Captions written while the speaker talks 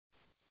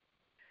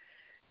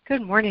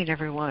Good morning,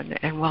 everyone,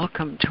 and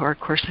welcome to our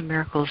Course in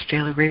Miracles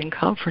Daily Reading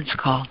Conference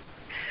Call.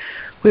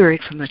 We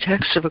read from the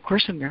text of A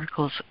Course in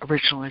Miracles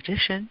Original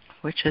Edition,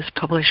 which is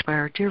published by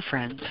our dear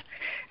friends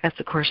at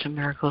the Course in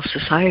Miracles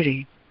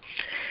Society.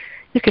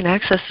 You can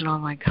access an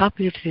online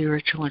copy of the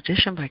original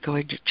edition by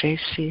going to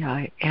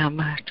jcim.net,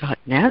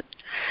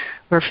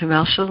 or if you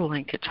mouse to the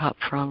link at top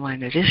for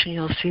online edition,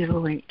 you'll see the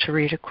link to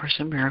read A Course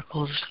in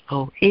Miracles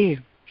OE.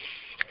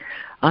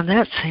 On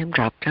that same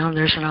drop-down,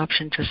 there's an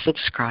option to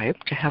subscribe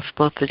to have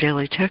both the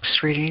daily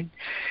text reading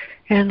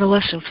and the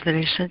lesson for the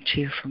day sent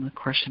to you from the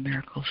Course in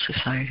Miracles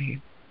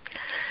Society.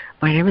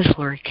 My name is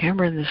Lori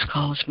Cameron. This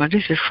call is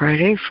Monday through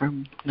Friday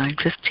from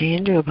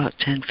 9:15 to about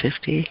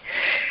 10:50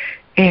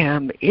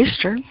 a.m.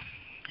 Eastern.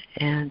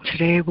 And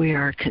today we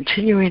are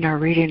continuing our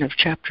reading of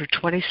Chapter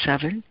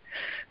 27,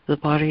 The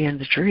Body and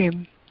the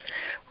Dream,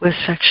 with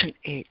Section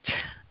 8,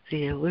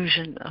 The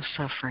Illusion of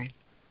Suffering.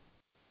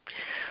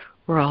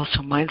 We're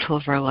also mindful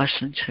of our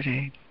lesson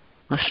today,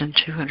 Lesson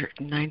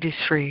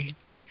 293.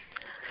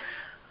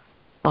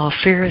 All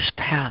fear is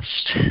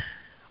past,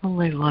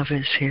 only love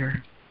is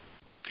here.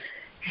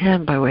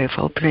 And by way of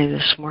opening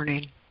this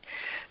morning,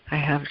 I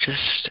have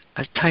just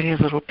a tiny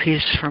little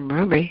piece from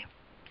Ruby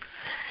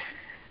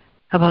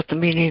about the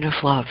meaning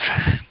of love.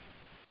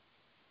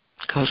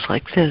 It goes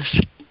like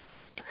this.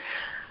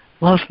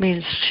 Love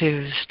means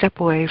to step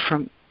away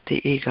from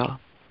the ego,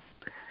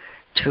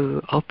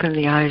 to open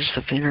the eyes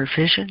of inner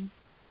vision,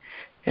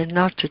 and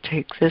not to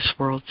take this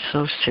world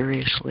so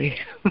seriously.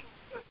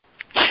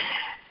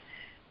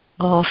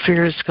 All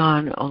fear is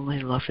gone,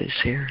 only love is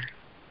here.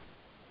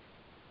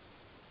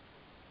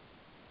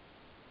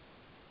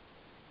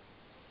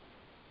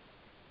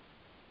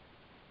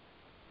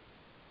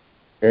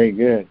 Very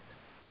good.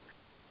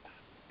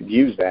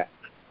 Use that.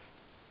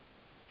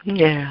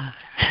 Yeah.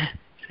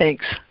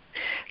 Thanks.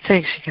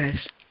 Thanks, you guys.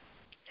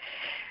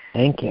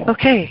 Thank you.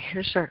 Okay,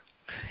 here's our...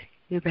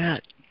 You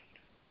bet.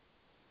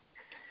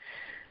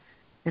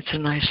 It's a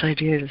nice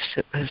idea to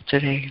sit with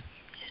today.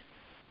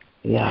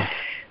 Yeah.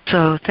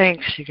 So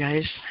thanks, you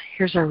guys.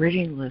 Here's our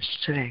reading list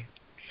today.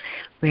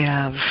 We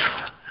have,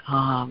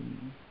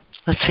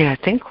 let's see, I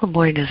think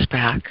Lemoyne is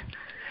back.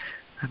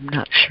 I'm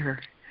not sure.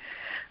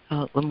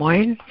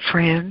 Lemoyne,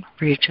 Fran,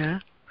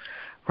 Rija,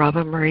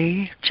 Robin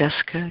Marie,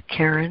 Jessica,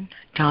 Karen,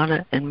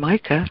 Donna, and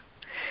Micah.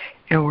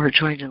 And we're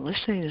joined in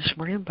listening this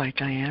morning by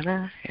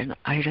Diana and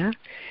Ida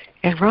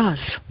and Roz.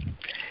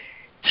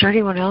 Is there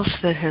anyone else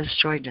that has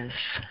joined us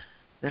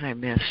that I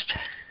missed?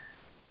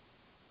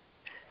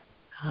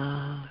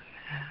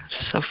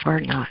 So far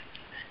not.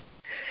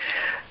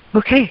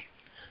 Okay,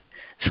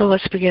 so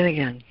let's begin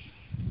again.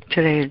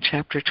 Today in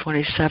Chapter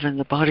 27,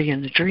 The Body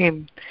and the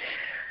Dream,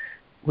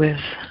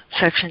 with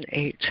Section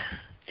 8,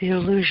 The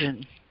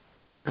Illusion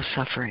of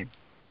Suffering.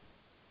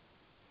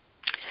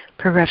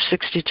 Paragraph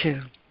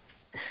 62.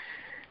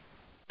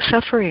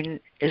 Suffering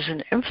is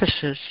an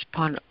emphasis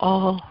upon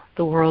all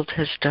the world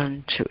has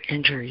done to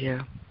injure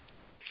you.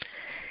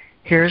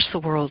 Here's the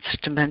world's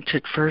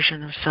demented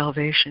version of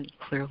salvation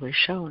clearly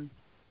shown.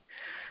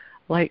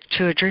 Like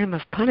to a dream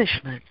of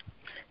punishment,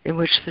 in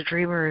which the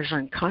dreamer is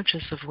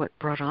unconscious of what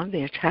brought on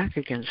the attack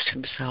against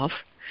himself,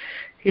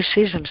 he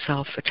sees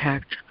himself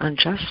attacked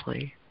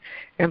unjustly,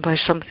 and by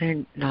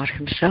something not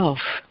himself.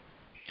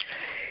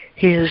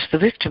 He is the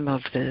victim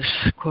of this,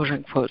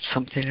 quote-unquote,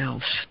 something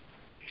else,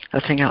 a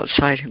thing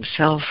outside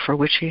himself for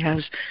which he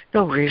has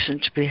no reason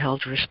to be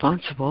held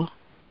responsible.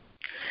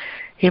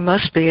 He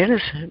must be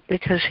innocent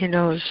because he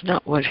knows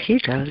not what he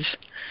does,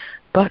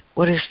 but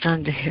what is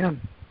done to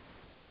him.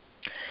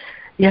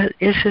 Yet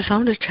is his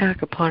own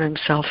attack upon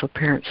himself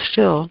apparent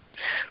still,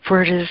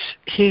 for it is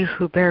he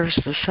who bears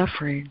the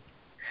suffering,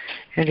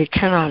 and he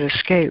cannot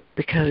escape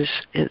because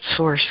its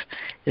source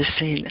is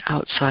seen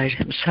outside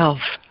himself.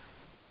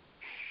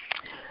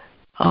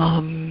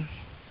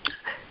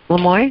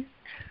 Lemoyne?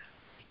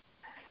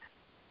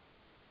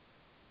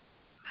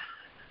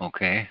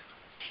 Okay.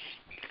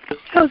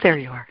 Oh, there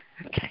you are.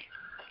 Okay.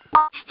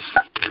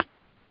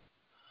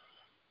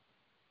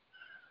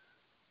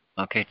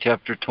 Okay,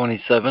 Chapter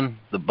 27,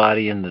 The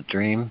Body and the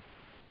Dream,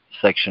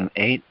 Section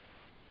 8,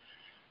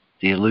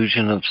 The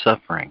Illusion of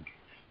Suffering.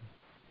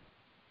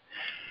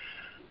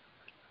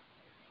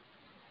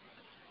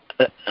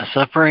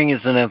 Suffering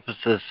is an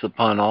emphasis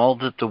upon all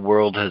that the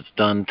world has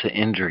done to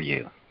injure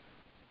you.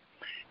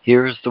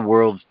 Here is the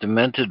world's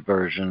demented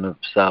version of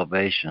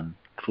salvation,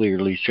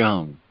 clearly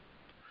shown.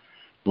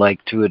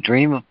 Like to a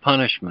dream of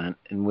punishment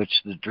in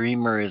which the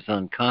dreamer is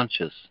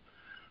unconscious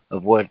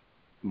of what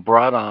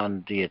brought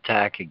on the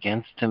attack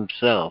against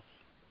himself,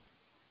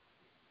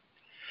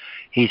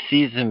 he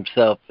sees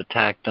himself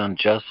attacked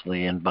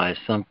unjustly and by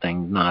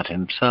something not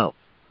himself.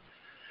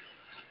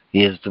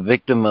 He is the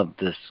victim of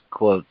this,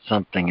 quote,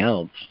 something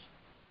else,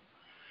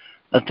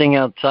 a thing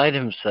outside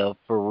himself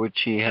for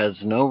which he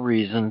has no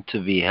reason to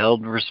be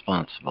held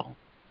responsible.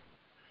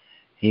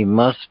 He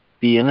must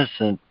be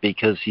innocent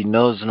because he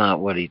knows not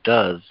what he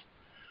does,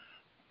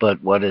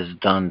 but what is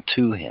done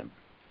to him.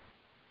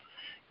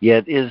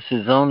 Yet is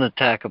his own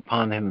attack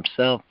upon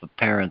himself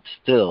apparent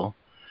still,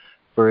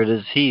 for it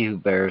is he who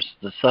bears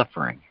the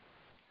suffering,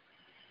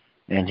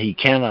 and he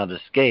cannot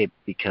escape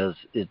because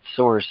its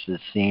source is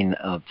seen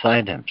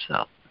outside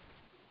himself.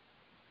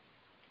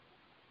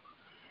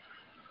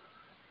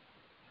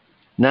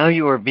 Now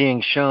you are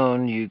being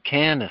shown you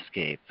can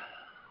escape.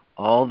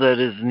 All that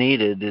is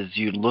needed is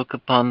you look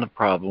upon the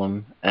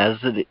problem as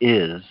it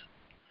is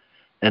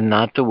and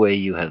not the way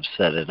you have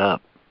set it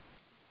up.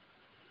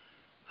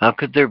 How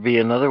could there be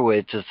another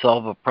way to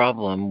solve a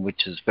problem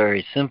which is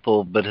very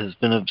simple but has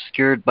been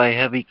obscured by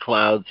heavy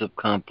clouds of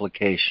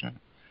complication,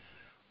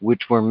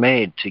 which were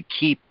made to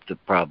keep the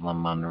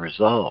problem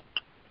unresolved?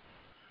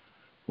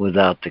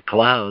 Without the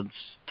clouds,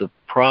 the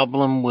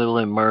problem will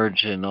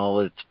emerge in all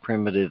its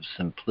primitive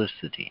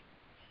simplicity.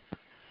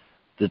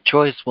 The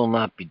choice will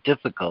not be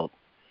difficult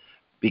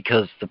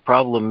because the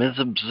problem is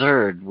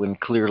absurd when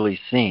clearly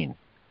seen.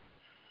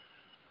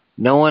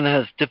 No one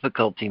has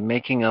difficulty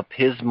making up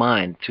his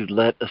mind to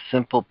let a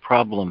simple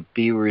problem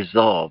be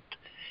resolved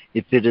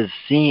if it is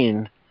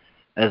seen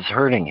as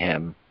hurting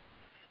him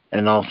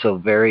and also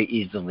very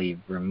easily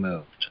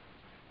removed.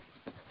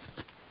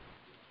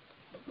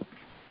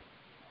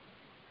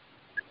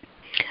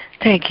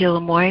 Thank you,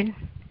 Lemoyne.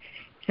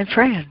 And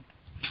Fran.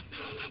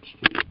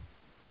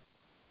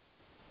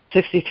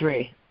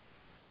 63.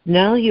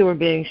 Now you are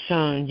being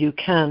shown you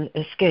can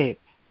escape.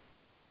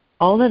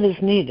 All that is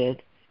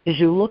needed is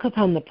you look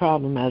upon the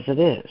problem as it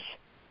is,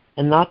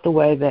 and not the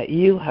way that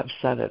you have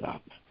set it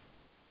up.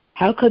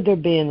 How could there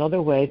be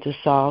another way to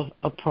solve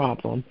a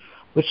problem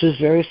which is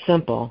very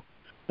simple,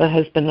 but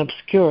has been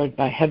obscured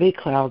by heavy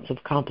clouds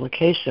of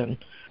complication,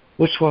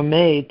 which were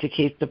made to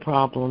keep the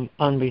problem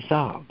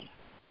unresolved?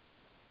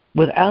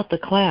 Without the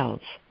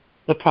clouds,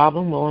 the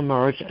problem will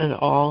emerge in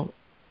all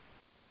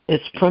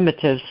its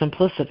primitive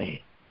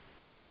simplicity.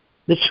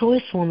 The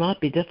choice will not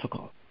be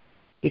difficult,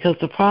 because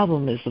the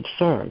problem is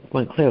absurd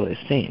when clearly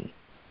seen.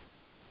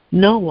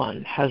 No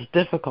one has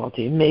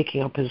difficulty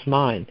making up his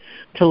mind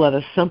to let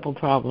a simple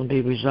problem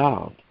be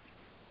resolved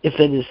if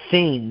it is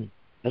seen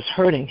as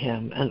hurting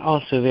him and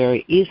also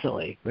very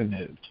easily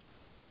removed.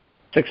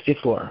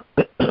 64.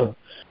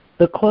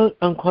 The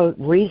quote-unquote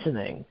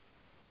reasoning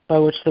by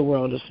which the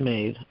world is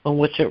made, on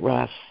which it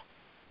rests,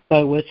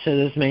 by which it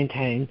is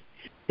maintained,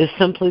 is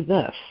simply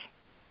this,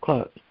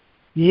 quote,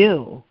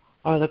 you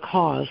are the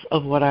cause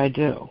of what I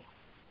do.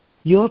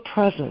 Your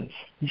presence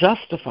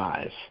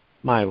justifies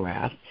my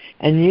wrath,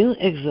 and you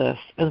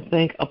exist and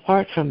think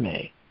apart from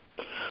me.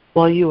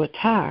 While you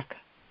attack,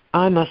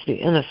 I must be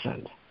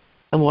innocent,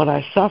 and what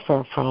I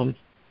suffer from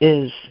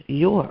is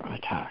your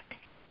attack,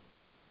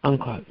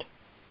 unquote.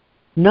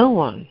 No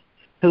one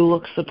who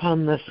looks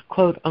upon this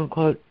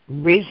quote-unquote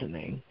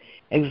reasoning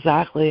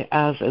exactly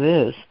as it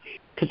is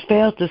could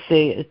fail to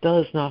see it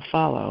does not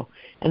follow,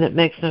 and it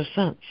makes no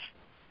sense.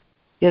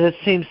 Yet it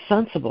seems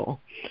sensible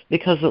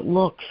because it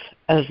looks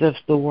as if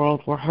the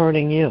world were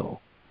hurting you,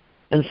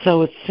 and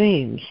so it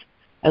seems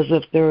as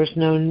if there is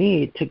no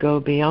need to go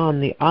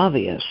beyond the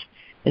obvious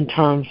in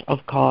terms of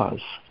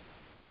cause.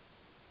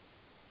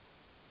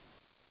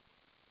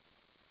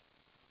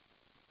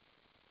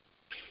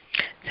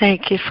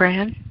 Thank you,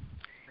 Fran.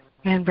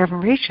 And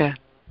Reverend Risha.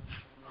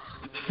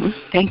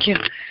 Thank you.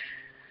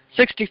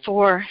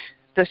 64.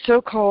 The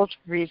so-called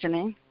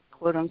reasoning,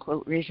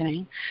 quote-unquote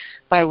reasoning,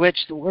 by which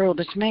the world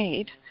is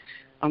made,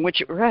 on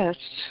which it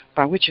rests,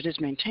 by which it is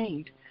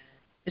maintained,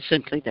 is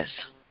simply this.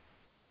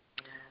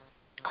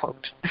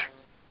 Quote,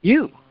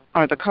 you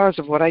are the cause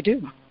of what I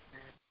do.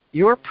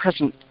 Your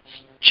presence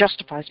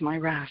justifies my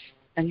wrath,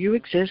 and you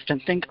exist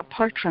and think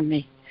apart from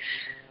me.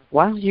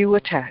 While you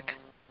attack,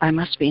 I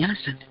must be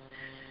innocent,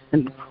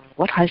 and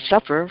what I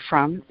suffer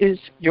from is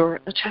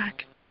your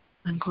attack,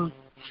 unquote.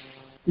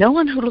 No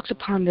one who looks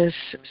upon this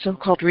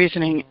so-called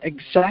reasoning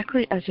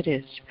exactly as it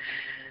is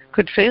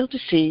could fail to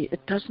see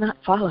it does not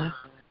follow,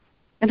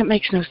 and it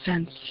makes no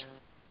sense.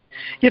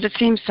 Yet it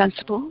seems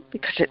sensible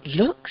because it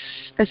looks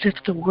as if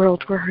the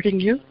world were hurting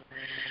you.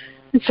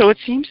 And so it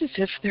seems as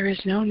if there is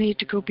no need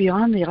to go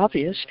beyond the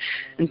obvious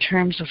in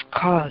terms of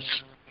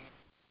cause.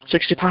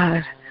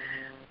 65.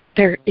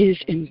 There is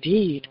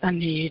indeed a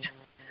need.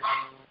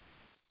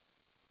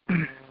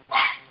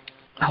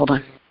 Hold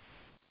on.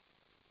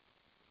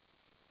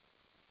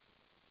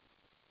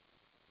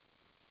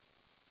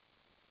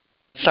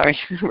 Sorry,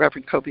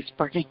 Reverend Kobe's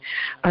barking.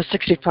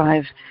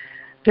 65.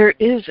 There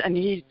is a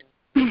need.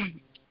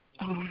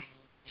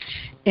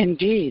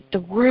 Indeed, the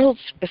world's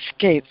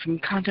escape from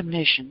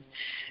condemnation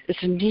is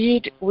a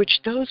need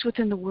which those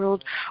within the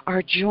world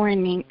are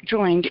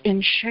joined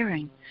in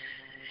sharing.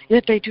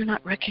 Yet they do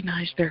not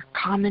recognize their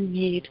common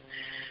need.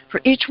 For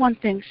each one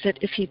thinks that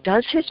if he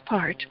does his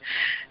part,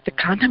 the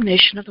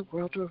condemnation of the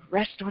world will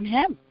rest on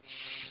him.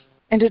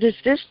 And it is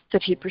this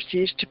that he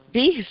perceives to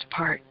be his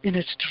part in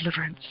its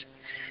deliverance.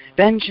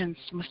 Vengeance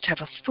must have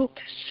a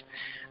focus.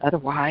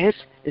 Otherwise,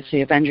 is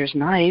the avenger's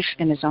knife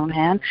in his own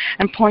hand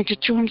and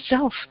pointed to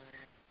himself.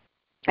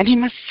 And he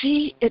must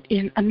see it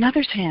in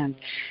another's hand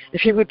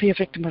if he would be a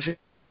victim of it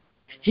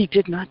he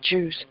did not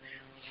choose.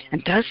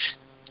 And thus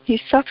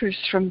he suffers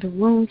from the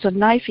wounds a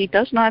knife he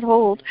does not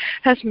hold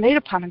has made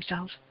upon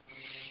himself.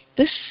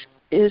 This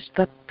is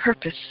the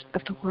purpose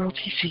of the world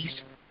he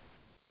sees.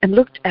 And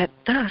looked at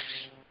thus,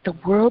 the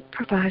world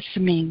provides the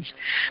means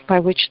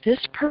by which this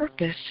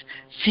purpose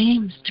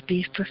seems to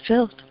be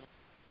fulfilled.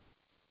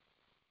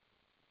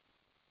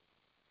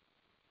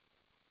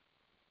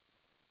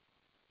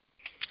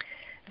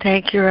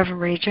 Thank you,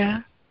 Reverend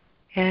Regia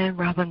and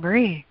Robin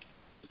Marie.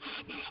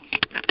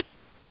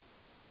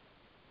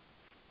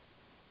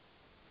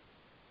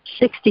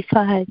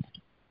 "65.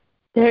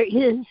 There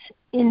is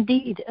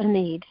indeed a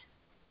need.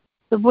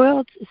 The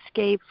world's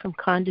escape from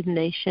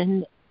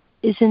condemnation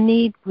is a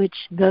need which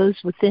those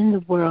within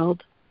the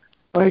world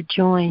are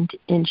joined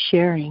in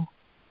sharing.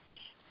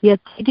 Yet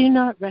they do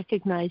not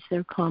recognize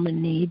their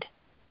common need,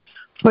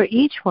 for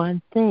each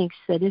one thinks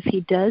that if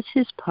he does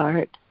his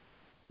part,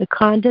 the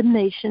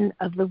condemnation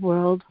of the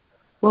world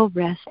will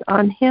rest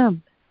on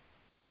him,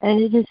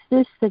 and it is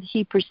this that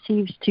he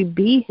perceives to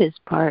be his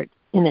part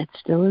in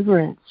its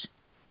deliverance.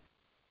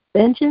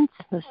 Vengeance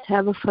must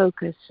have a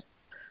focus.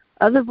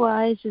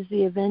 Otherwise is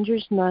the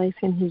avenger's knife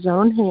in his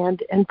own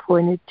hand and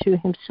pointed to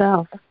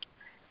himself,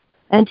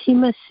 and he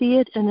must see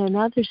it in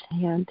another's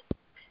hand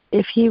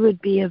if he would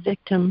be a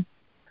victim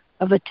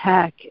of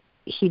attack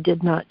he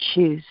did not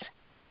choose.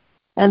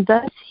 And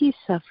thus he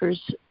suffers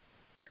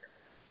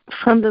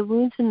from the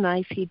wounds a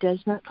knife he does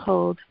not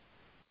hold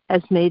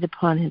has made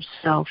upon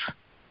himself.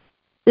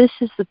 This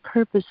is the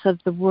purpose of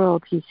the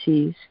world he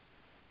sees.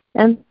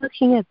 And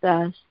looking at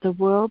this, the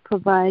world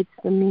provides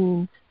the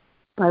means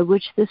by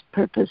which this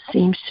purpose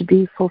seems to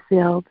be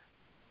fulfilled.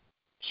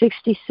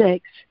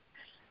 66.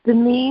 The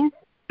means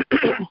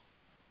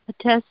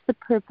attest the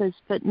purpose,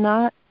 but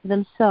not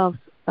themselves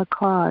a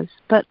cause,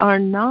 but are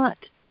not.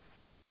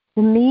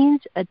 The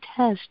means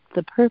attest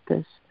the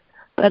purpose,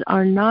 but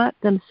are not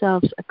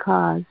themselves a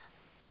cause,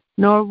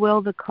 nor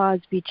will the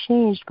cause be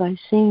changed by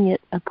seeing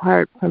it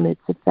apart from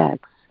its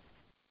effects.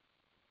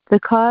 The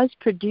cause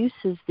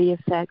produces the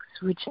effects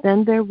which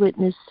then bear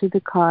witness to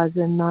the cause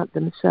and not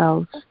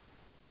themselves.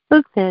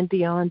 Look then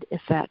beyond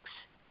effects.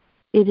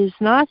 It is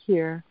not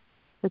here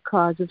the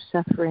cause of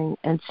suffering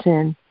and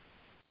sin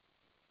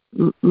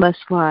must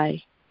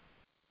lie.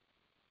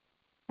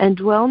 And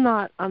dwell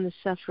not on the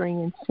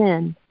suffering and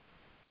sin,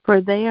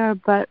 for they are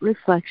but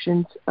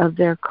reflections of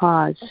their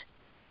cause.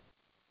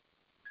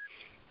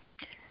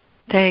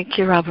 Thank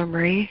you, Robin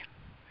Marie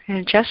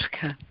and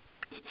Jessica.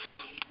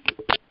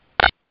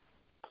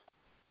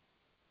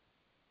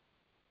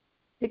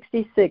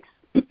 66.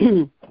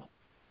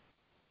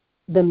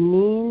 The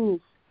means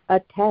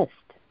attest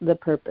the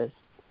purpose,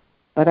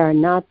 but are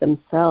not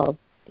themselves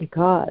a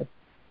cause.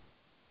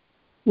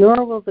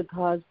 Nor will the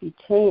cause be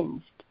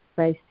changed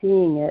by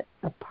seeing it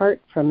apart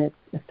from its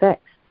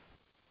effects.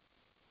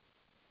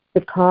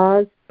 The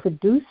cause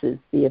produces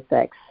the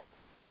effects,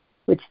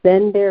 which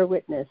then bear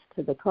witness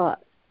to the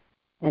cause,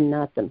 and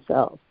not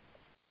themselves.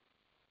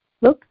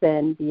 Look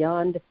then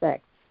beyond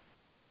effects.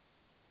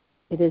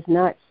 It is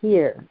not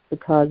here the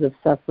cause of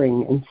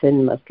suffering and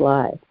sin must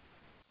lie.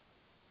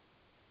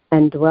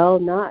 And dwell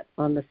not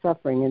on the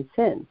suffering and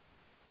sin,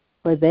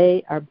 for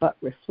they are but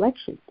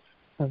reflections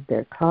of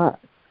their cause.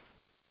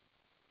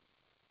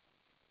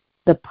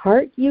 The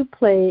part you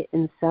play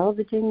in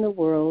salvaging the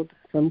world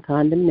from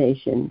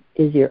condemnation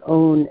is your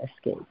own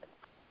escape.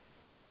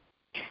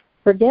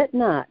 Forget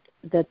not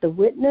that the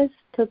witness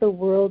to the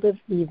world of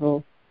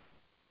evil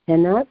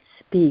cannot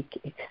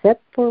speak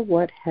except for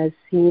what has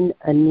seen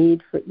a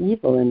need for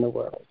evil in the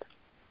world.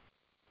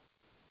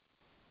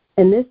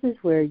 And this is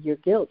where your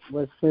guilt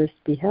was first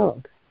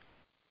beheld.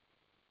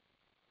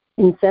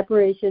 In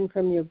separation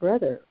from your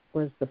brother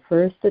was the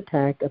first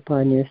attack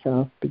upon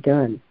yourself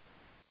begun.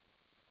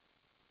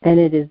 And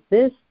it is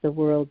this the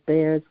world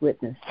bears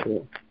witness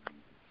to.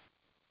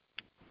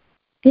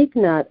 Seek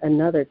not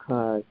another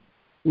cause,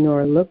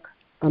 nor look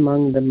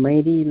among the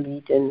mighty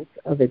legions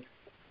of its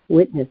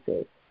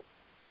witnesses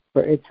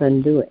for its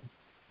undoing.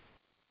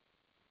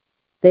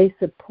 They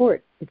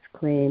support its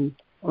claim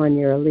on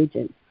your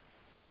allegiance.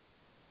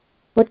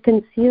 What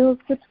conceals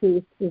the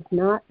truth is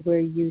not where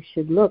you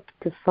should look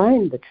to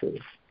find the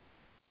truth.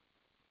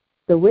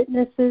 The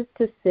witnesses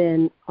to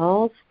sin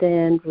all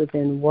stand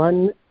within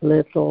one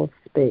little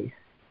space.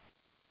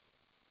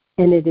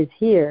 And it is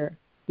here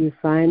you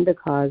find the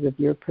cause of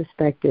your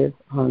perspective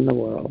on the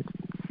world.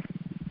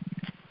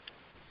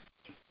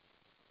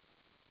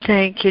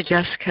 Thank you,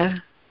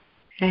 Jessica.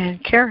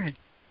 And Karen.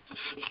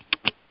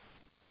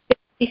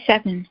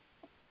 57.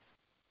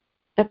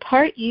 The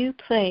part you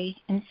play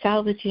in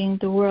salvaging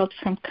the world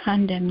from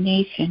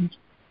condemnation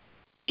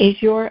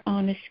is your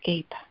own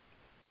escape.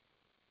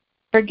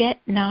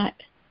 Forget not,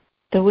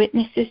 the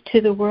witnesses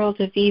to the world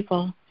of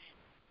evil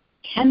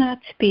cannot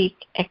speak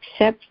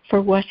except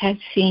for what has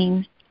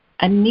seen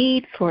a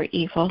need for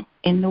evil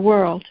in the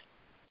world.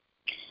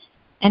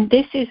 And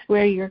this is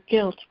where your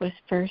guilt was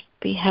first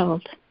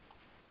beheld.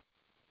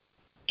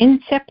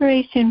 In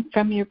separation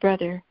from your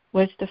brother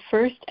was the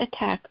first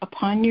attack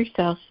upon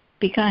yourself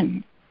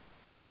begun.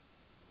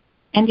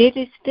 And it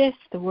is this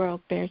the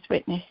world bears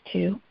witness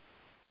to.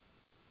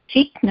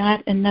 Seek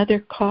not another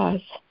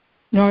cause,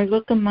 nor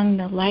look among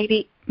the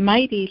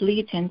mighty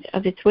legions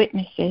of its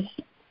witnesses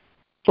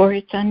for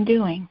its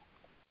undoing.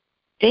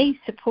 They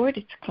support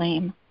its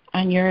claim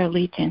on your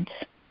allegiance.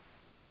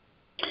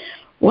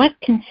 What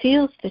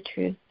conceals the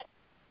truth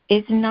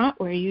is not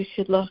where you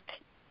should look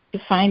to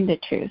find the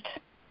truth.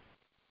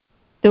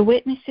 The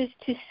witnesses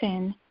to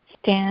sin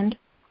stand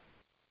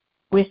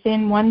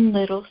within one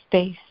little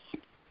space.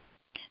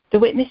 The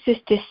witnesses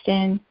to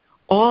sin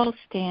all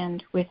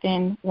stand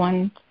within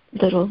one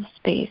little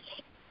space.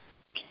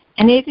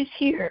 And it is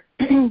here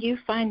you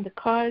find the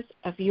cause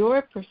of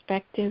your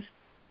perspective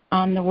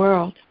on the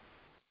world.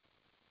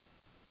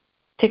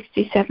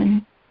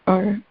 67,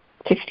 or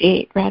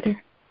 68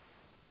 rather.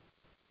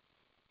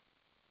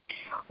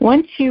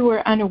 Once you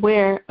were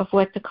unaware of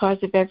what the cause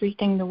of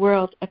everything the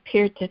world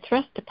appeared to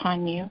thrust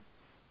upon you,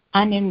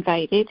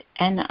 uninvited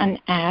and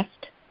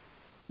unasked,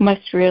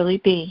 must really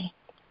be.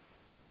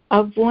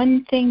 Of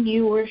one thing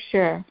you were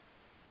sure,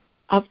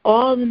 of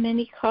all the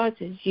many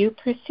causes you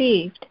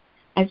perceived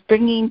as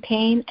bringing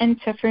pain and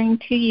suffering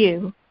to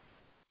you,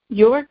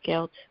 your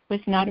guilt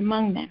was not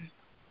among them,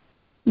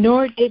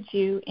 nor did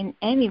you in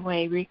any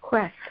way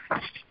request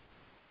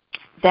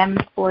them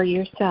for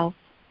yourself.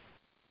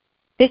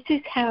 This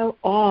is how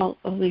all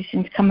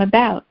illusions come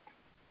about.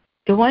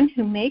 The one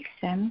who makes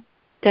them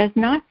does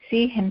not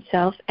see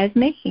himself as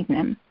making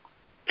them,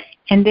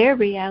 and their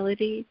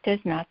reality does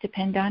not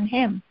depend on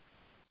him.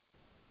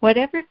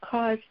 Whatever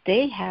cause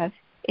they have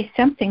is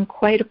something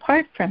quite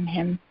apart from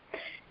him,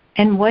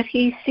 and what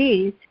he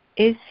sees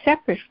is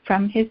separate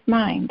from his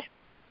mind.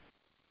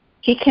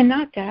 He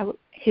cannot doubt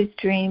his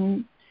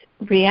dream's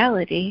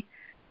reality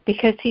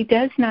because he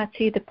does not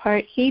see the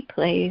part he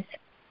plays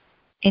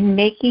in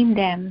making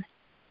them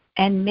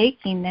and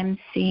making them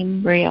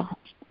seem real.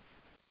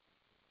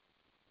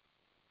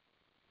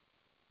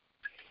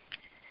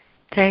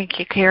 Thank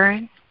you,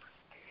 Karen.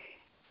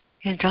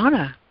 And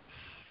Donna.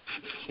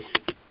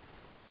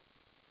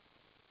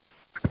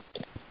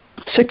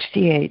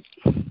 68.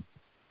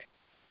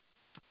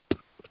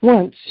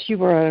 Once you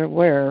were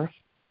unaware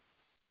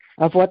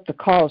of what the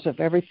cause of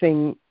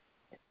everything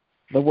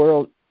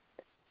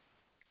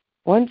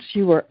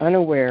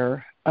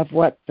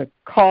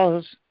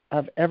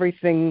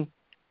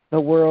the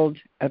world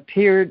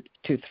appeared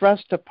to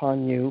thrust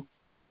upon you,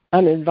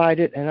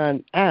 uninvited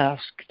and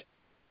unasked,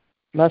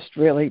 must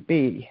really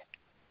be.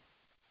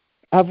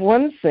 Of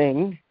one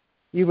thing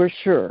you were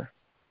sure.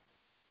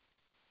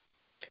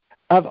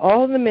 Of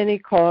all the many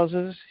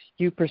causes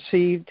you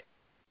perceived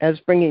as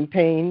bringing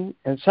pain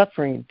and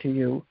suffering to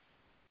you,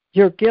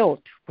 your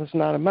guilt was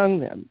not among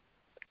them,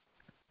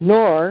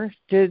 nor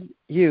did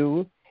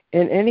you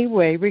in any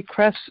way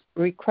request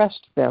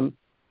them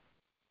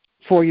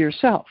for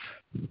yourself.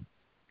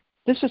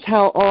 This is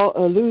how all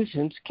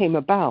illusions came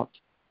about.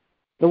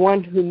 The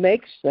one who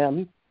makes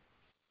them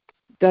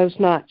does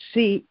not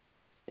see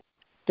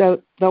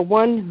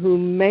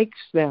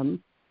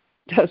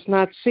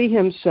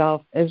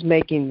himself as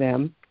making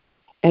them,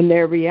 and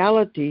their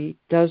reality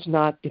does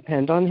not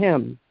depend on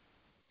him.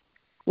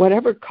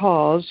 Whatever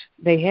cause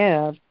they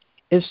have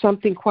is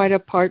something quite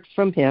apart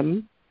from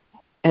him,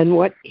 and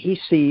what he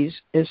sees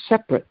is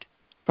separate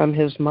from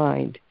his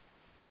mind.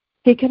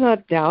 He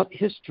cannot doubt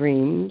his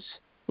dreams'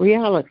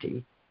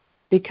 reality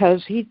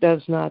because he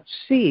does not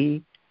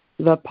see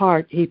the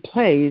part he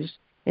plays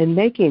in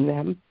making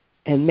them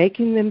and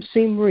making them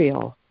seem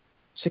real.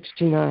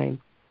 69.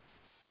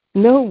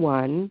 No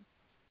one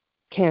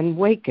can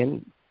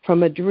waken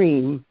from a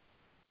dream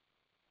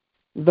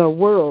the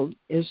world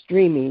is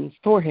dreaming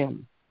for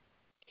him.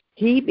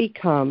 He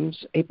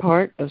becomes a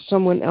part of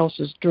someone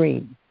else's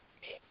dream.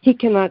 He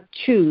cannot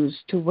choose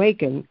to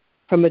waken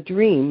from a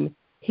dream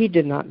he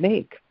did not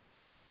make.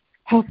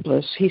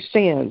 Helpless he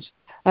stands,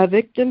 a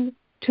victim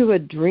to a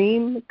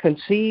dream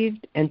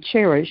conceived and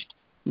cherished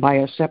by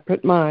a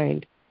separate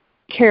mind.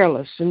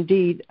 Careless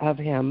indeed of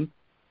him,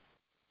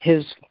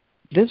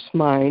 this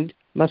mind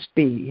must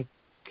be,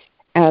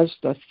 as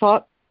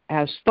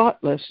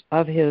thoughtless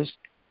of his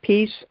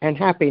peace and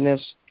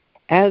happiness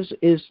as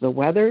is the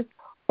weather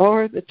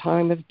or the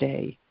time of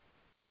day.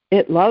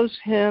 It loves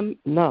him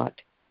not,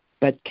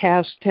 but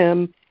casts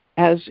him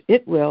as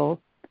it will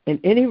in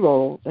any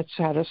role that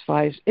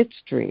satisfies its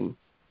dream.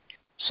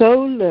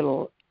 So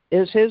little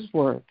is his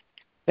worth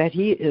that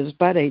he is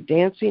but a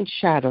dancing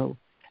shadow,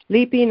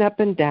 leaping up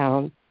and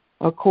down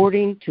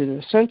according to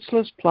the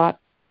senseless plot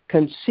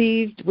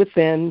conceived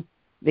within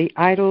the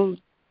idle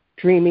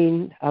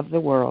dreaming of the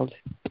world.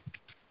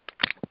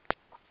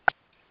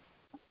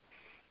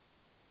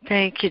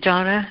 Thank you,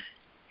 Donna.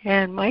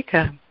 And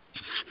Micah.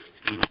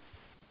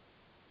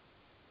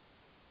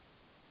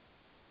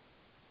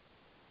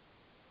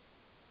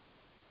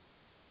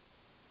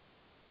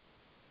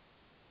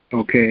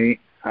 Okay,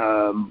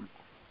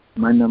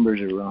 my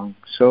numbers are wrong.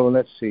 So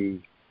let's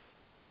see.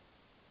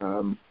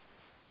 I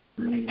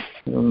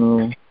don't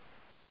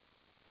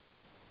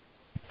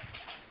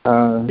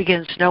know.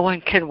 Begins, no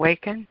one can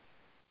waken.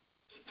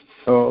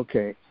 Oh,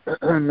 okay.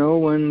 No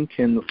one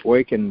can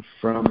waken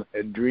from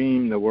a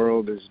dream the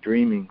world is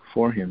dreaming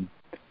for him.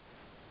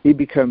 He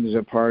becomes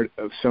a part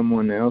of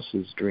someone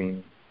else's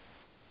dream.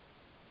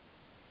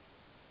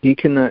 He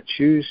cannot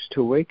choose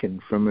to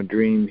waken from a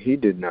dream he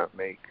did not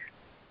make.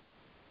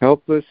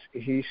 Helpless,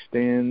 he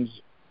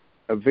stands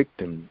a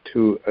victim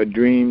to a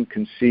dream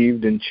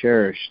conceived and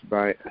cherished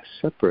by a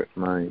separate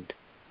mind.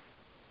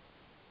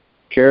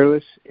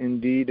 Careless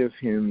indeed of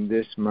him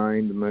this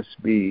mind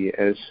must be,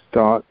 as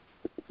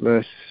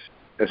thoughtless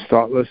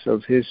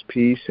of his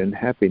peace and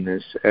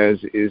happiness as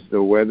is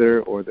the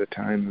weather or the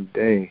time of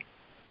day.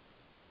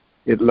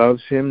 It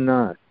loves him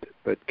not,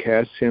 but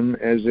casts him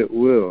as it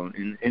will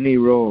in any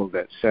role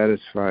that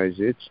satisfies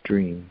its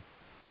dream.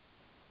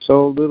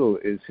 So little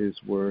is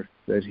his worth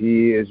that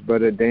he is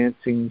but a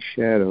dancing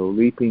shadow,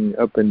 leaping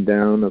up and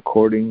down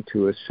according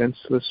to a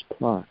senseless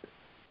plot,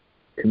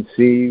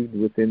 conceived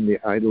within the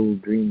idle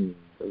dreaming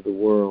of the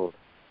world.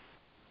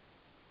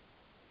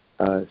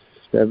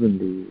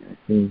 70, I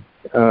think.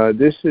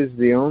 This is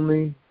the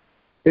only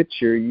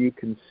picture you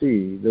can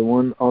see, the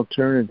one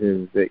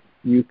alternative that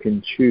you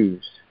can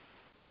choose,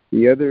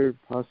 the other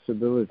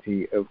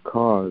possibility of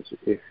cause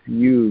if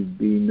you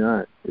be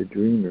not the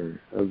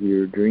dreamer of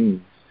your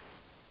dreams.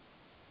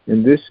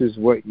 And this is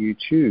what you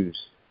choose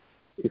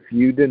if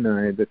you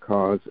deny the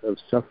cause of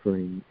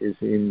suffering is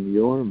in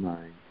your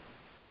mind.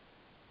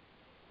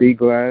 Be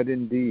glad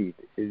indeed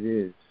it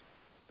is,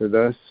 for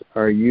thus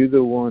are you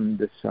the one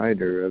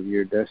decider of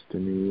your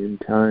destiny in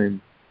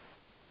time.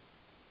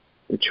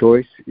 The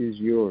choice is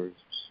yours,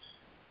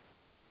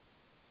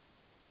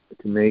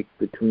 to make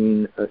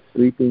between a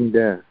sleeping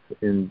death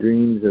and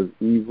dreams of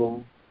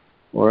evil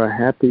or a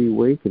happy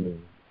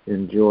wakening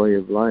and joy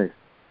of life.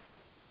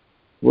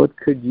 What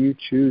could you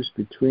choose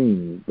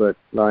between but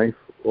life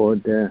or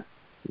death,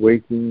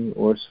 waking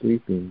or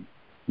sleeping,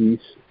 peace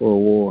or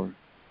war,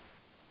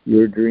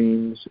 your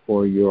dreams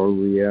or your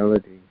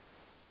reality?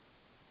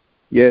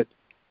 Yet,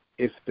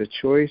 if the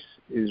choice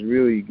is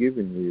really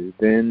given you,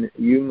 then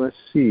you must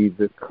see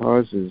the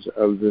causes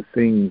of the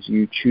things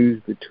you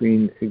choose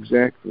between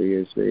exactly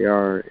as they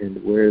are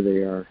and where they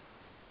are.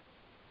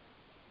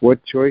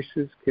 What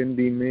choices can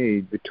be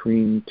made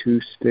between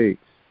two states,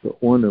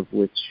 but one of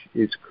which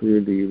is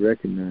clearly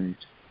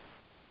recognized?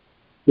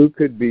 Who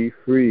could be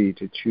free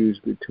to choose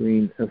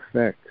between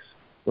effects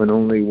when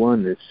only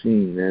one is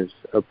seen as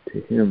up to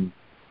him?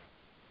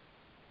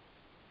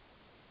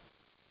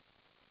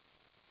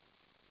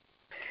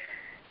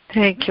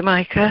 Thank you,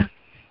 Micah.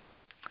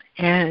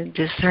 And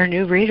is there a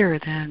new reader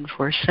then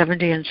for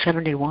 70 and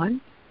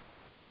 71?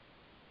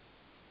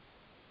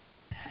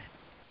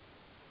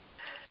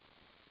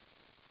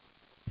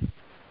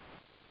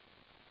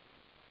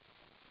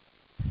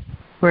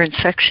 We're in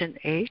section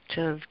 8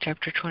 of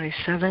chapter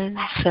 27,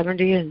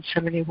 70 and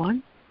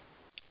 71.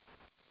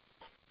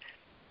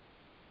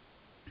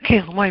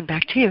 Okay, Lemoyne,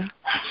 back to you.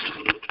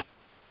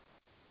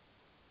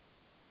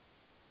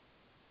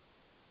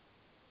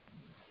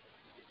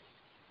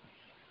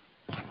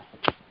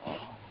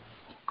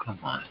 Come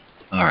on.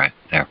 All right,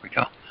 there we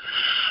go.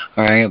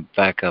 All right, I'm going to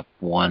back up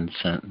one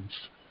sentence.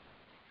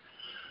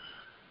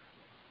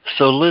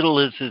 So little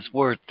is his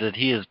worth that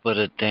he is but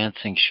a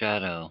dancing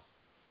shadow,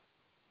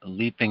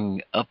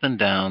 leaping up and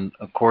down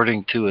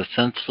according to a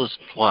senseless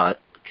plot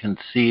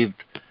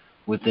conceived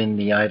within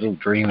the idle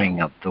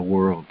dreaming of the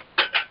world.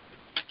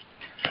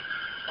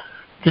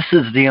 This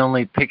is the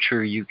only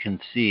picture you can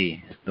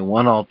see, the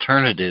one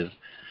alternative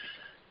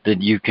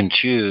that you can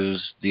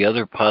choose, the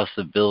other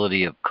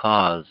possibility of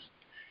cause,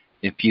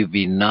 if you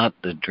be not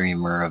the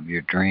dreamer of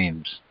your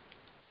dreams.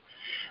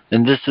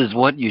 And this is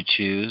what you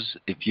choose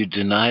if you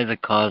deny the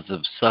cause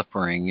of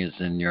suffering is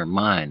in your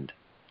mind.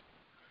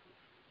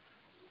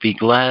 Be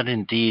glad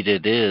indeed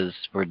it is,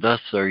 for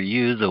thus are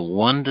you the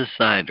one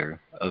decider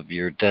of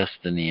your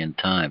destiny and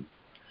time.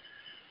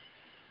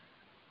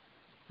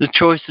 The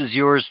choice is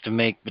yours to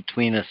make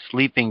between a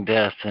sleeping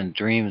death and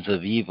dreams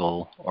of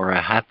evil, or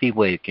a happy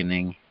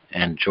awakening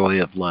and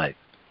joy of life.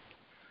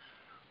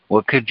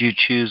 What could you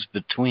choose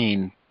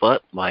between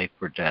but life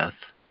or death,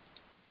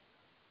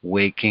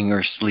 waking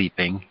or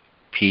sleeping,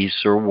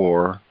 peace or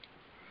war,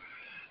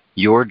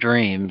 your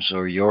dreams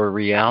or your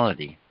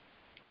reality?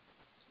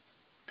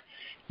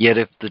 Yet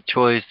if the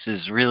choice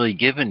is really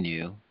given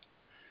you,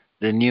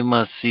 then you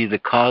must see the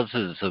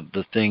causes of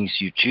the things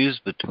you choose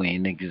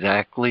between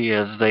exactly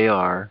as they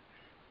are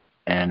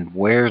and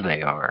where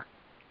they are.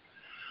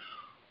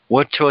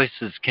 What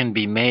choices can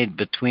be made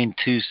between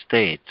two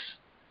states,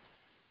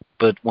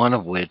 but one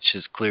of which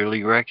is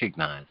clearly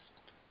recognized?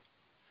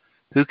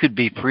 Who could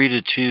be free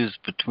to choose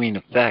between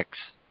effects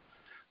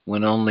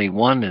when only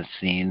one is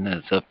seen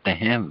as up to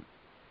him?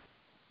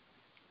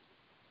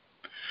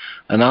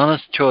 An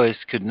honest choice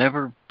could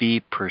never be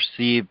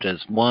perceived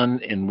as one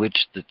in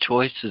which the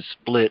choice is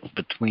split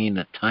between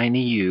a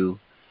tiny you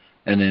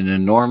and an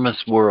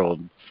enormous world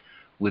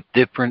with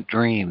different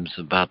dreams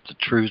about the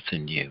truth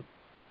in you.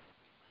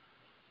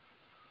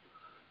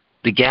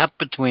 The gap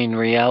between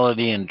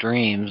reality and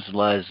dreams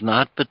lies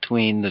not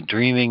between the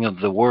dreaming of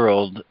the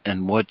world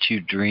and what you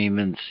dream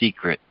in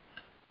secret.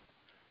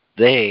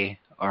 They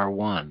are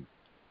one.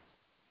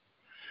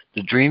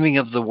 The dreaming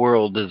of the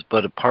world is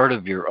but a part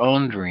of your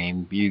own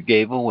dream you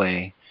gave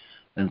away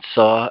and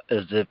saw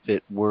as if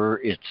it were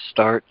its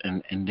start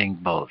and ending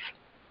both.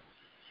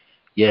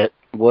 Yet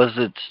was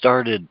it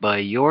started by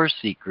your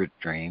secret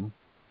dream,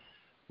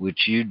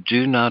 which you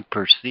do not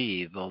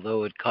perceive,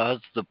 although it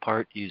caused the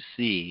part you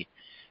see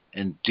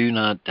and do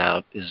not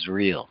doubt is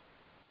real.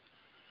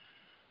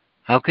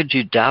 How could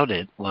you doubt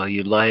it while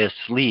you lie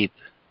asleep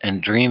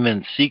and dream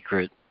in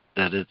secret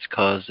that its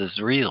cause is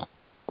real?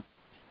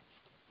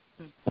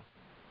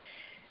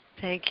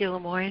 Thank you,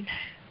 Lemoyne.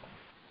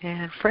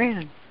 And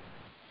Fran.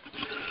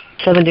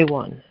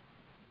 71.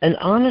 An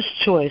honest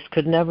choice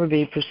could never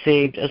be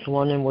perceived as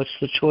one in which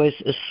the choice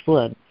is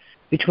split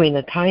between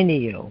a tiny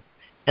you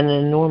and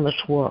an enormous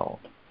world,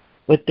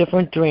 with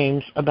different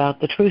dreams about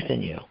the truth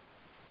in you.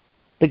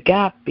 The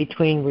gap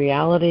between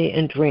reality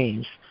and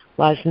dreams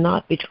lies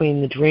not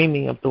between the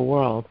dreaming of the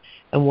world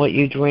and what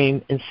you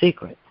dream in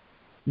secret.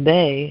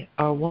 They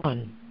are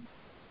one.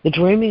 The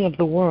dreaming of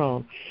the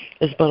world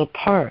is but a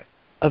part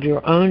of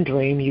your own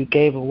dream you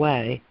gave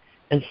away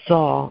and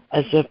saw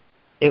as if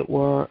it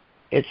were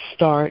its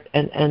start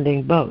and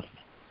ending both.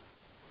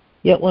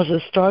 Yet was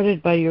it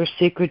started by your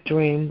secret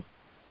dream,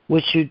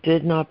 which you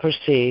did not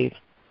perceive,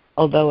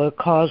 although it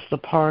caused the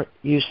part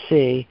you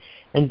see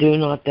and do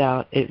not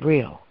doubt it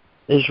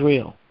is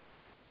real.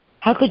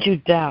 How could you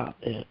doubt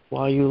it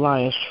while you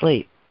lie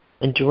asleep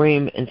and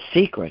dream in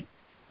secret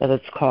that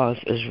its cause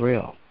is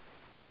real?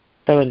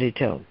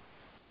 72.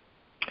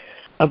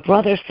 A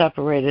brother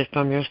separated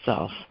from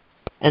yourself,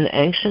 an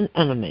ancient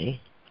enemy,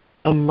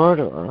 a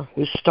murderer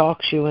who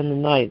stalks you in the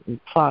night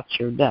and plots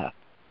your death,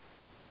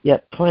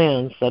 yet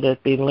plans that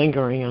it be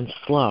lingering and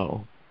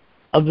slow.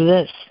 Of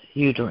this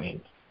you dream.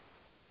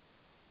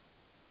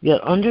 Yet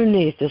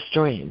underneath this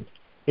dream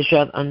is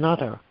yet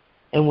another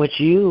in which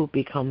you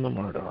become the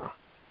murderer,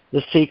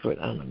 the secret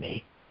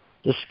enemy,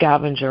 the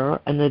scavenger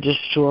and the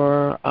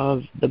destroyer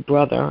of the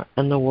brother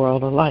and the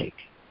world alike.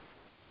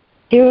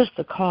 Here is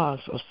the cause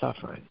of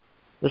suffering,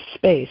 the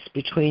space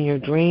between your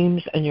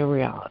dreams and your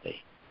reality.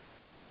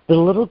 The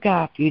little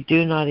gap you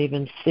do not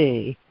even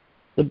see,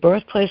 the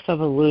birthplace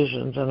of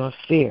illusions and of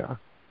fear,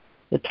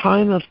 the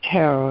time of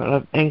terror and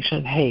of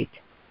ancient hate,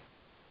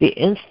 the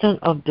instant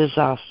of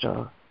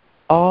disaster,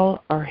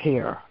 all are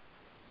here.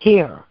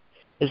 Here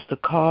is the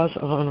cause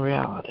of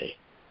unreality,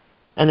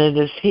 and it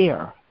is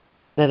here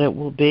that it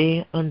will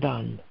be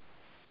undone.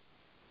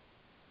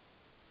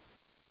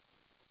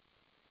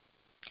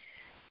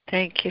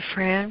 Thank you,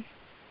 Fran.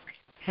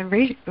 And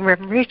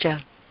Reverend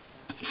Rita.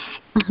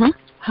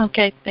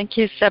 Okay, thank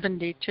you,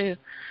 72.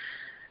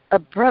 A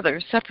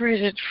brother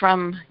separated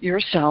from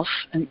yourself,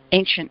 an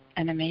ancient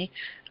enemy,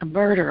 a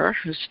murderer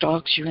who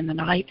stalks you in the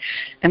night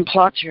and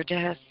plots your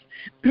death,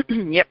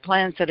 yet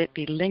plans that it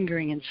be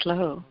lingering and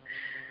slow.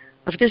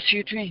 Of this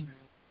you dream.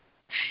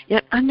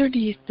 Yet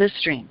underneath this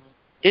dream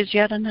is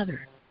yet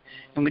another,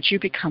 in which you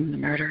become the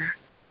murderer,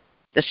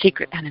 the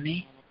secret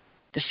enemy,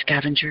 the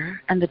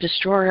scavenger, and the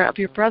destroyer of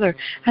your brother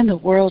and the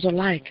world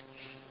alike.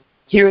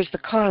 Here is the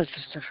cause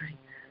of suffering,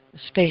 the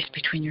space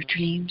between your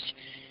dreams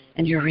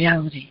and your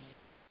reality,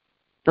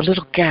 the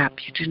little gap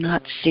you do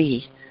not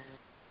see,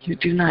 you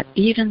do not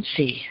even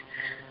see,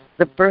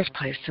 the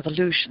birthplace of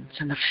illusions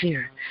and of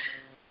fear,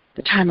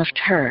 the time of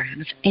terror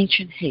and of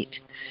ancient hate,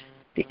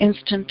 the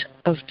instant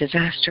of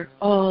disaster,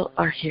 all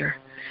are here.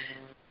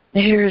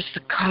 Here is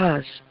the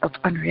cause of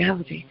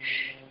unreality,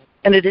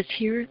 and it is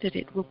here that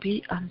it will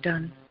be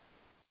undone.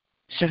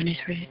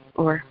 73,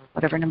 or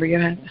whatever number you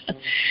have.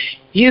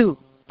 You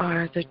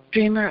are the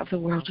dreamer of the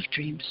world of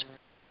dreams.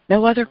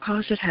 No other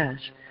cause it has,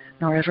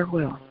 nor ever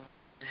will.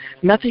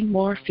 Nothing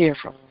more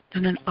fearful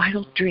than an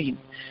idle dream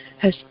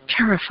has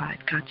terrified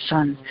God's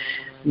Son,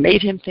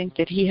 made him think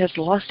that he has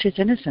lost his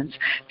innocence,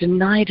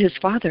 denied his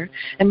Father,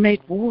 and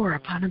made war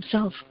upon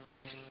himself.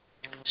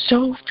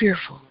 So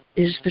fearful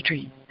is the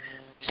dream,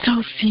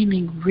 so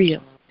seeming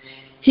real,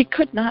 he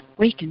could not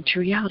waken to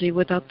reality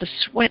without the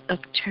sweat of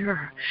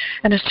terror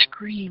and a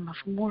scream of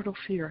mortal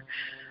fear,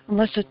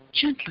 unless a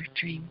gentler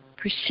dream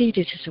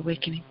preceded his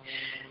awakening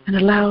and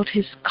allowed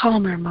his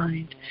calmer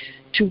mind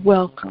to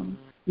welcome,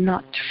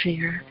 not to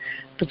fear,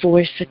 the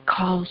voice that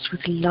calls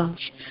with love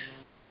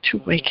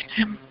to waken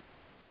him.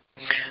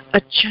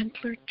 A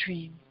gentler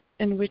dream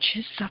in which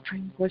his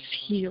suffering was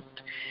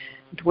healed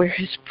and where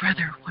his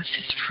brother was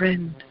his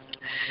friend.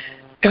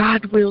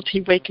 God willed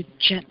he waken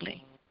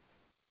gently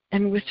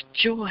and with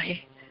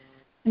joy,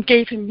 and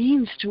gave him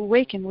means to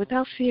awaken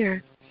without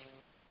fear.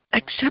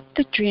 Accept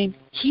the dream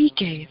he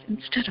gave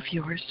instead of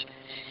yours.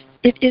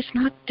 It is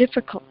not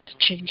difficult to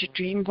change a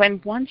dream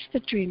when once the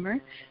dreamer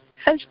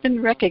has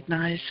been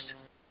recognized.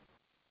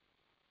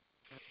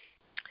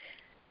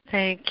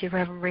 Thank you,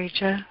 Reverend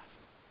Rita.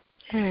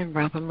 And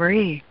Robin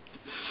Marie.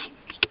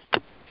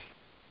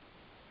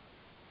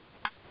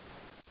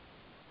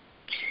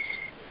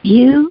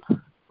 You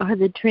are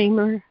the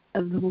dreamer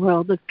of the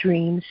world of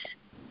dreams.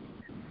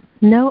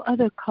 No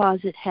other cause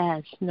it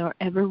has, nor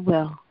ever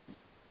will.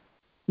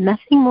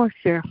 Nothing more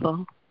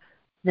fearful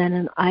than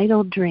an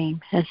idle dream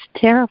has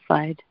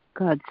terrified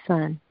God's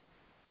Son,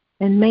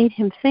 and made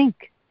him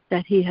think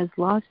that he has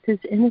lost his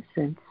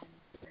innocence,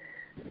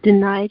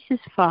 denied his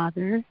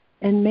father,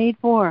 and made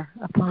war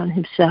upon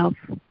himself.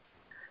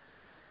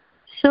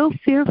 So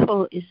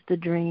fearful is the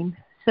dream,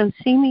 so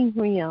seeming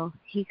real,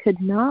 he could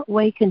not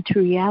waken to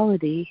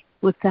reality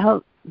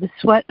without the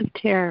sweat of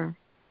terror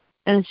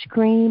and a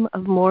scream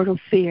of mortal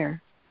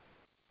fear,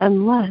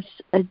 unless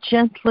a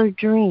gentler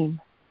dream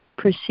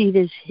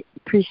preceded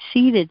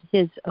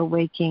his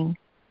awaking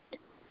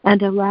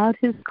and allowed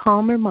his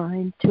calmer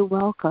mind to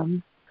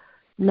welcome,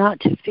 not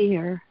to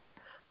fear,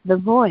 the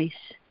voice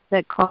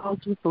that calls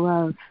with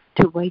love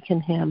to waken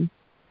him.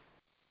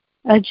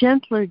 A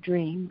gentler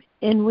dream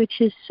in which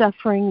his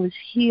suffering was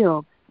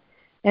healed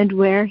and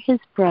where his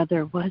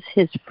brother was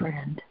his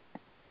friend.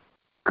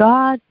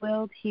 God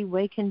willed he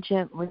waken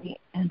gently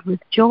and with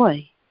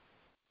joy,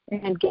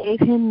 and gave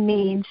him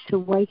means to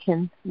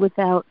waken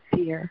without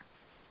fear.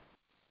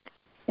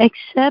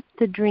 Accept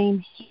the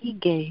dream he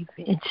gave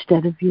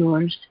instead of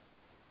yours.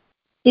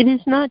 It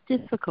is not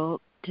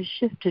difficult to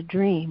shift a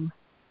dream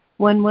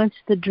when once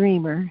the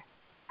dreamer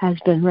has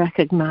been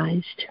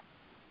recognized.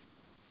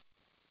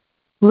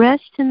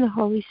 Rest in the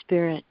Holy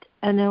Spirit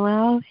and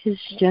allow his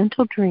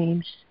gentle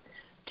dreams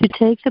to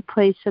take the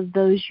place of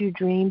those you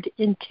dreamed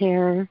in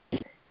terror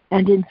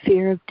and in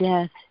fear of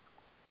death.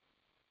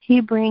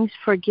 He brings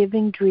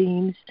forgiving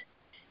dreams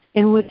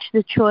in which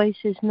the choice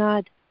is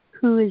not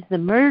who is the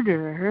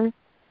murderer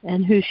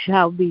and who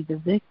shall be the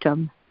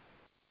victim.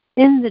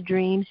 In the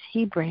dreams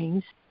he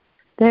brings,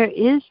 there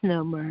is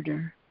no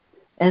murder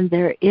and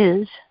there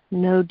is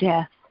no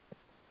death.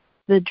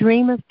 The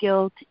dream of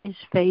guilt is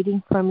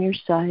fading from your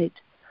sight,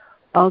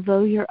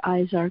 although your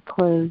eyes are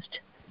closed.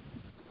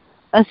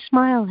 A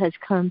smile has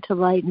come to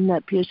lighten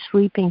up your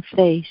sleeping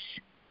face.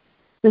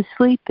 The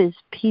sleep is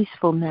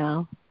peaceful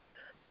now,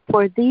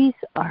 for these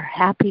are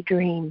happy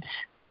dreams.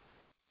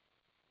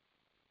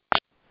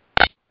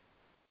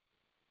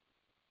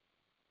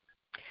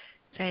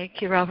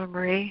 Thank you, Robin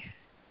Marie.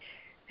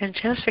 And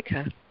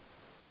Jessica.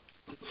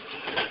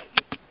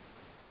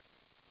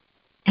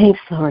 Thanks,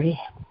 Lori.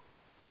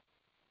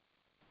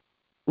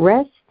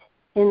 Rest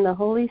in the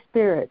Holy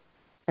Spirit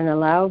and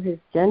allow his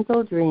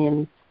gentle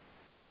dreams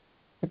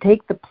to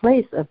take the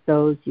place of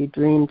those you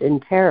dreamed in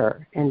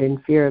terror and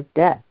in fear of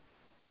death.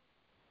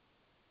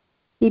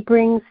 He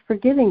brings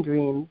forgiving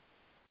dreams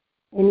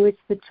in which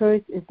the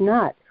choice is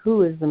not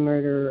who is the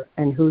murderer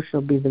and who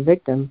shall be the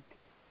victim.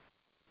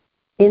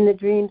 In the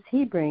dreams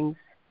he brings,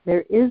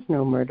 there is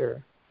no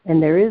murder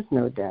and there is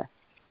no death.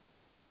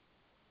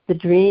 The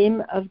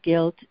dream of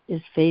guilt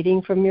is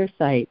fading from your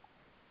sight,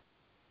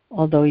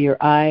 although your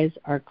eyes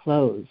are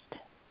closed.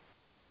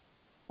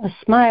 A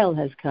smile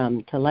has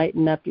come to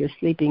lighten up your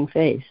sleeping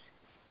face.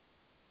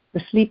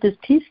 The sleep is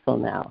peaceful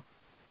now,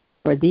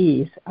 for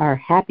these are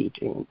happy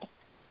dreams.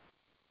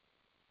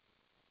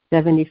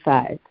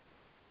 75.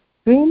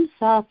 Dream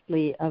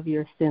softly of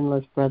your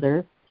sinless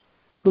brother,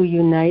 who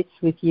unites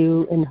with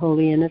you in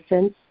holy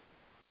innocence,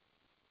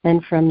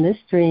 and from this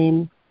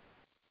dream,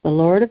 the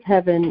Lord of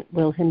heaven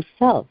will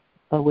himself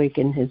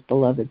awaken his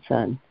beloved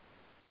Son.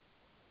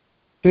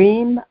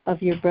 Dream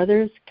of your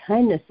brother's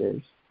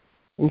kindnesses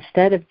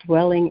instead of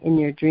dwelling in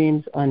your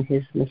dreams on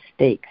his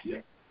mistakes.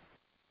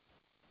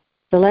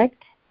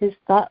 Select his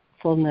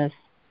thoughtfulness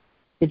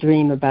to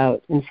dream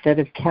about instead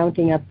of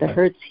counting up the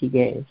hurts he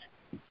gave.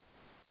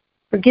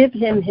 Forgive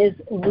him his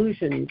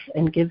illusions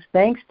and give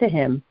thanks to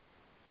him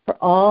for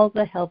all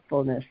the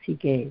helpfulness he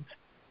gave.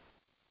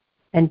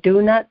 And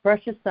do not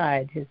brush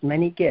aside his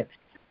many gifts,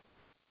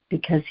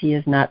 because he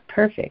is not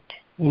perfect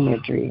in your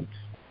dreams.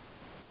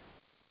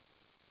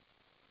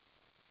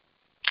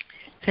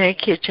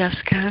 Thank you,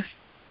 Jessica.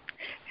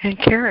 And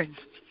Karen.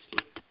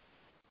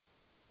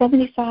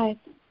 75.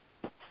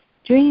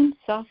 Dream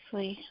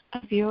softly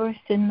of your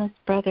sinless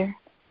brother,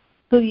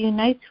 who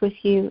unites with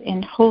you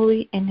in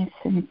holy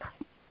innocence.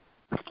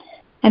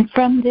 And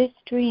from this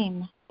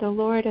dream, the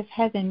Lord of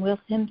heaven will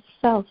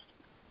himself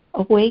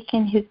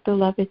awaken his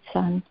beloved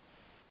Son.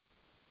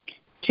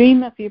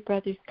 Dream of your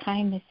brother's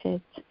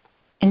kindnesses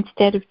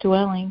instead of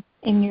dwelling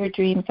in your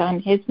dreams on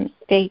his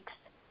mistakes.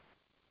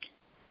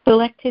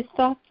 Select his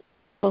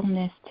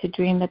thoughtfulness to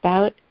dream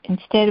about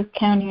instead of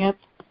counting up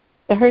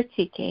the hurts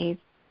he gave.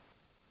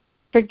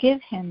 Forgive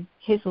him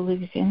his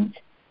illusions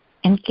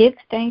and give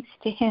thanks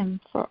to him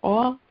for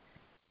all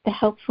the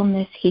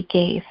helpfulness he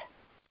gave.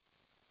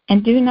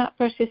 And do not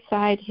brush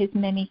aside his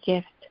many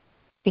gifts,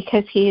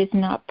 because he is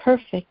not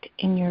perfect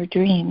in your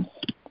dreams.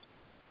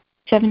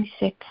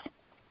 76.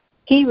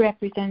 He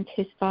represents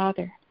his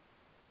Father,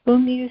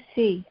 whom you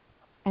see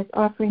as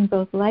offering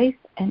both life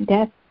and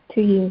death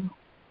to you.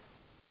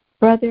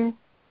 Brother,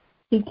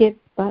 he gives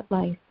but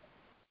life.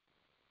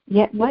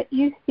 Yet what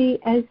you see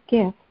as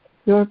gifts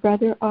your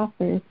brother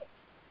offers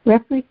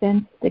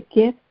represents the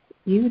gifts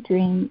you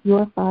dream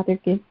your Father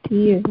gives to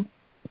you.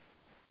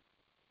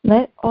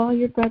 Let all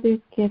your brother's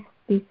gifts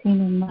be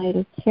seen in light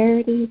of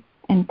charity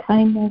and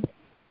kindness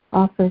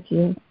offered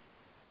you,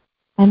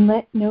 and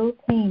let no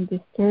pain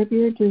disturb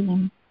your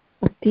dream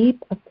of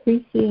deep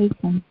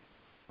appreciation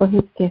for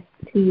his gifts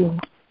to you.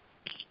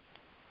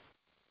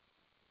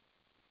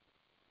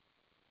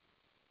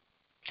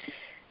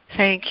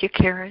 Thank you,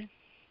 Karen.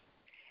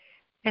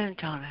 And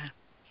Donna.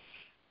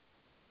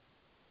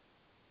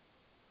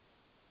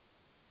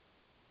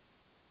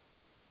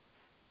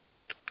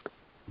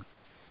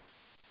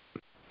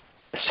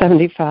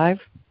 $75.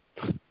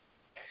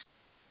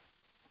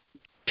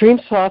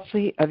 Dream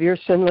softly of your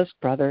sinless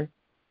brother,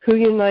 who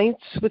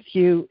unites with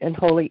you in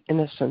holy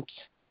innocence.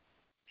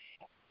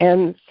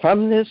 And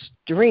from this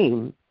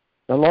dream,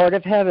 the Lord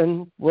of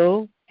heaven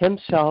will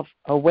himself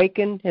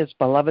awaken his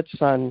beloved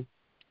Son.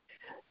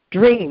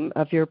 Dream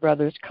of your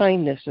brother's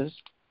kindnesses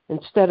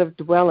instead of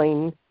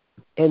dwelling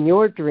in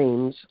your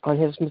dreams on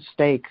his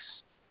mistakes.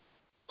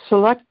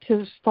 Select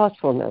his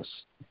thoughtfulness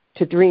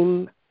to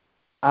dream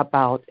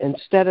about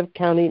instead of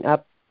counting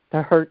up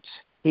the hurts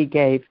he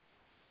gave.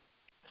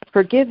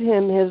 Forgive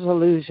him his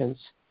illusions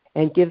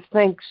and give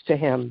thanks to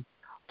him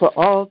for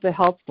all the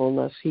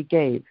helpfulness he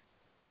gave.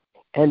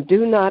 And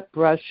do not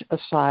brush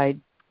aside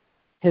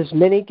his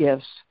many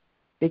gifts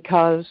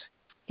because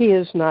he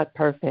is not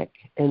perfect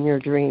in your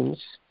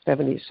dreams.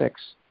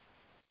 76.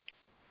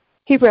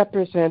 He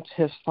represents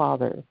his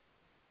Father,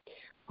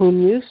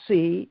 whom you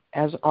see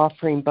as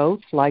offering both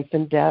life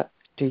and death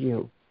to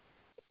you.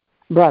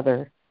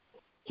 Brother,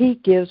 he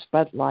gives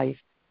but life,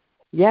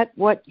 yet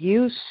what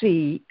you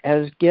see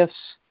as gifts,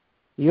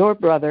 your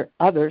brother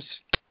offers,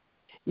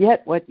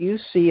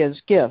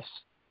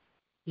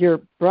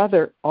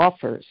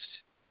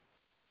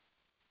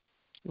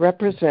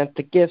 represent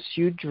the gifts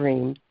you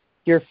dream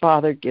your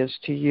Father gives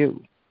to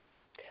you.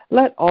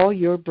 Let all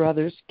your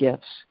brother's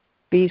gifts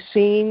be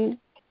seen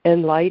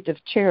in light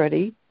of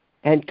charity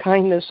and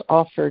kindness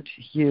offered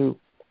to you,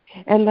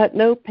 and let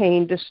no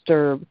pain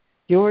disturb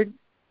your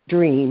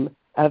dream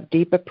of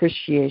deep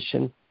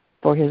appreciation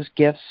for his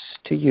gifts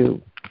to you.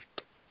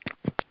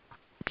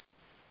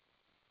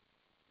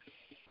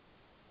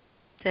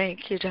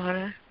 Thank you,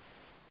 Donna.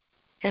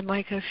 And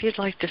Micah, if you'd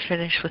like to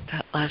finish with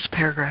that last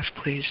paragraph,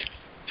 please.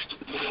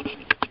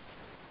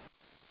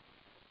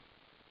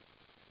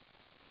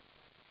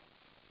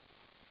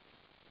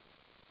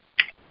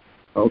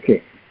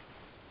 Okay.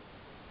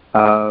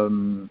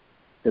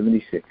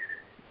 76.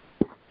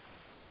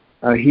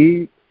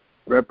 He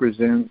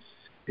represents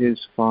his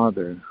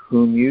Father,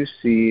 whom you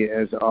see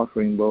as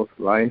offering both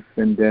life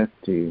and death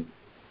to you.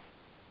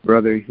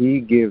 Brother,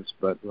 he gives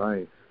but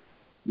life.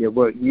 Yet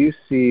what you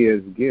see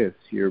as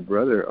gifts your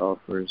brother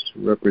offers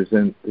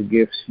represent the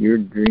gifts your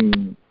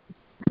dream.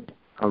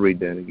 I'll read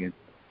that again.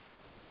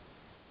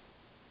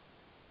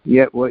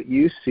 Yet what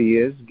you see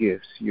as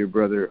gifts your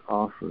brother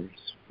offers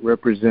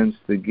represents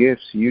the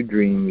gifts you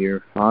dream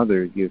your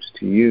Father gives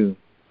to you.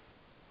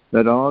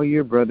 Let all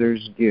your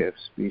brother's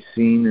gifts be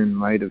seen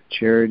in light of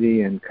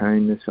charity and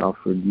kindness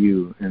offered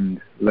you, and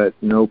let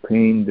no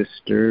pain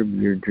disturb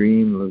your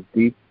dream of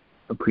deep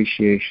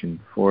appreciation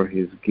for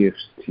his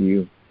gifts to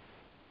you.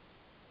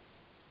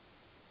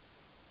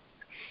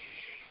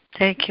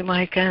 Thank you,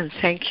 Micah, and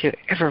thank you,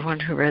 everyone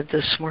who read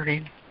this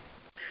morning.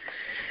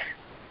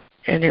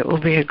 And it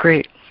will be a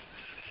great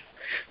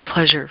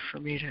pleasure for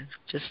me to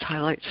just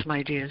highlight some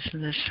ideas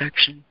in this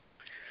section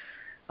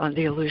on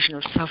the illusion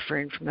of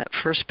suffering from that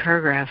first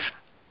paragraph.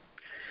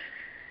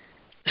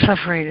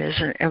 Suffering is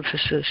an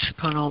emphasis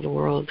upon all the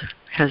world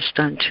has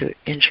done to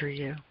injure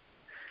you.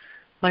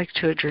 Like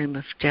to a dream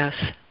of death,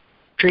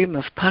 dream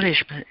of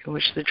punishment in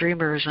which the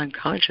dreamer is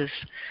unconscious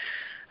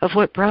of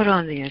what brought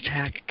on the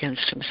attack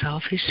against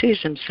himself. He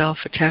sees himself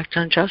attacked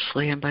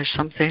unjustly and by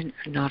something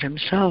not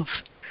himself.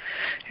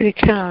 And he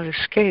cannot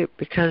escape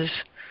because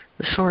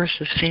the source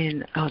is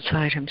seen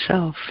outside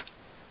himself.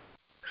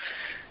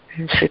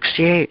 In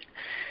 68,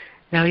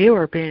 now you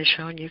are being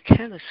shown you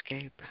can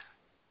escape.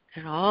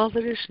 And all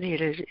that is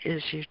needed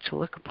is you to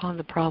look upon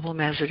the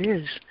problem as it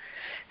is,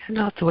 and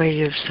not the way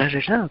you've set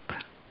it up.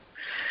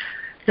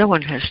 No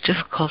one has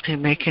difficulty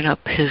making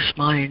up his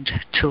mind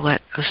to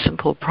let a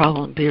simple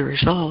problem be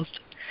resolved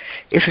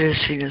if it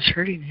is seen as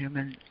hurting him,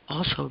 and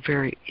also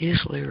very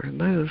easily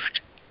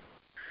removed.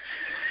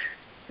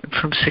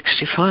 From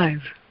 65,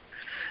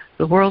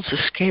 the world's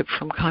escape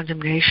from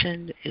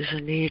condemnation is a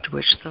need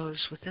which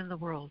those within the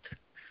world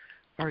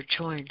are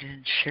joined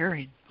in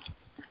sharing.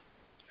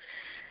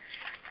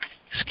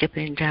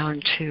 Skipping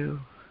down to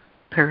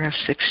paragraph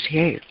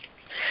 68.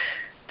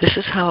 This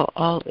is how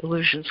all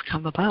illusions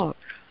come about.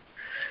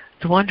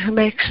 The one who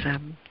makes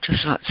them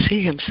does not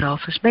see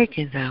himself as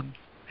making them,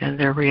 and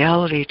their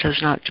reality does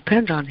not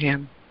depend on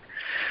him.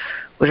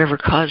 Whatever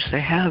cause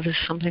they have is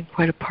something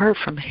quite apart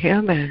from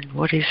him, and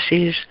what he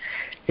sees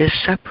is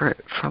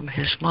separate from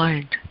his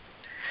mind.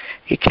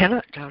 He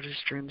cannot doubt his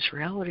dreams'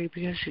 reality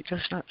because he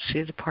does not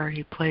see the part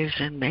he plays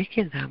in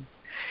making them,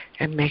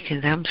 and making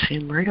them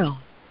seem real.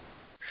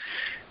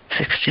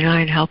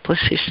 69,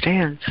 helpless he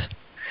stands,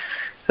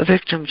 a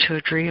victim to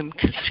a dream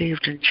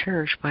conceived and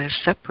cherished by a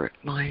separate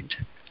mind.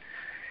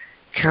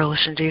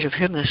 Careless indeed of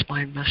him this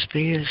mind must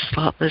be, as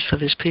thoughtless of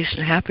his peace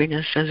and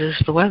happiness as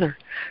is the weather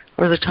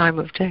or the time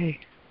of day.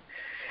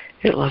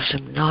 It loves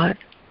him not,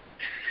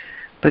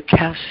 but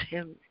casts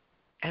him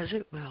as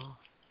it will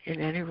in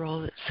any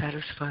role that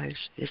satisfies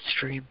its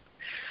dream.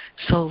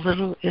 So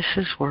little is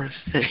his worth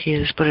that he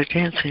is but a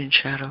dancing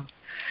shadow,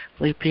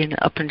 leaping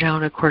up and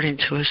down according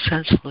to a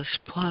senseless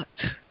plot,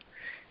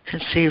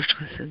 conceived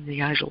within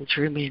the idle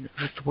dreaming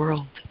of the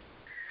world.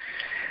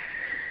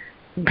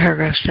 In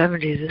paragraph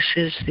 70, this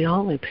is the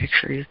only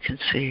picture you can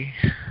see,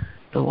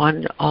 the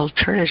one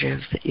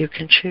alternative that you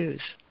can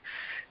choose,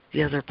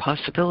 the other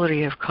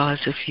possibility of cause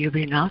if you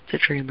be not the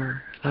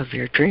dreamer of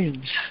your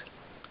dreams.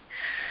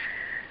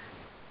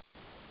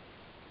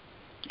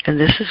 And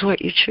this is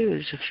what you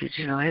choose if you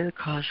deny the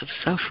cause of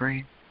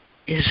suffering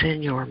is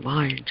in your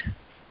mind.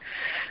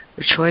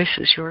 The choice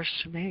is yours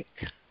to make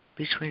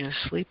between a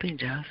sleeping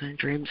death and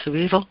dreams of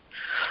evil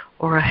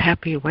or a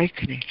happy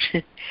awakening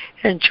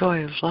and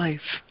joy of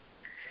life.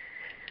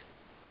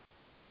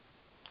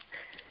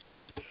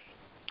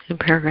 In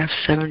paragraph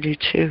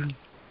 72,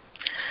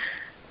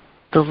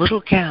 the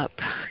little gap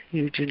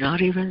you do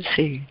not even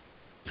see,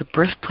 the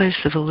birthplace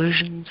of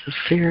illusions, of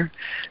fear,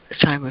 the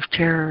time of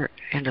terror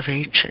and of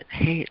ancient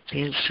hate,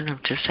 the instant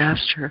of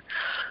disaster,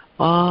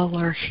 all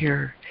are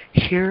here.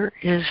 Here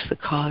is the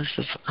cause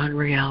of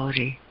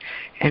unreality,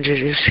 and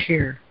it is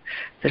here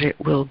that it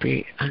will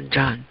be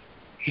undone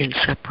in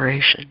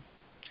separation.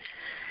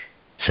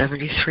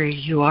 73.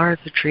 You are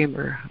the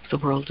dreamer of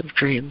the world of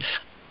dreams.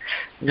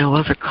 No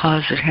other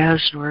cause it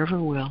has nor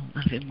ever will,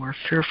 nothing more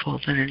fearful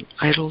than an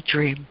idle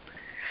dream,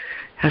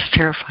 has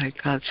terrified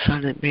God's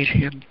Son and made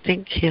him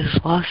think he has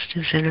lost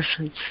his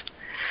innocence,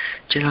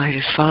 denied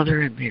his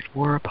Father, and made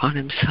war upon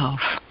himself.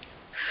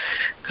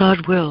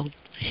 God willed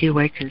he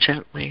awaken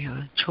gently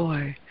with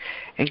joy,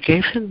 and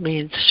gave him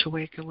means to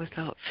awaken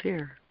without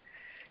fear.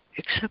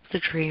 Accept the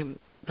dream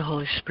the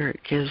Holy Spirit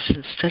gives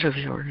instead of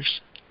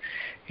yours.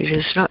 It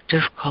is not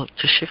difficult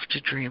to shift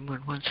a dream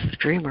when once the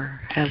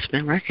dreamer has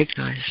been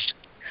recognized.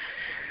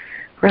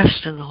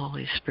 Rest in the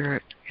Holy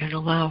Spirit and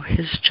allow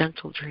his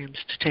gentle dreams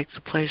to take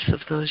the place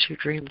of those you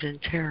dreamed in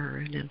terror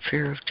and in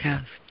fear of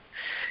death.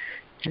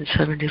 In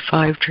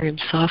 75, dream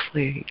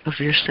softly of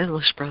your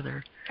sinless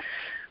brother,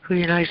 who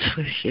unites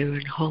with you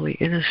in holy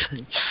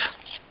innocence.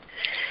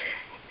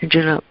 And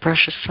do not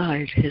brush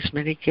aside his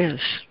many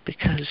gifts,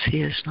 because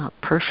he is not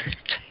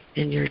perfect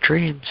in your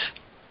dreams.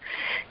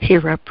 He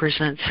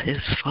represents his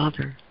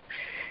Father,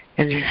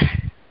 and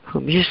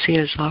whom you see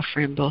as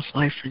offering both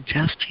life and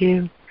death to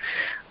you.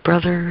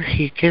 Brother,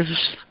 he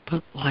gives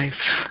but life.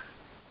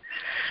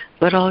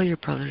 Let all your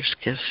brother's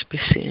gifts be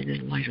seen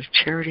in light of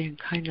charity and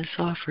kindness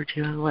offered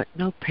you, and let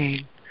no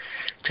pain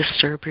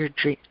disturb your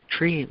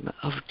dream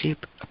of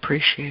deep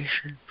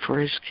appreciation for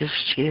his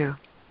gifts to you.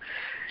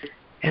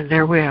 And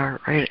there we are,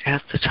 right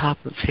at the top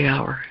of the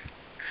hour,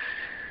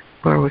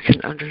 where we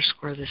can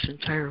underscore this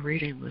entire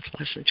reading with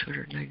lesson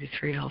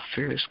 293, all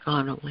fear is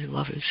gone, only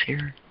love is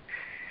here.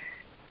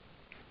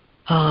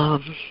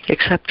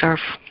 Accept our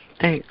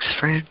thanks,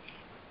 friend,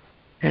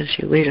 as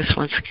you lead us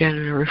once again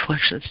in a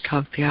reflections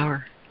top of the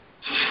hour.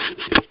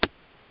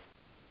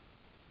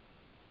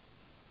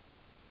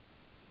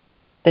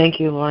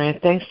 Thank you, Lori,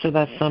 and thanks for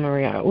that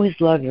summary. I always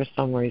love your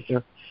summaries.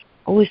 They're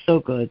always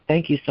so good.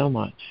 Thank you so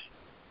much.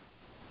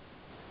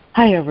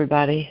 Hi,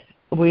 everybody.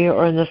 We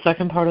are in the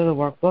second part of the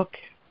workbook,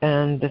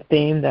 and the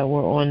theme that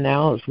we're on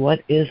now is what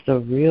is the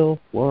real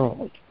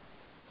world?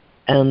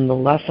 And the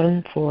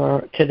lesson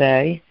for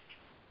today,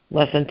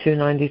 lesson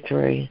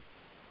 293,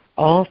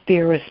 all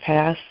fear is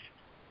past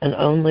and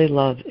only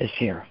love is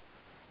here.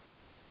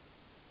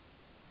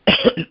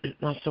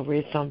 I'll still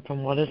read some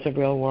from What is the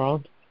Real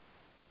World?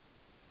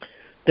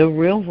 The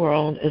real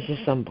world is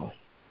a symbol,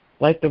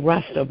 like the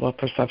rest of what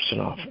perception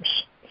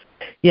offers.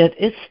 Yet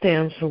it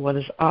stands for what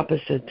is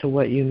opposite to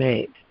what you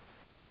made.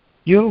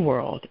 Your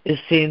world is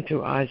seen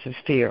through eyes of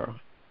fear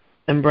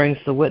and brings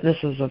the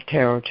witnesses of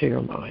terror to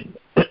your mind.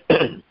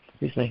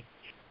 Excuse me.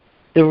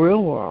 The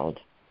real world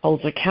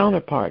holds a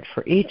counterpart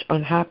for each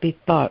unhappy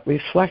thought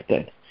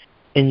reflected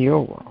in your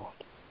world.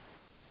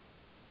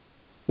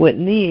 What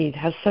need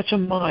has such a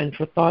mind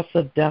for thoughts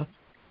of death,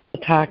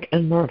 attack,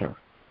 and murder?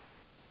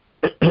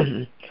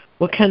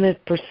 What can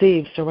it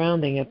perceive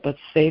surrounding it but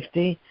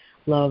safety,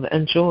 love,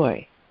 and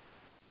joy?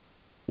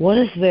 What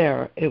is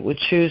there it would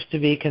choose to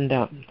be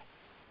condemned?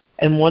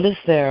 And what is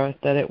there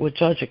that it would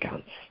judge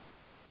against?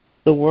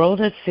 The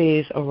world it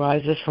sees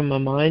arises from a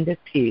mind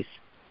at peace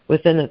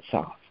within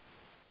itself.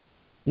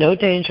 No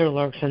danger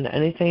lurks in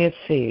anything it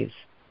sees,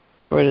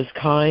 for it is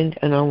kind,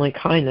 and only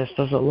kindness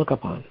does it look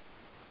upon.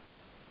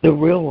 The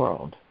real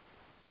world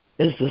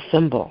is the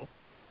symbol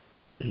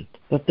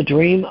that the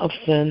dream of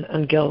sin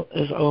and guilt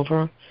is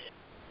over,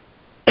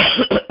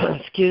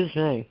 excuse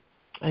me,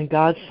 and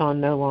God's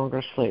Son no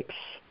longer sleeps.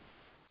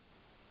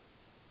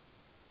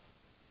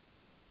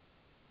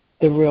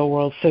 The real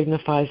world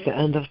signifies the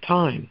end of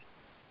time,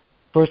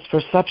 for its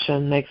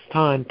perception makes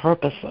time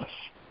purposeless.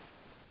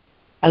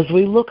 As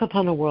we look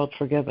upon a world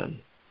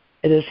forgiven,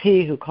 it is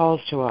He who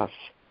calls to us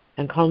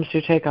and comes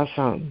to take us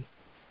home,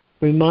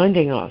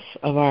 reminding us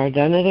of our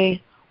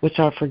identity, which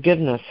our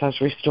forgiveness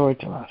has restored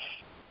to us.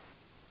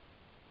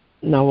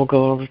 Now we'll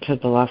go over to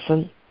the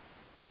lesson.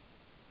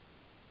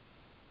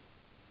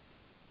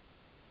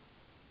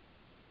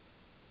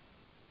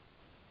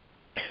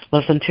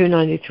 Lesson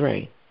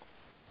 293.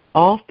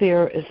 All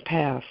fear is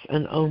past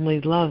and only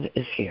love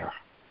is here.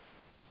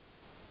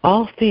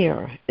 All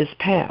fear is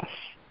past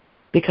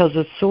because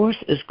its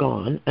source is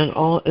gone and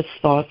all its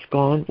thoughts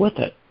gone with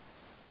it.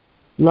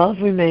 Love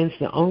remains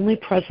the only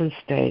present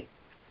state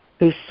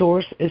whose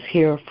source is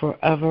here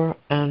forever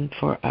and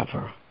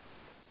forever.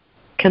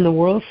 Can the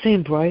world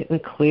seem bright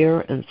and clear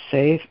and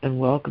safe and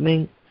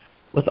welcoming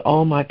with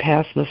all my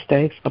past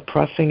mistakes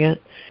oppressing it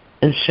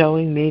and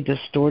showing me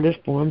distorted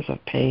forms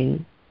of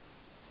pain?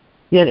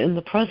 Yet in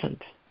the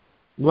present,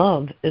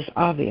 love is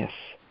obvious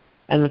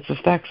and its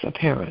effects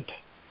apparent.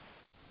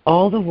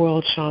 All the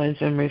world shines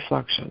in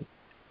reflection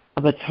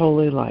of its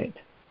holy light,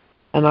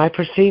 and I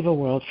perceive a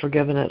world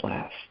forgiven at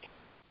last.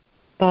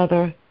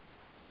 Father,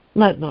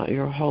 let not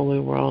your holy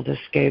world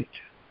escape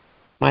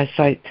my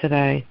sight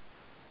today,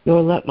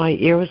 nor let my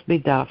ears be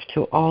deaf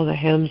to all the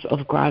hymns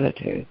of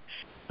gratitude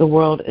the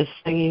world is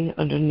singing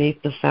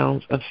underneath the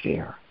sounds of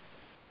fear.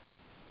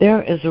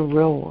 There is a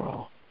real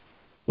world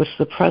which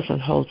the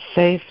present holds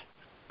safe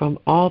from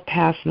all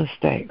past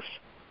mistakes,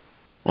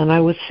 and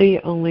I would see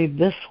only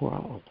this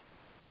world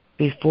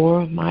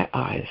before my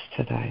eyes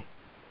today.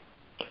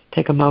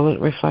 Take a moment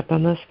and reflect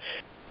on this.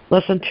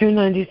 Lesson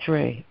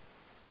 293.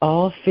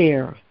 All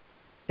fear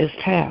is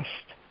past,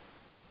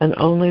 and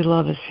only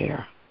love is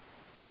here.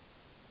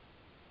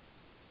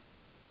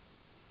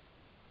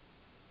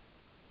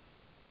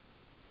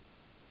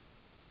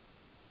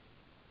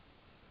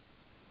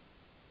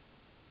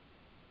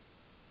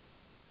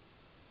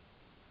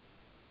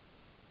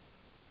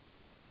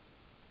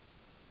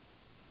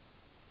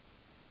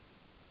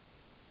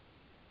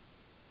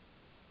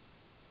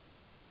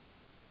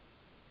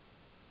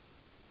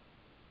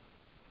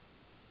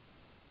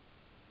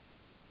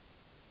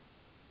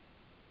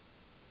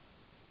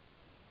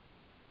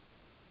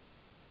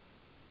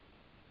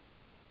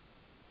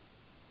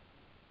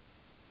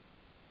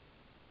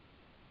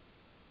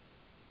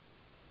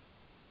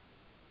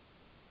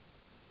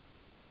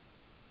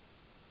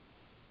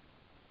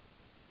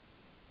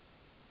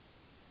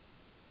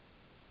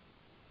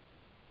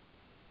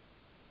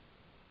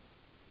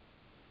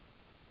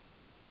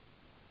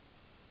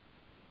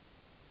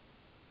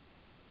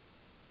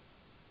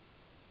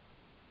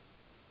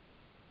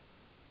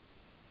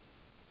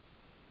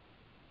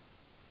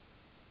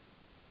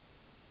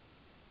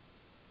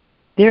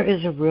 There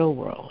is a real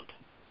world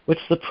which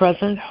the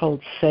present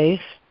holds safe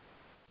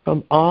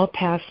from all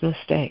past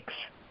mistakes,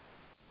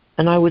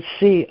 and I would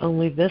see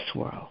only this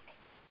world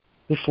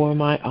before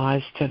my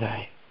eyes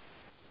today.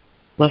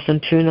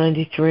 Lesson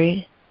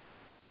 293.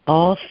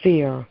 All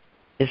fear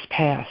is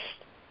past,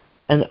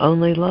 and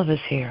only love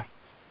is here.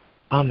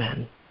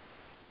 Amen.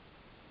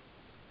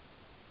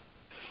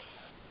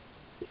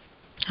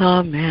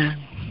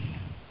 Amen.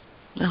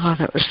 Oh,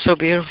 that was so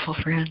beautiful,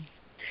 friend.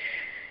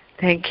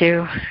 Thank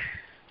you.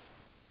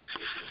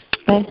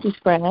 Thank you,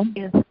 Fran.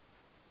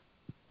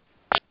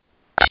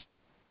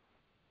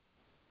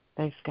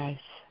 Thanks, guys.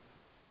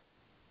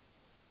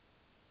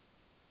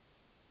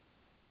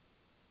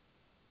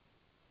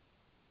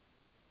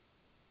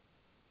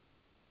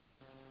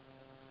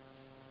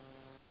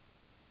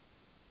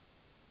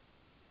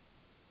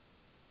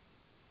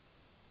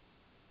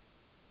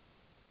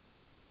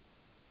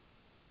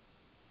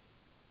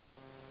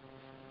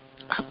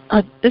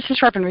 This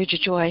is Reverend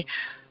Reggie Joy.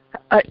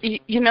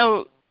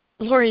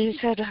 Lori, you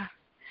said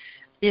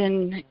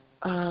in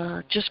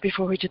just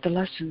before we did the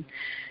lesson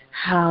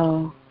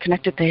how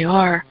connected they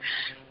are,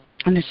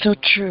 and it's so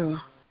true.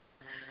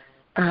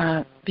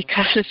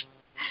 Because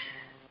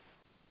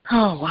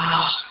oh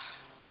wow,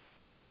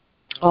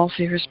 all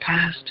fear is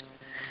past.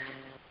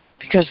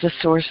 Because the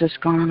source is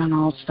gone and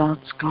all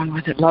thoughts gone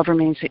with it. Love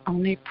remains the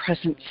only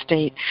present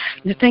state.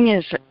 And the thing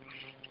is,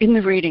 in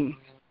the reading,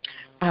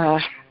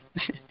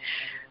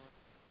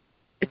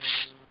 it's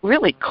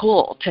really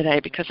cool today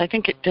because I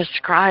think it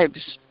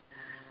describes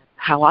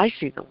how I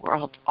see the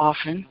world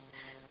often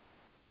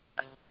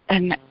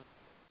and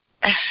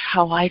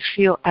how I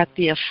feel at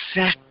the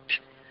effect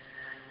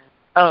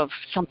of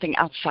something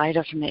outside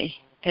of me.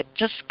 It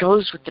just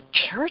goes with the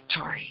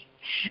territory.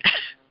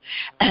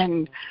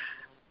 And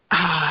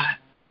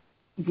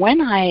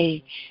when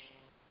I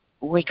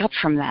wake up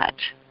from that,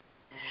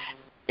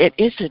 it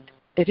is a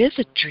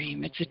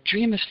dream. It's a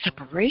dream of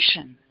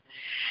separation.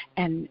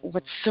 And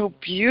what's so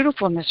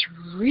beautiful in this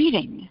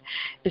reading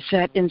is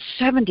that in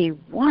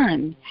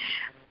 71,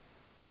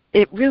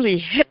 it really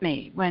hit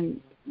me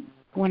when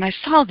I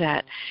saw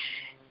that.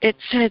 It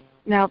said,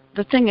 now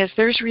the thing is,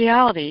 there's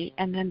reality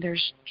and then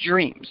there's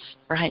dreams,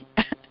 right?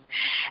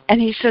 And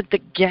he said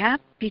the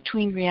gap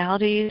between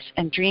realities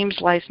and dreams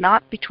lies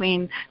not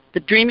between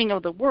the dreaming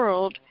of the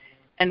world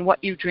and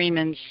what you dream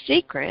in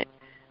secret.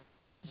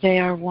 They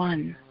are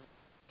one.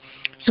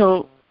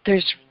 So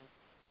there's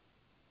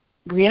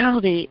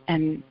reality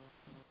and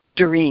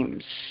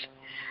dreams.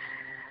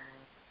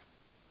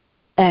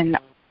 And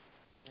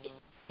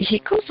he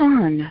goes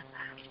on,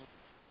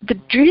 the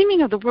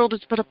dreaming of the world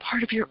is but a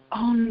part of your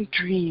own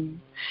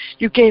dream.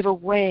 You gave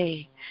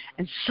away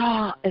and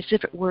saw as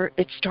if it were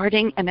its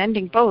starting and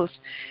ending both.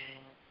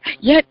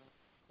 Yet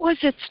was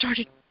it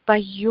started by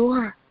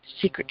your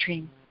secret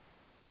dream,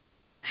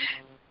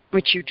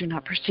 which you do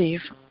not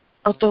perceive,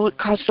 although it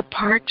caused the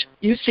part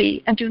you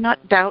see and do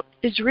not doubt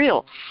is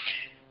real.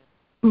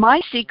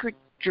 My secret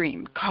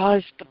dream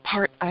caused the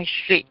part I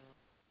see.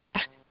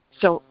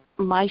 So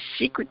my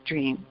secret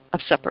dream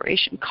of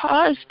separation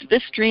caused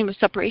this dream of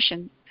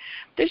separation.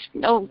 There's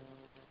no,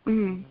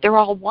 they're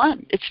all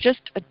one. It's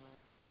just a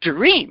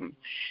dream.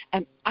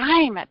 And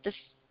I'm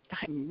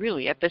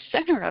really at the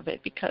center of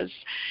it, because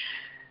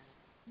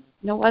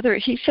no other,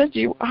 he says,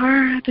 you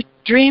are the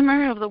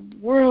dreamer of the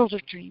world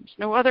of dreams.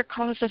 No other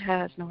cause it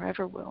has, nor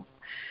ever will.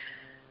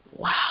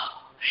 Wow.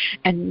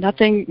 And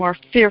nothing more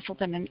fearful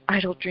than an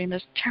idle dream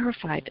is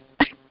terrified.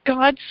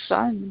 God's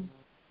Son.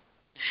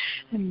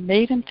 And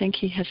made him think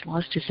he has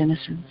lost his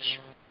innocence.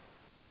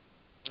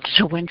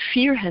 So when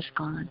fear has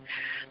gone,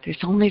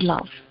 there's only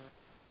love.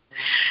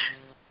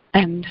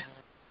 And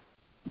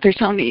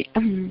there's only,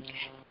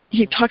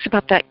 he talks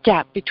about that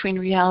gap between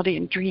reality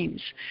and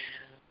dreams.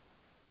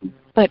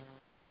 But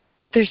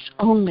there's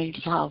only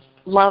love.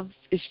 Love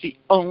is the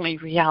only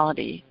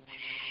reality.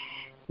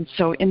 And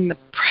so in the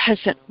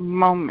present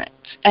moment,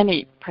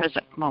 any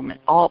present moment,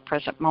 all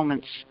present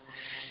moments,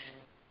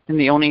 and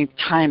the only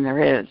time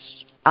there is,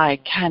 I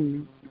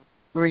can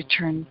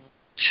return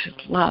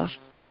to love,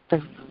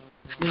 the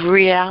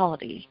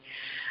reality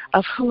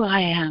of who I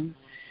am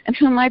and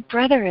who my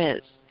brother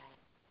is.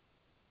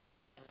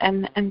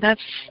 And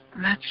that's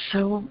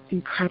so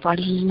incredible. I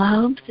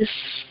love this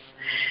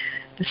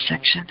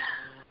section.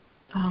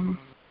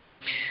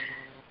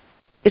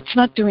 It's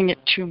not doing it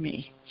to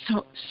me.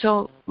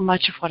 So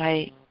much of what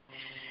I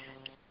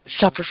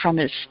suffer from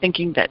is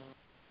thinking that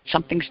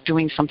something's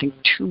doing something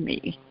to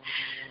me.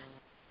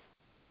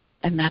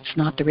 And that's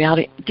not the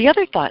reality. The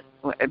other thought,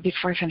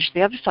 before I finish,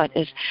 the other thought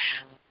is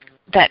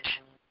that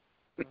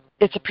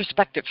it's a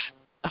perspective,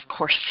 of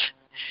course.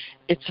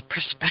 It's a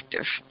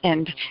perspective.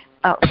 And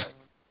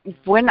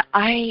when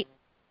I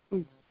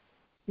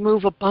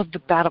move above the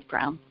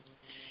battleground,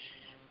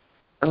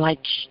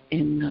 like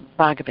in the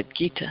Bhagavad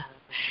Gita,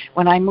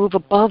 when I move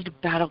above the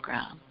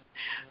battleground,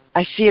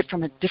 I see it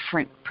from a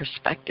different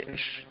perspective.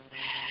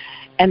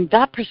 And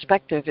that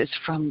perspective is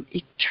from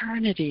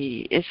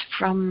eternity, is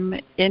from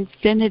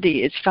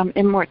infinity, it's from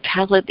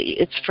immortality,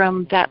 it's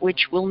from that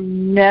which will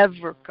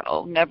never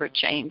go, never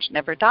change,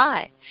 never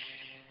die.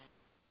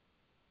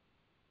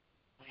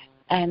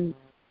 And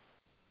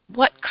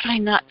what could I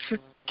not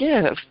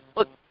forgive?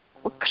 What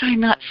could I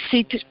not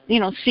see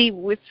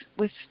with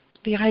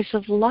the eyes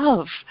of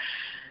love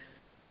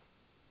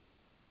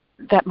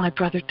that my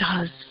brother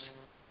does?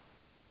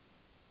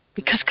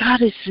 Because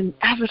God is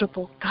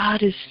inevitable.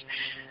 God is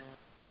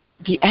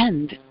the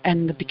end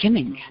and the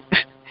beginning.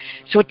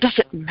 So it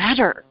doesn't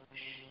matter.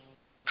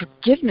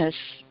 Forgiveness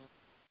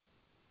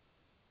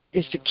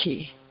is the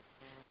key.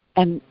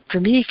 And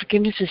for me,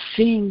 forgiveness is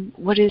seeing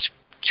what is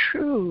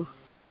true.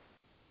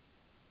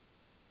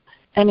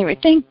 Anyway,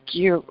 thank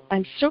you.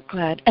 I'm so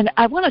glad. And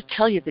I want to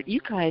tell you that you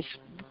guys,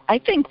 I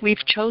think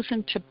we've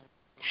chosen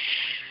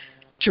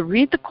to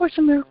read the Course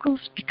in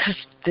Miracles because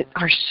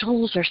our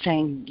souls are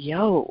saying,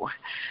 yo,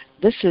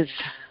 this is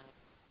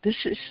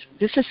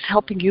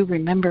helping you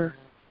remember,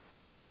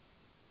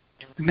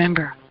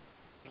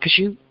 because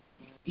you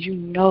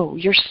know,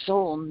 your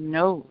soul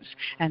knows,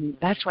 and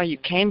that's why you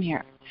came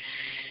here.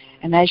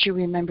 And as you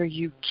remember,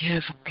 you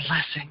give a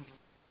blessing.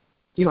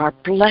 You are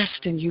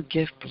blessed and you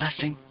give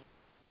blessing.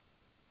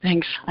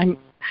 Thanks. I'm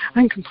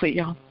complete,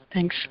 y'all.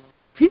 Thanks.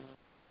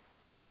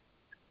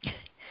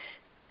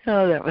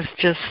 Oh, that was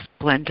just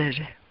splendid.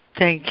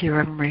 Thank you,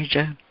 Reverend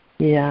Regia.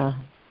 Yeah.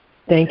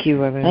 Thank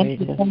you, Reverend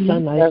Regia. So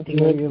nice to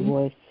hear your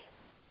voice.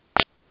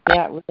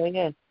 Yeah, it really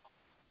is.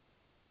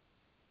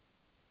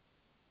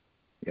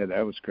 Yeah,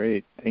 that was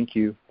great. Thank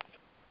you.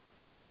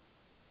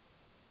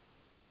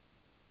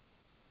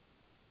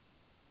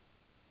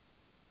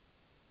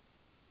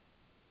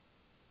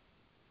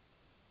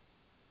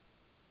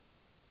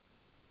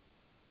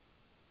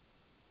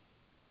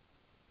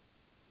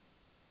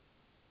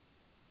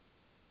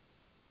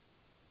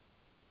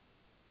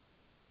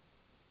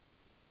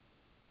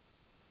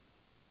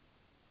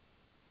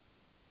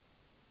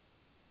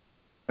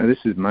 This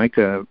is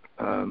Micah.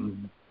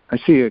 I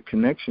see a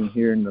connection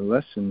here in the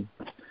lesson,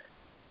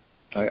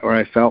 or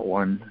I felt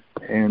one,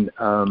 and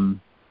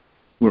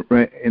we're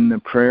right in the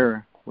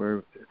prayer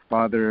where,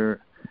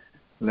 Father,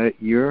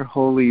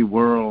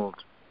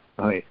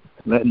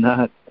 let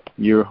not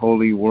your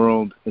holy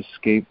world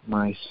escape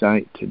my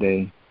sight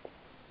today.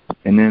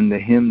 And then the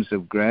hymns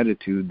of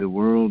gratitude the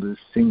world is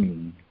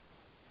singing.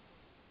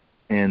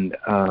 And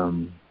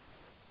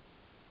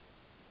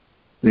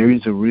there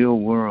is a real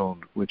world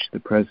which the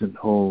present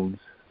holds,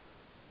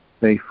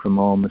 safe from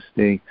all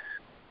mistakes.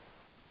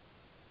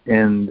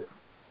 And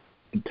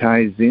it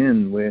ties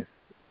in with,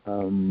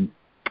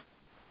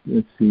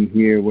 let's see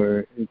here,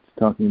 where it's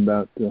talking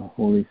about the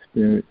Holy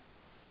Spirit.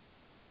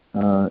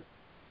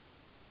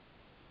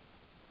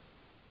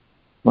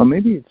 Well,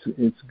 maybe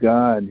it's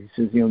God. He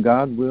says,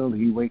 God willed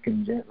he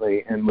wakened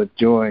gently and with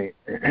joy,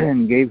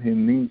 and gave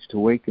him means to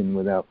waken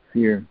without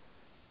fear.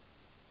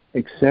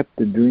 Accept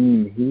the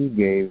dream he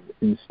gave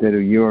instead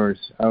of yours.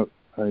 I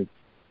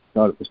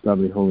thought it was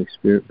probably Holy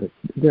Spirit, but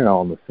they're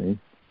all the same.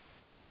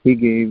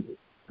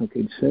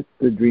 Accept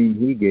the dream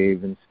he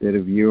gave instead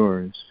of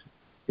yours.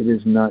 It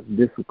is not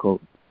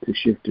difficult to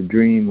shift a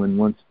dream when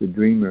once the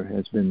dreamer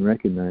has been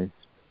recognized.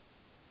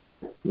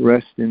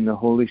 Rest in the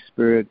Holy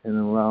Spirit and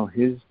allow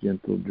his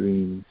gentle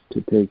dreams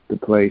to take the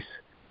place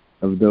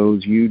of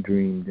those you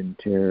dreamed in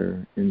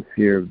terror and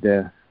fear of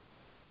death.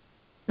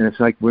 And it's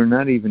like we're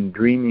not even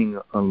dreaming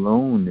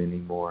alone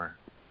anymore.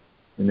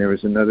 And there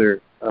was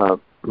another,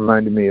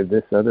 reminded me of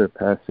this other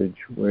passage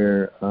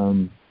where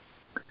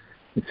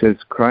it says,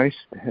 Christ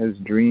has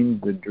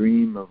dreamed the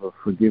dream of a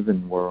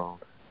forgiven world.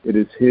 It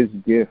is his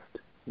gift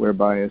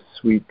whereby a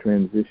sweet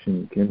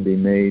transition can be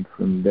made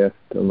from death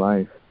to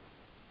life,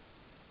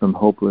 from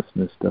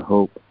hopelessness to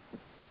hope.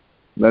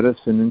 Let us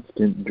an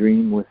instant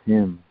dream with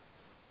him.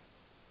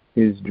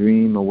 His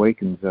dream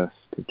awakens us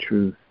to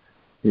truth.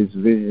 His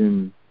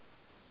vision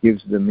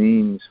gives the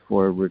means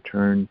for a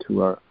return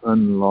to our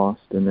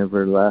unlost and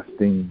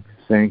everlasting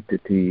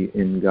sanctity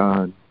in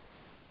God.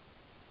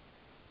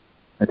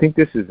 I think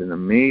this is an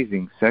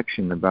amazing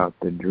section about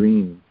the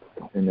dream,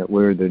 and that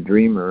we're the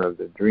dreamer of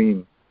the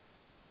dream.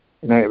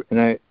 And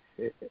I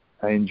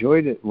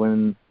enjoyed it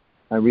when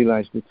I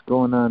realized it's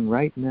going on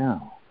right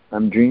now.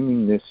 I'm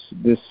dreaming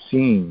this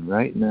scene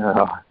right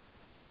now,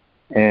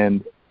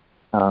 and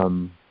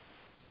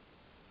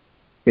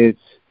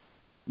it's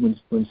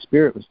when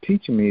Spirit was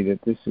teaching me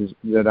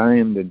that I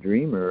am the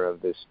dreamer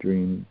of this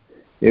dream.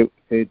 We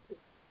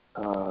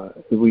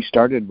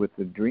started with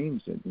the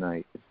dreams at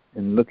night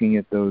and looking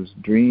at those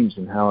dreams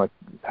and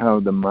how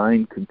the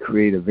mind could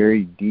create a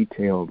very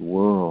detailed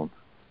world,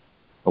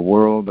 a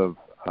world of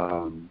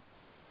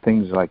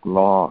things like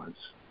laws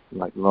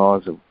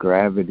of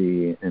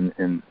gravity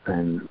and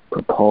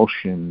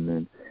propulsion,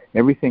 and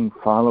everything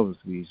follows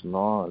these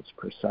laws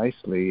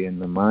precisely,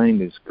 and the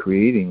mind is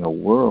creating a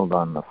world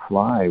on the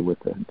fly with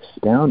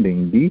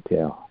astounding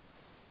detail.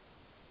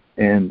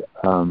 And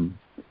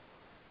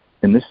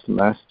this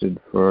lasted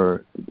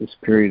for this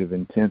period of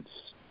intense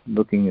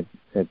looking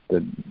at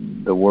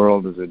the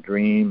world as a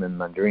dream, and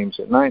my dreams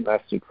at night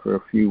lasted for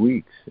a few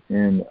weeks,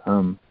 and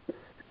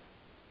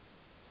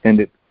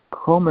it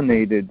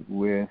culminated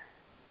with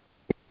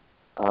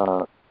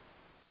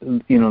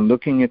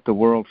looking at the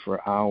world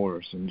for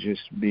hours and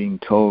just being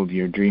told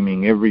you're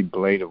dreaming every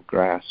blade of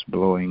grass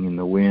blowing in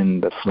the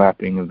wind, the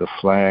flapping of the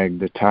flag,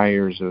 the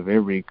tires of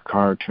every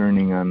car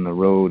turning on the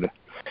road,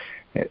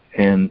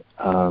 and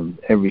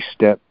every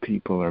step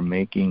people are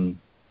making.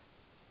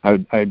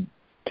 I'd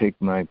take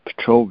my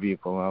patrol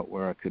vehicle out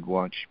where I could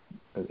watch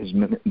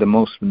the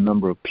most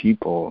number of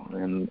people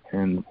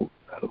and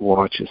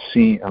watch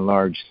a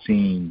large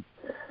scene,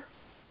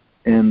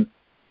 and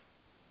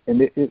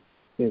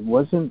it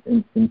wasn't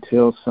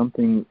until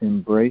something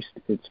embraced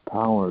its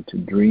power to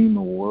dream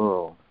a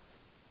world,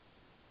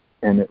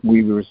 and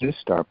we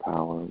resist our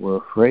power. We're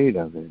afraid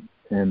of it,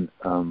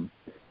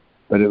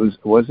 but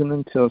it wasn't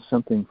until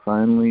something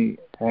finally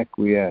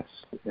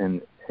acquiesced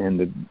and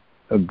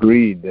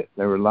agreed that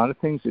there were a lot of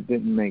things that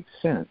didn't make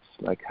sense,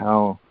 like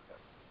how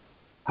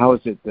is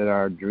it that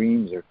our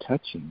dreams are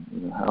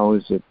touching? How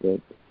is it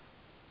that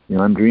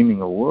I'm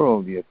dreaming a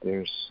world, yet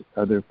there's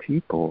other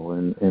people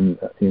and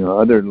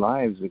other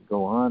lives that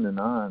go on,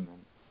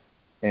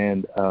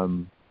 and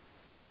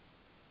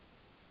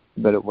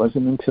but it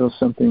wasn't until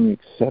something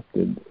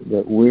accepted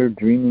that we're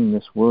dreaming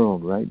this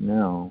world right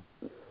now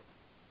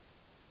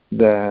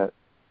that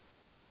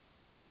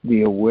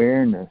the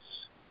awareness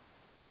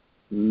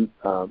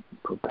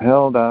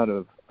propelled out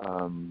of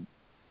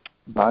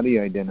body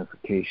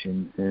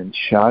identification and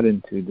shot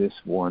into this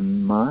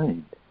one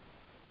mind.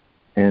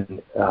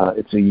 And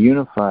it's a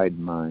unified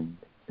mind,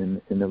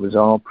 and it was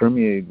all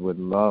permeated with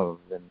love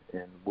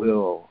and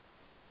will.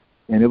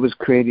 And it was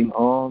creating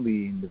all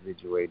the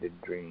individuated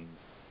dreams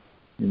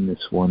in this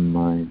one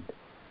mind,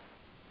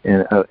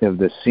 and of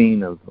the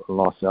scene of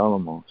Los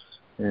Alamos.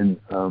 And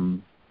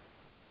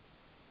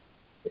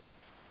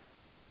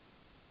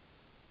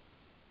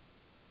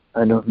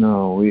I don't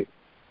know.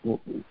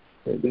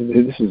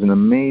 This is an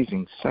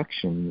amazing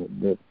section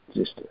that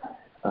just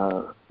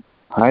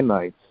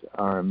highlights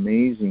our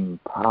amazing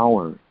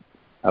power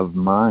of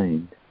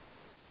mind,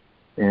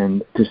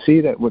 and to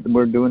see that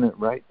we're doing it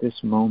right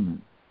this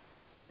moment,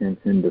 and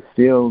to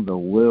feel the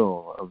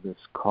will of this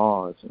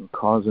cause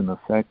and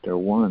effect are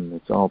one.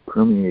 It's all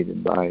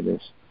permeated by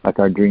this, like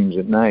our dreams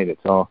at night.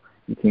 It's all,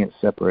 you can't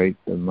separate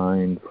the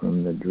mind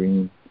from the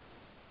dream.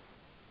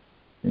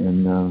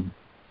 And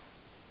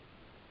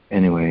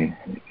anyway,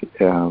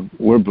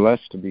 we're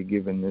blessed to be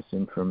given this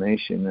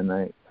information, and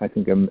I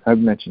think I've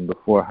mentioned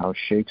before how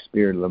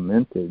Shakespeare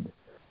lamented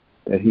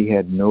that he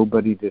had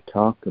nobody to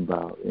talk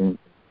about in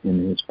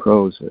his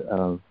prose.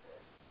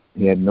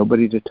 He had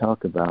nobody to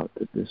talk about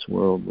that this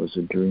world was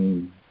a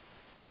dream.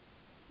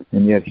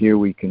 And yet here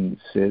we can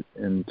sit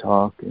and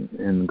talk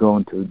and go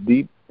into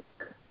deep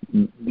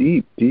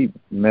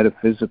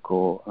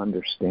metaphysical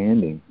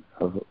understanding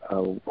of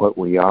what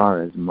we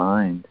are as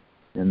mind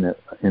and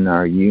in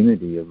our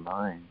unity of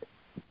mind.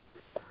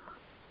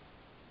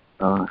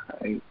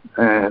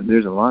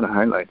 There's a lot of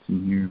highlights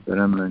in here, but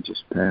I'm going to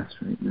just pass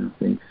right now.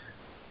 Thanks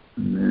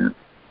on that.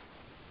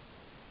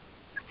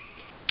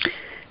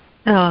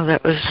 Oh,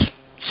 that was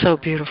so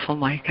beautiful,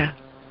 Micah.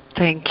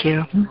 Thank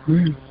you.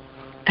 Mm-hmm.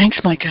 Thanks,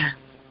 Micah.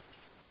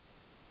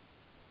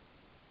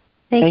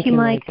 Thank you,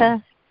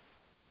 Micah.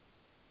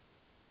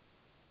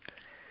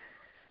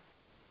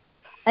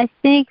 I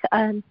think,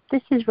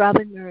 this is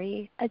Robin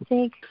Marie. I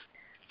think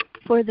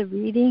for the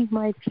reading,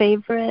 my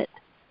favorite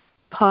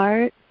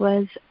part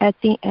was at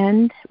the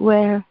end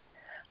where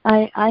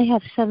I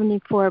have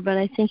 74, but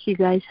I think you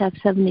guys have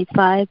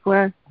 75,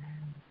 where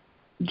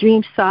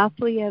dream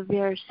softly of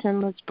your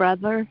sinless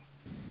brother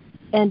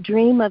and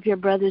dream of your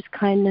brother's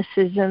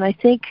kindnesses. And I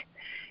think,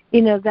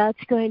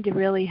 that's going to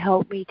really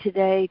help me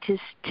today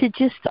to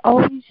just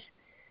always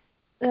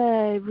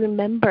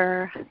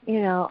remember,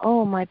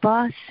 oh, my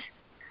boss,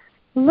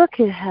 look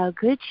at how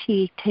good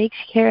she takes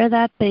care of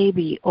that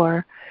baby.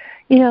 Or,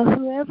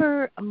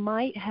 whoever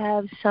might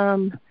have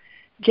some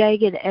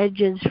jagged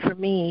edges for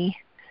me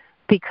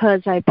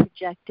because I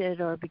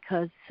projected or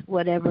because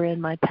whatever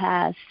in my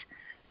past,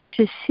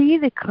 to see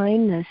the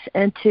kindness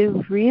and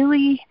to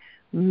really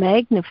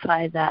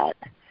magnify that.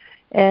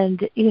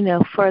 And,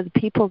 for the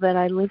people that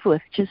I live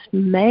with, just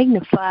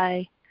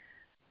magnify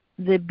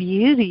the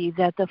beauty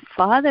that the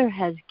Father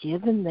has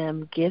given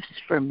them gifts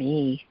for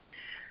me.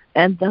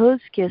 And those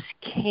gifts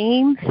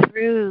came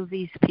through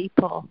these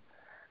people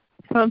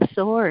from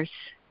Source.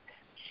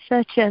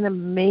 Such an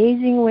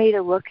amazing way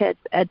to look at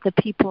the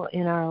people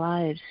in our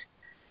lives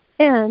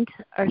and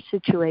our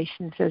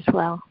situations as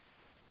well.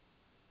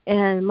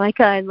 And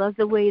Micah, I love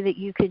the way that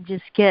you can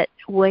just get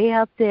way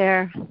out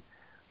there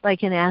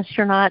like an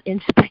astronaut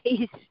in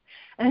space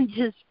and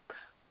just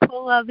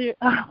pull all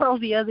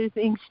the other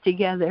things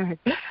together.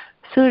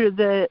 Sort of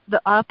the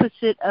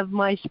opposite of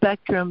my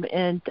spectrum,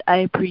 and I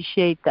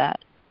appreciate that.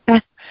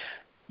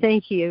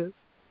 Thank you.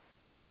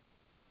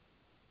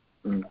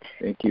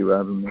 Thank you,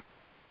 Robin.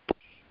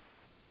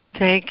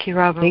 Thank you,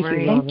 Robin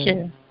Marie. Thank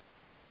you.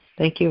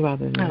 Thank you,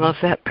 Robin Marie. I love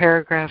that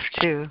paragraph,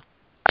 too.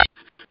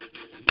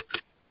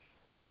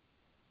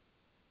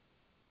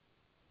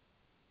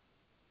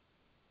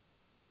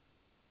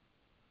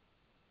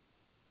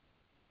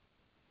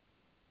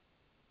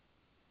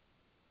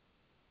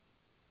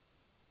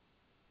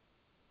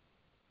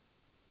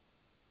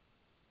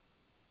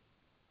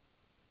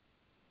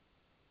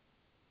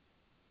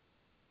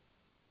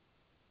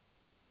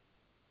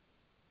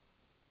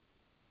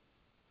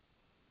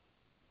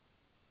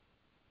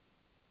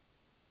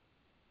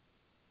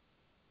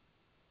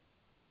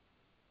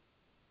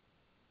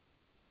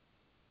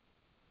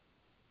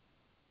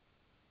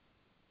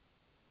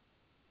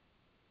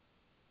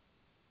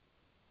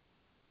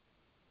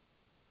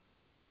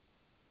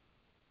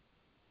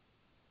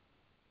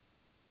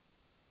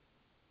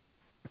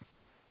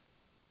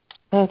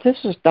 This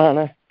is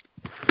Donna.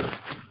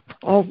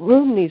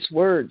 Rumi's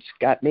words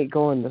got me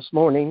going this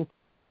morning,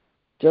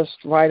 just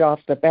right off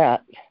the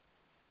bat.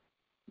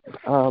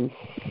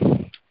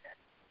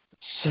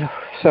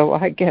 So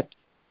I get...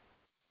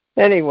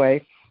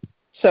 Anyway,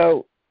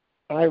 so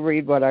I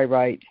read what I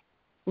write.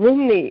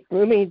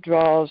 Rumi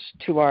draws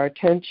to our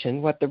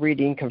attention what the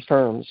reading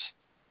confirms.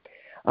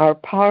 Our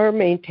power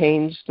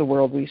maintains the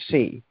world we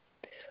see.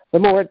 The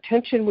more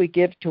attention we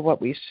give to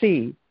what we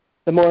see,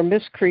 the more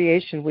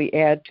miscreation we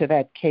add to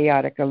that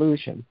chaotic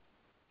illusion.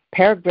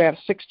 Paragraph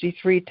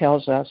 63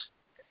 tells us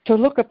to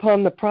look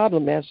upon the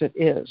problem as it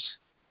is,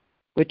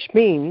 which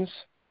means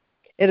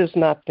it is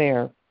not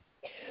there.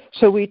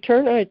 So we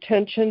turn our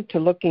attention to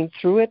looking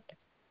through it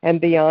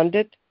and beyond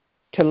it,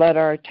 to let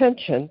our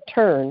attention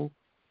turn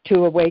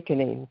to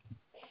awakening.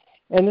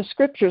 And the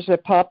scriptures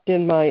that popped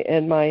in my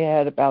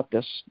head about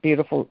this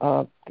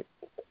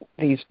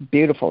these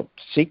beautiful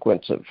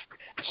sequence of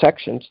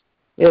sections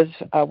is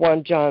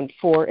 1 John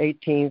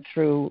 4:18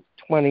 through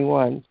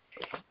 21.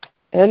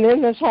 And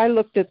then as I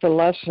looked at the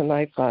lesson,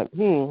 I thought,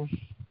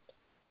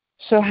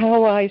 so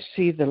how I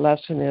see the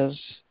lesson is,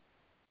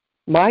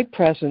 my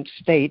present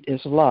state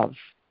is love.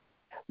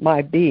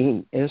 My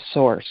being is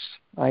Source.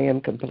 I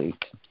am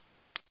complete.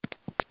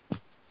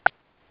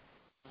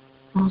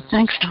 Well,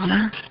 thanks,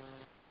 Donna.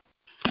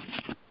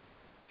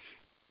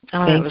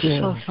 That was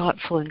so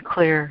thoughtful and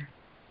clear.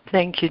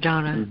 Thank you,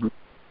 Donna. Mm-hmm.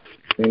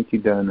 Thank you,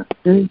 Donna.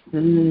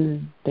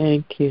 Mm-hmm.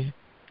 Thank you.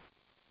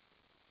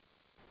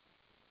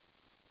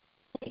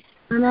 Thanks,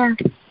 Donna.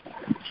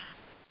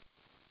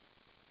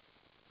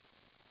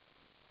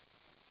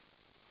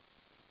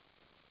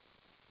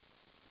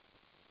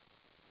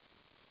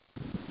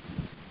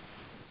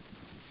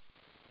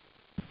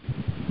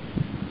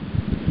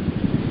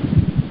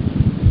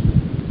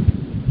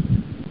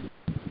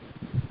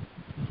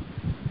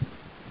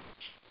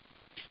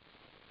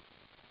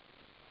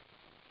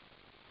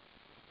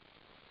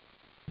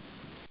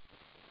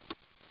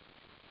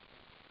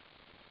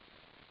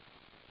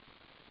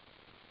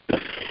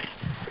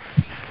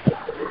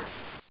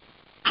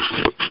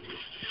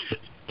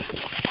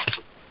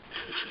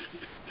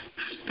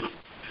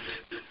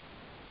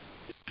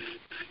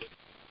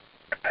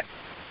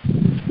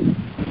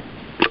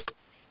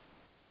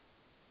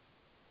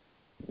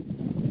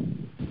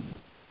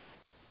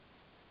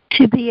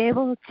 be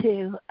able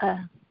to,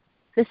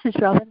 this is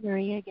Robin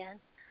Marie again,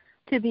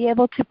 to be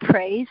able to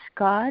praise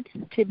God,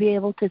 to be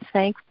able to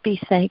be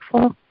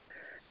thankful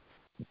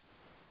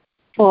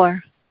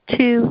for,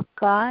 to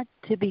God,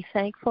 to be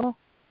thankful,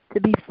 to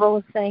be full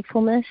of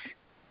thankfulness.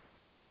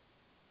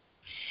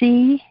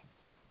 See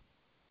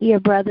your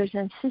brothers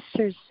and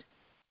sisters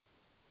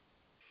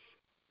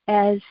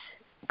as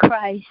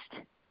Christ,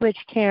 which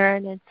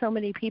Karen and so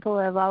many people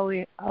have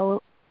already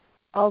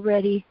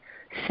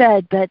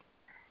said, but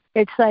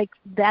it's like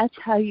that's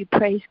how you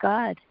praise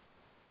God.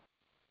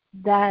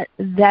 That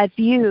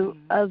view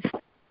of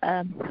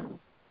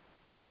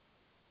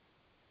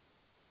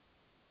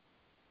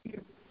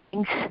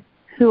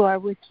who are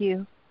with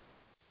you,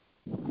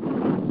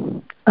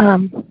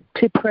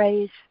 to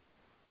praise,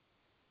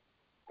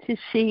 to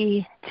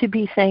see, to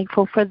be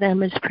thankful for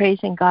them is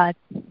praising God.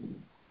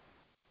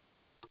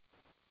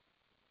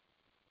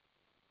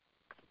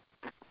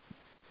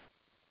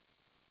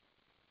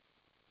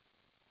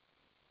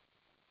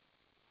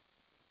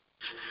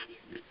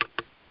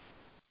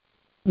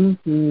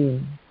 Mm-hmm.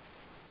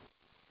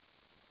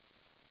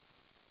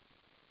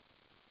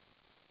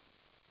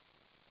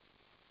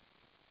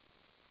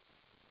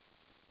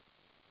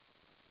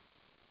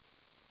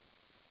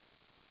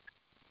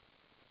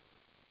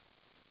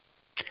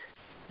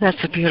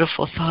 That's a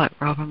beautiful thought,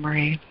 Robin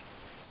Marie.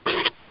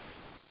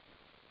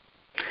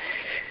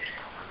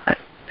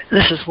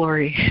 This is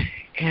Lori,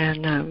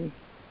 and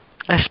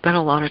I spent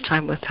a lot of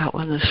time with that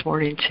one this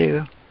morning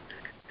too.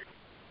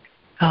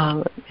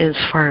 As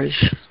far as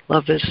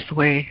love is the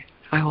way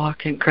I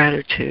walk in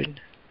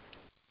gratitude.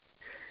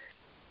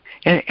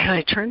 And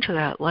I turned to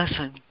that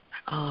lesson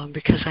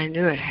because I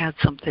knew it had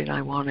something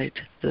I wanted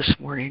this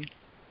morning.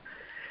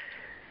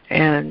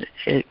 And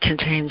it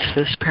contains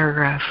this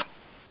paragraph.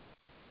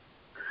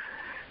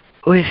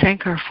 We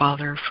thank our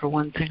Father for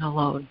one thing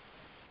alone,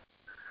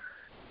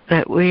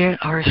 that we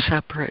are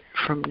separate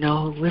from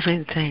no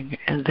living thing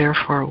and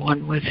therefore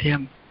one with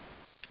Him.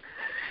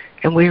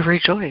 And we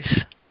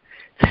rejoice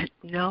that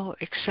no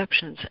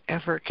exceptions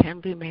ever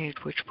can be made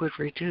which would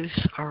reduce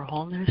our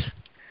wholeness,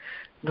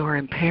 nor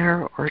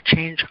impair or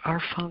change our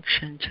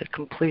function to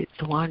complete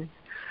the one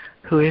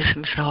who is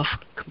himself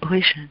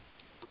completion.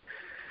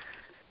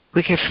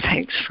 We give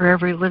thanks for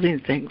every living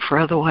thing, for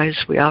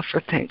otherwise we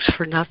offer thanks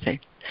for nothing,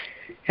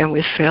 and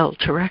we fail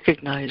to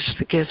recognize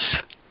the gifts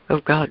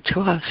of God to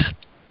us.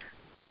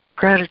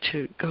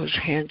 Gratitude goes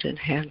hand in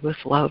hand with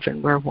love,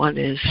 and where one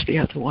is, the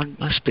other one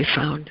must be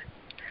found.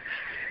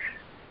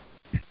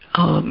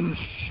 And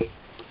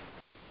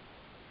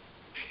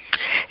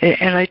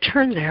I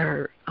turn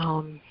there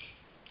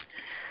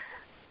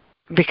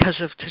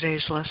because of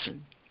today's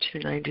lesson,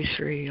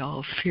 293.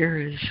 All fear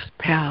is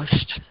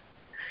past,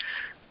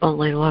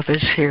 only love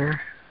is here.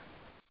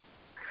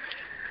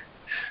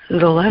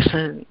 The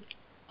lesson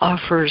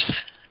offers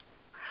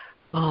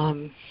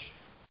an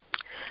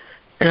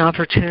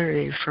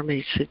opportunity for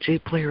me to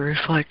deeply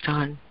reflect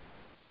on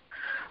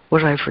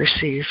what I've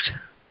received.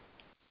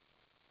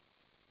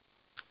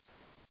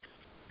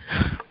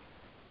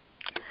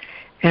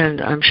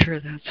 And I'm sure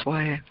that's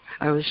why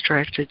I was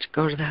directed to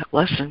go to that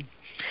lesson.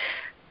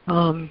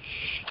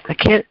 I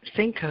can't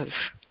think of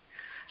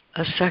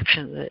a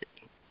section that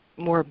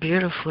more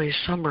beautifully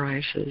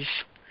summarizes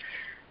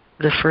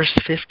the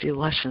first 50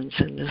 lessons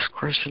in this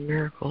Course in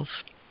Miracles.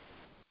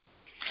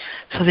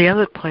 So the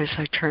other place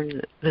I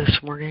turned this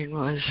morning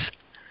was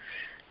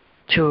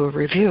to a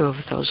review of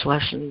those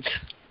lessons.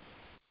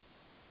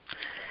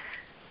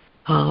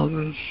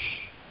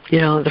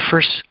 The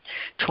first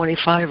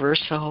 25 or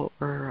so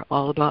are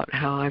all about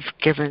how I've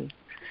given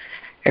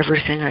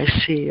everything I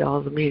see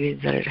all the meaning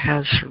that it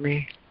has for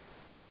me,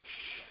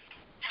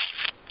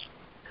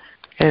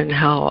 and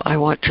how I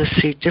want to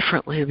see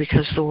differently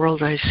because the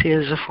world I see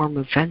is a form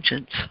of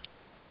vengeance.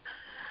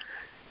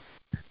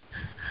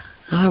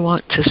 I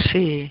want to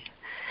see,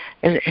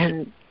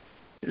 and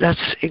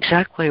that's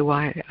exactly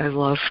why I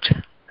loved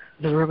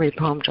the Rumi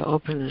poem to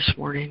open this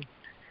morning,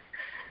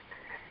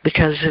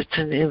 because it's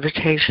an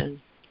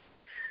invitation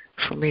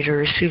for me to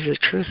receive the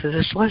truth of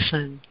this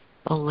lesson.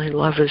 Only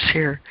love is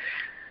here.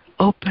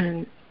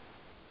 Open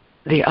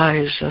the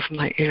eyes of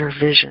my inner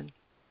vision.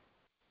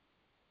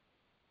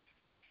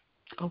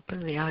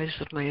 Open the eyes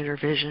of my inner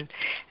vision.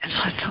 And so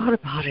I thought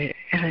about it,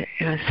 and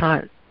I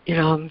thought,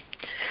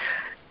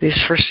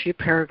 these first few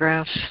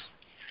paragraphs,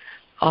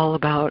 all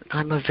about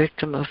I'm a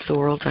victim of the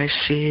world I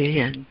see,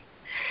 and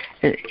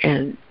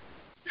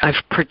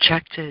I've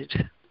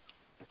projected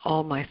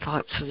all my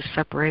thoughts of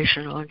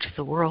separation onto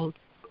the world,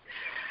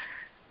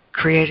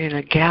 creating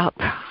a gap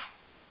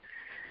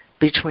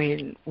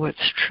between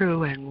what's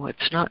true and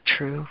what's not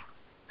true.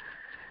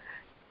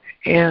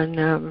 And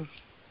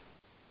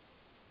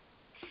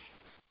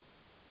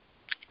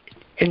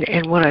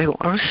what I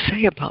want to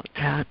say about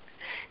that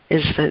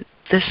is that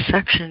this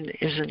section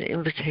is an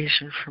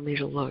invitation for me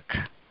to look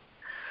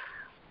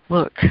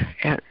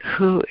at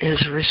who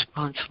is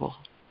responsible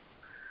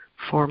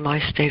for my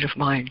state of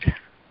mind.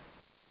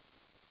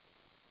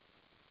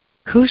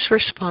 Who's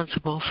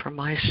responsible for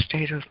my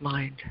state of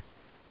mind?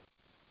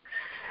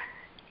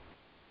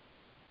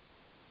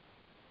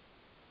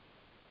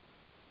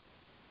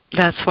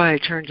 That's why I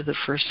turn to the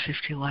first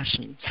 50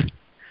 lessons,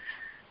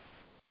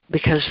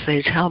 because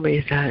they tell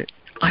me that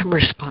I'm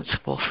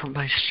responsible for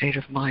my state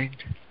of mind.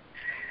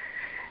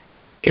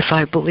 If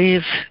I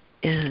believe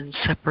in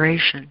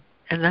separation,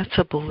 and that's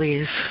a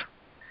belief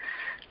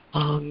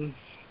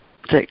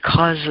that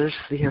causes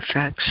the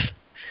effects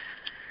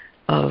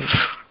of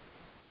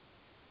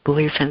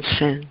belief in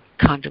sin,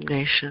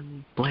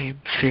 condemnation,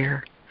 blame,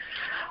 fear,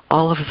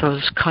 all of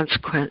those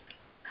consequent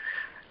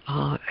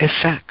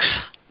effects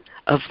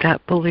of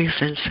that belief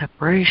in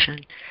separation,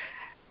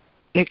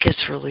 it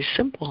gets really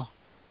simple.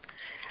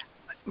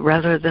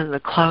 Rather than the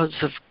clouds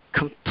of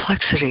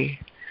complexity,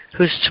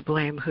 who's to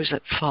blame, who's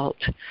at fault,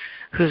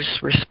 who's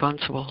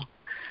responsible,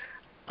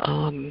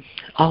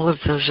 all of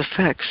those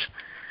effects,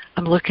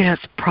 I'm looking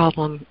at the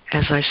problem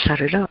as I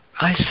set it up.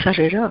 I set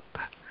it up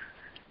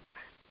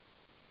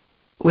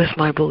with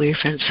my belief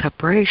in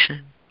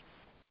separation.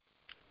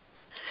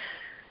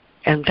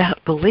 And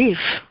that belief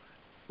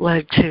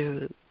led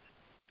to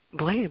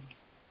blame,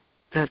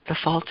 that the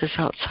fault is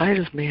outside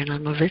of me and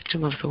I'm a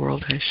victim of the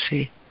world I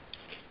see.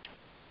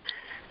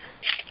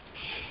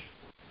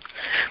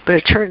 But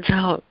it turns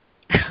out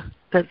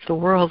that the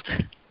world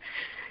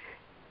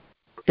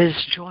is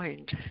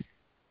joined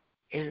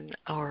in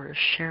our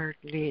shared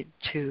need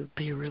to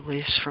be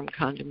released from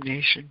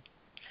condemnation.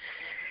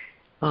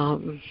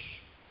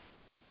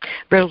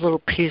 Read a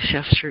little piece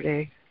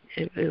yesterday.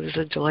 It was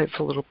a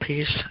delightful little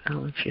piece,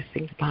 if you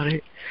think about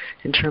it,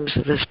 in terms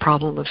of this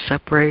problem of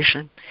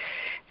separation.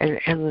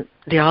 And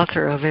the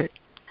author of it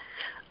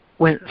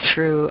went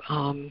through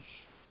a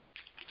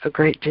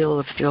great deal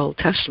of the Old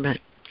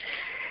Testament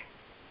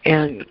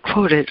and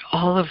quoted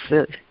all of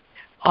the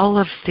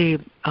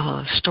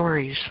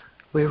stories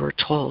we were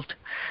told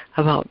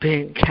about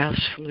being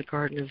cast from the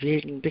Garden of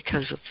Eden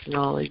because of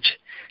the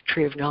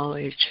tree of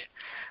knowledge,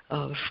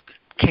 of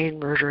Cain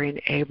murdering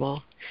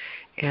Abel,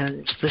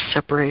 and the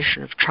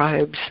separation of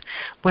tribes,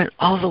 went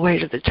all the way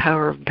to the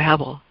Tower of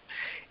Babel,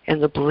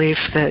 and the belief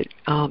that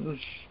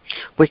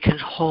we can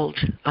hold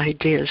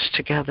ideas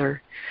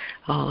together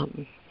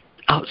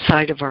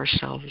outside of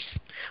ourselves.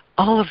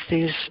 All of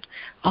these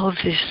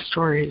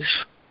stories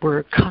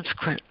were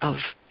consequent of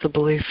the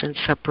belief in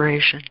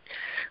separation,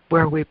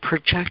 where we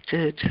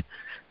projected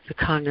the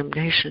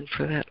condemnation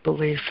for that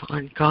belief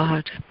on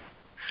God,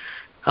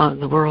 on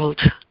the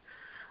world,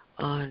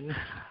 on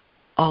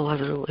all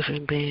other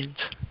living beings.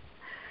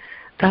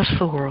 That's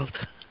the world.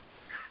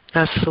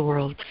 That's the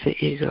world the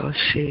ego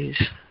sees.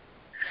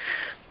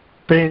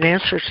 But in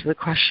answer to the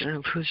question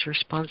of who's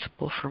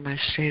responsible for my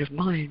state of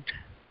mind,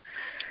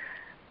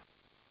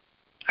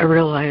 I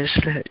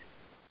realized that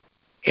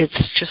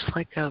it's just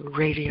like a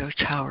radio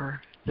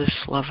tower, this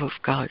love of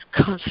God,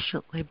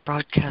 constantly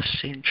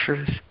broadcasting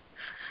truth.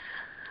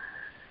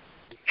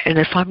 And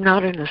if I'm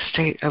not in a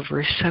state of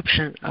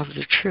reception of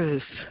the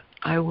truth,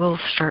 I will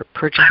start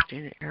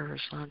projecting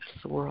errors onto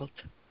the world.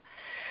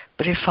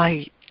 But if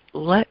I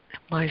let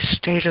my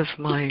state of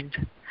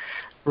mind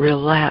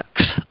relax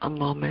a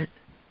moment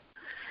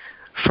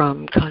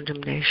from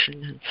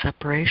condemnation and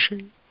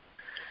separation,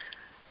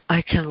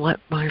 I can let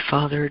my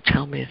Father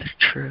tell me the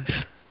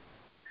truth.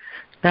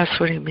 That's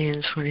what he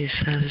means when he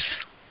says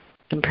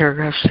in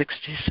paragraph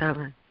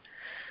 67,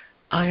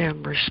 I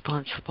am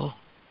responsible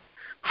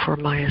for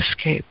my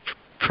escape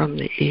from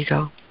the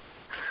ego.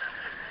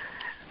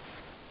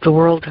 The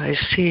world I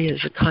see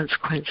is a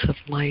consequence of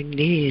my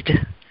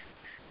need,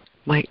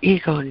 my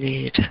ego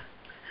need,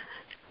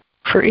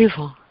 for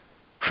evil,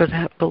 for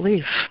that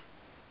belief.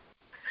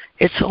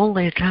 It's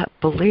only that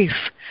belief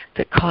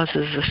that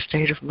causes a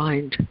state of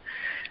mind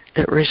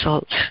that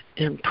results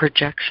in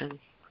projection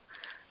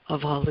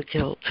of all the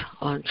guilt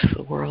onto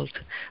the world.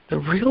 The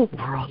real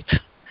world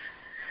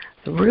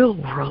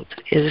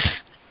is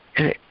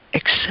an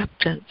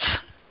acceptance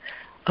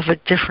of a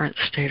different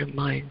state of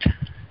mind.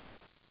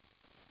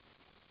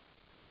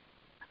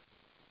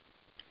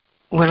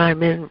 When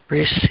I'm in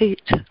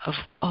receipt of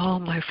all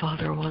my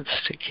Father wants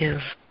to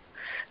give,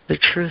 the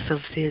truth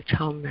of the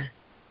atonement,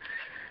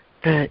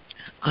 that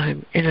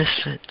I'm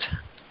innocent,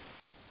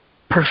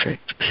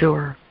 perfect,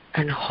 pure,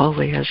 and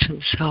holy as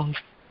himself,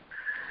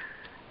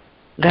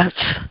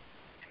 that's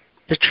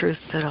the truth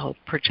that I'll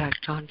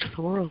project onto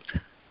the world.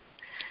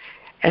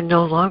 And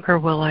no longer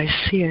will I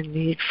see a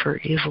need for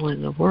evil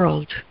in the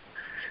world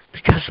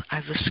because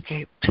I've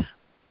escaped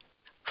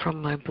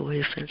from my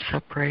belief in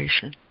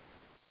separation.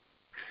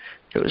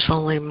 It was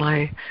only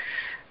my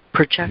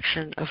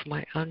projection of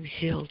my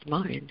unhealed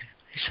mind.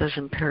 He says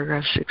in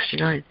paragraph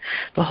 69,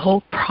 the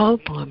whole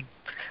problem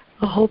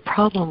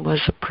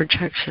was a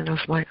projection of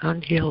my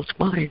unhealed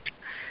mind.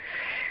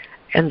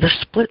 And the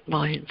split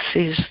mind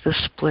sees the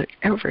split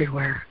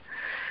everywhere.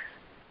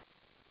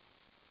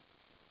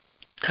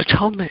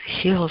 Atonement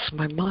heals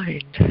my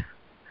mind.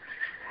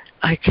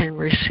 I can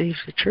receive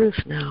the truth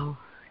now.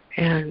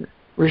 And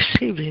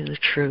receiving the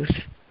truth,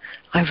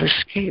 I've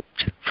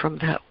escaped from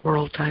that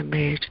world I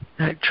made,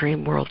 that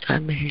dream world I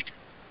made.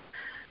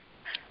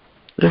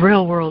 The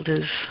real world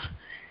is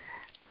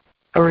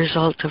a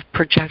result of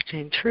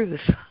projecting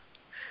truth.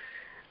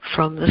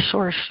 from the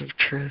source of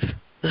truth,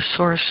 the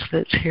source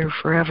that's here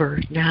forever,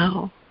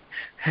 now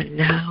and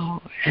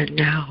now and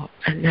now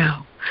and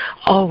now,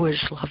 always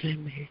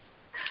loving me,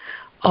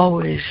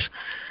 always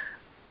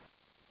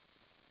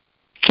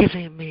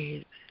giving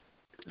me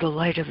the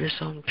light of his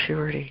own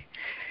purity.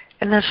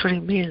 And that's what he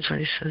means when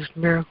he says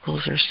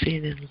miracles are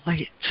seen in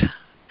light.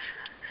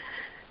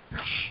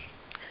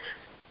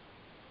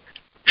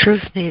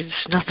 Truth needs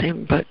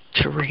nothing but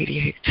to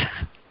radiate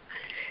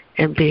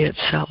and be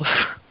itself.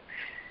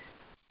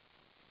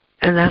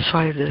 And that's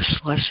why this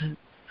lesson,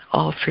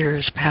 all fear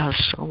is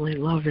past, only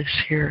love is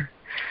here,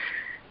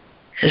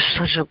 is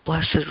such a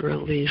blessed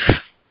relief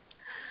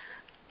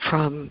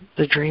from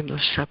the dream of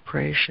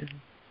separation,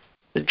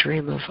 the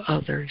dream of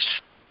others.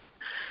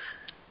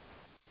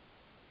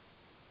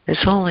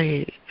 It's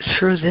only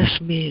through this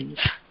means,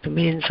 the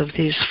means of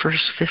these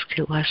first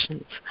 50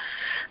 lessons,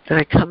 that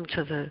I come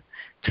to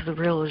the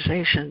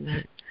realization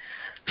that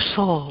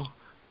soul,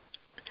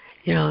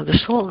 the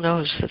soul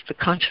knows that the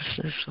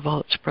consciousness of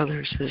all its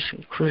brothers is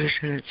included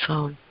in its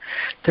own.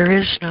 There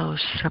is no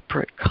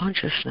separate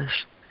consciousness.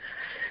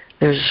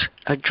 There's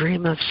a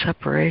dream of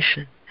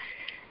separation,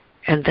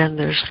 and then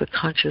there's the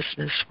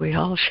consciousness we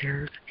all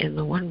share in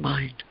the one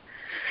mind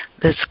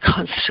that's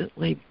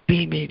constantly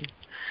beaming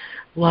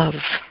love,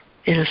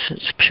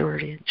 innocence,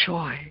 purity, and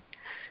joy,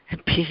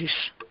 and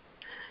peace,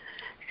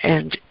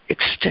 and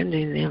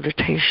extending the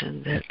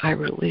invitation that I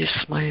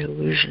release my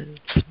illusions,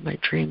 my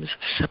dreams of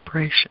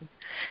separation,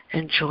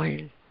 and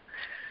join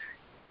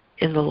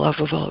in the love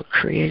of all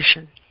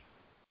creation.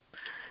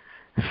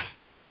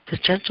 The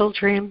gentle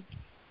dream,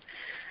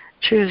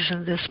 choose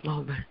in this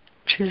moment,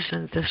 choose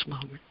in this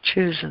moment,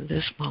 choose in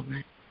this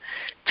moment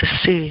to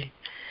see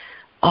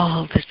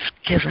all that's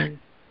given.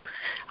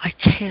 I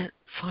can't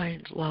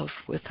find love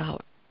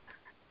without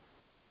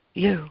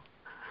you.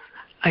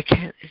 I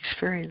can't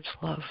experience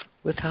love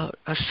without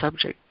a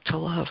subject to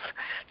love.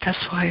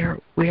 That's why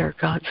we are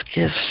God's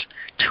gifts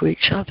to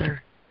each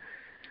other.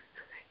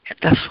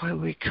 That's why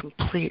we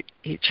complete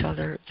each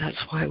other. That's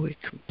why we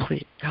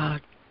complete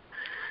God.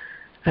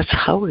 That's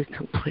how we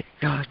complete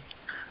God.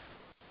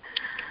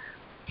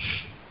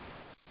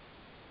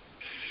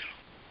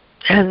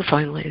 And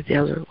finally, the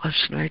other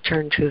lesson I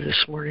turned to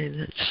this morning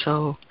that's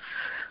so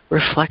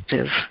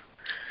reflective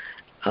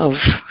of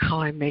how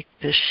I make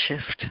this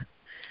shift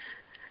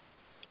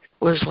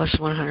was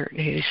lesson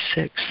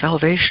 186.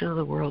 Salvation of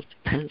the world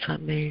depends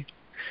on me.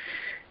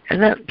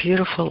 And that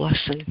beautiful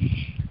lesson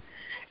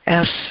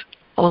asks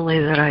only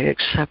that I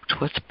accept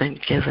what's been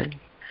given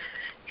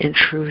in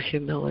true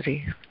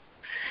humility.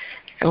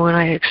 And when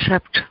I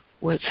accept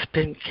what's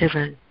been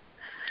given,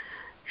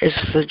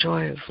 it's the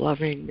joy of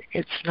loving.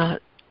 It's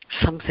not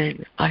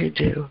something I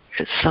do.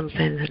 It's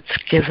something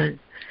that's given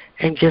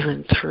and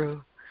given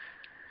through.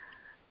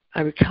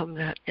 I become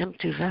that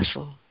empty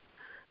vessel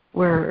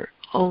where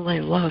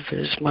only love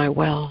is my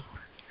well.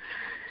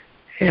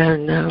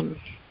 And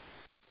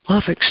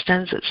love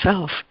extends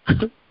itself.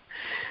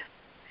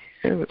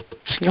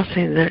 It's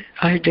nothing that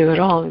I do at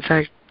all. In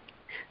fact,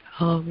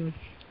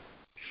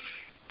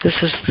 this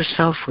is the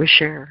self we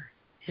share,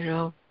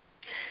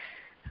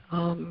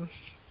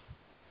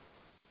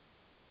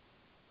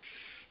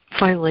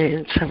 Finally,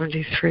 in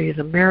 73,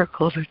 the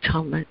miracle of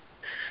atonement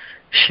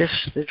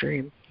shifts the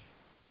dream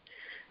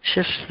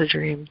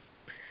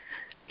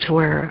to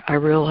where I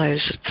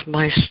realize it's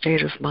my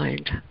state of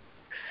mind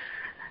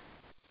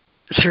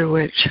through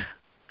which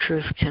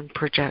truth can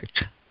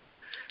project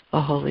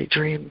a holy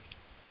dream.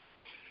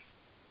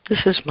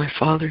 This is my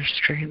Father's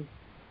dream,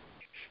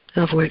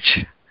 of which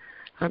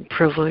I'm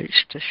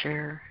privileged to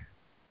share.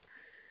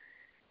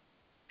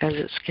 As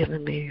it's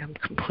given me, I'm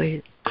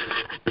complete.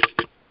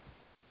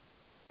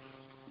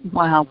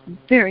 Wow,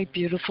 very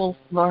beautiful,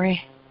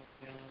 Laurie.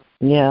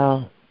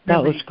 Yeah, that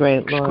Really was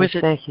great, Laurie.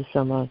 exquisite. Thank you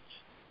so much.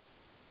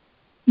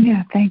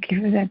 Yeah, thank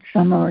you for that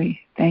summary.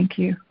 Thank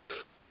you.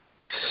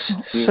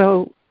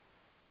 So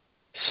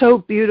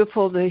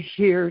beautiful to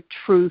hear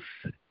truth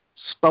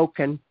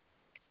spoken.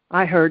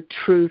 I heard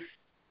truth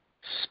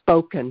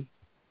spoken.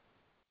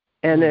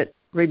 And it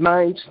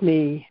reminds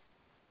me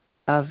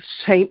of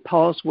St.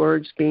 Paul's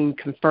words being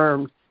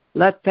confirmed.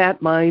 Let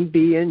that mind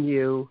be in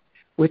you,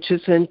 which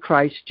is in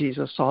Christ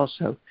Jesus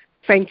also.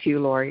 Thank you,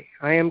 Laurie.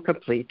 I am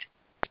complete.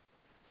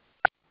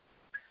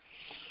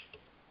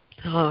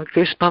 Oh,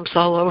 goosebumps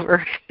all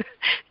over.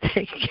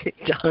 Thank you,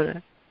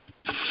 Donna.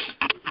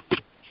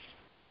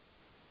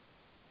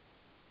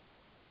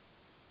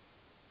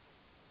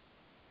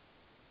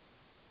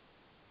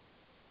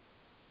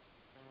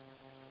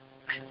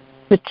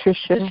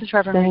 Patricia, This is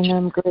Reverend saying Rachel.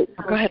 I'm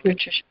grateful. Go ahead,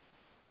 Patricia.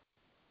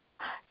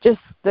 Just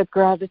the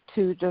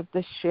gratitude of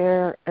the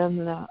share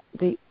and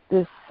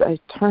this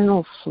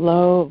eternal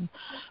flow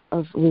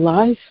of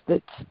life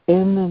that's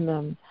in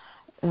them,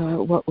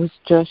 what was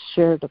just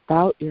shared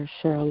about your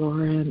share,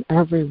 Laura, and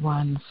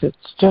everyone's.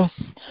 It's just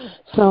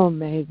so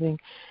amazing.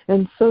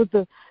 And so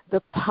the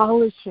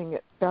polishing,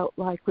 it felt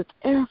like with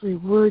every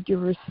word you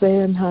were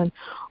saying, hon,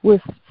 was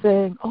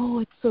saying, oh,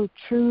 it's so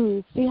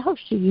true. See how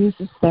she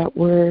uses that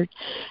word.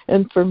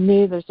 And for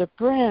me, there's a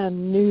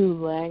brand new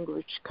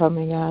language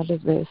coming out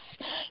of this.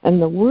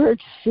 And the word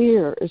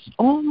fear is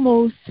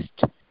almost,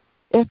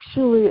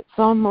 actually, it's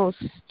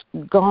almost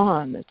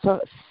gone.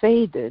 It's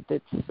faded.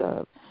 It's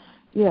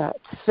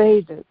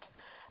faded.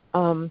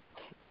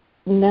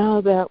 Now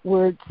that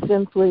word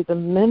simply, the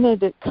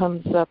minute it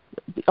comes up,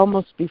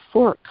 almost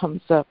before it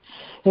comes up,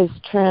 has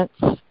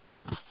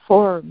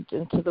transformed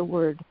into the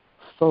word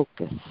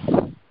focus.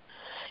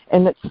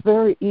 And it's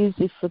very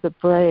easy for the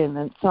brain.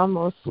 It's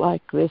almost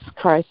like this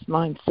Christ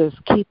mind says,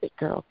 keep it,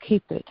 girl,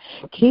 keep it.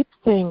 Keep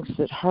things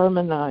that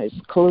harmonize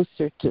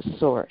closer to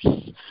source.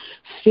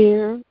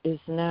 Fear is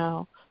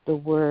now the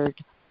word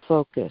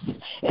focus.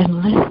 And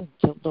listen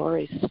to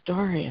Lori's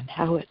story and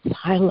how it's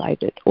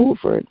highlighted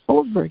over and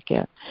over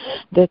again,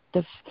 that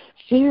the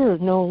fear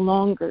no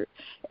longer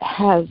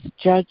has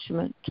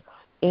judgment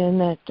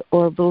in it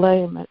or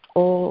blame at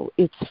all.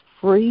 It's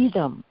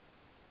freedom,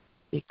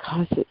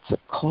 because it's a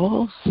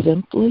call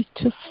simply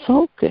to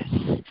focus,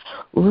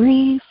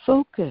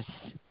 refocus.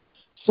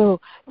 So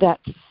that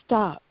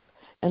stop.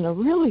 And a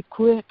really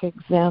quick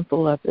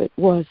example of it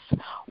was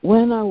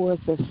when I was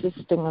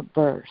assisting a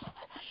birth.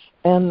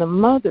 And the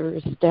mother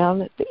is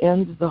down at the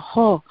end of the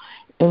hall,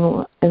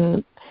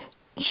 and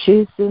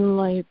she's in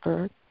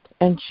labor,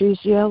 and she's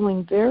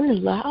yelling very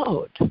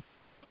loud.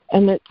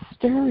 And it's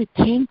very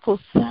painful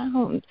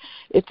sound.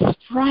 It's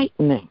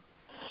frightening.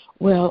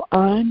 Well,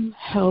 I'm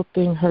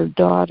helping her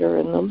daughter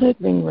in the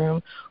living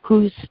room,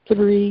 who's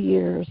 3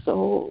 years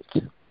old.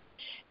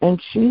 And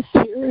she's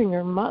hearing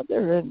her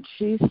mother, and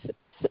she's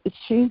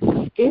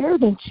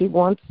scared, and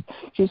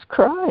she's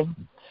crying.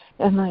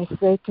 And I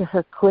say to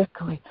her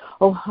quickly,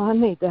 oh,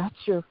 honey, that's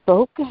your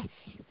focus.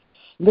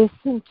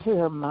 Listen to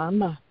her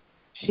mama.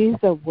 She's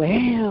a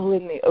whale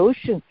in the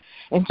ocean,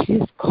 and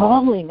she's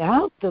calling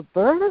out the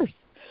birth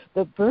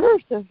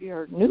of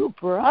your new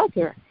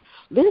brother.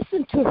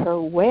 Listen to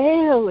her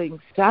wailing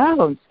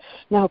sounds.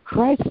 Now,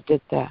 Christ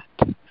did that.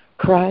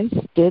 Christ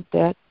did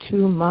that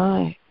to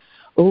my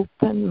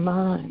open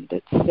mind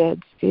that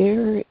said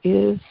fear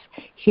is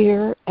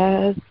here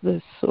as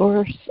the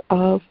source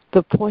of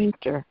the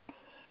pointer.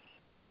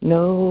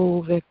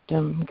 No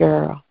victim,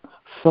 girl.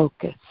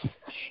 Focus.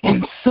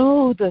 And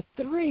so the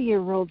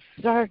 3-year-old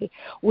started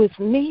with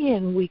me,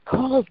 and we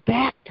called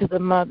back to the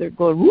mother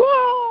going,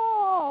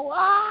 whoa,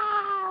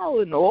 wow,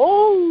 and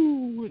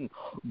oh, and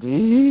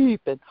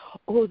deep. And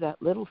oh,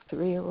 that little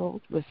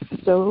 3-year-old was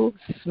so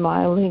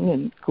smiling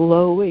and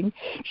glowing.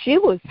 She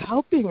was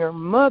helping her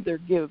mother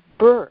give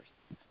birth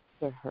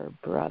to her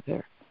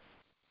brother.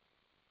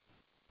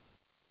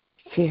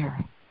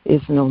 Fear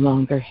is no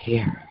longer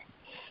here.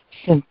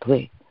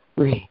 Simply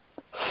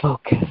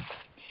refocus.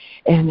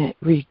 And it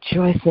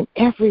rejoice in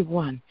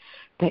everyone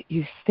that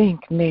you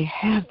think may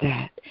have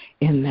that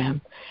in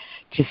them,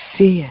 to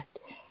see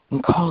it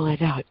and call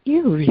it out.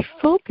 You're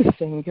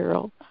refocusing,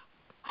 girl.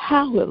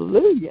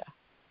 Hallelujah.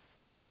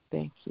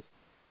 Thank you.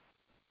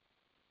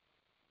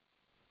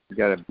 You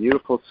got a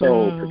beautiful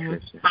soul,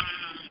 Patricia.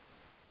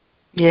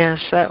 Yes,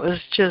 that was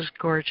just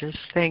gorgeous.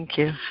 Thank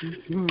you.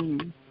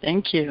 Mm-hmm.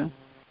 Thank you.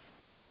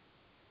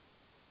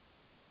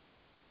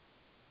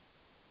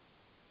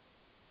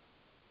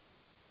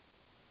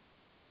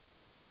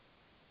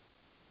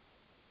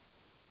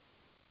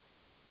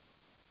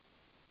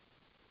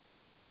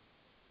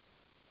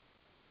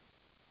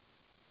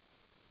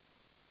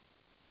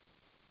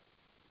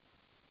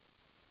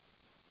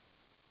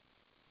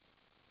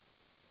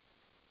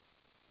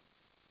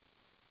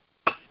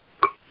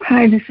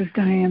 Hi, this is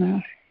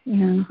Diana,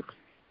 and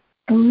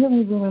I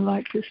really, really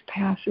like this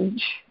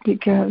passage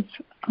because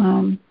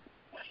in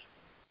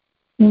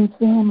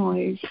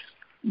families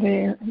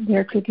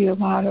there could be a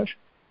lot of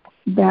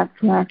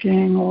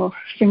backtracking or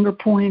finger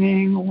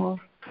pointing or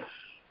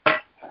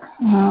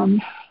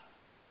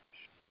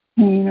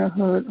pain or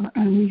hurt or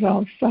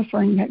unresolved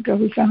suffering that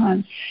goes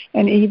on,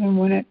 and even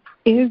when it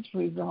is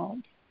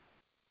resolved,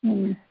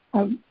 when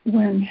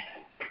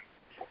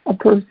a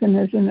person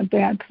is in a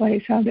bad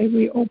place, how they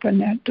reopen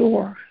that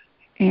door.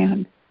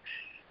 And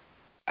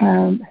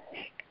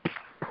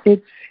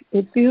it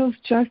feels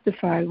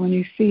justified when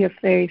you see a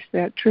face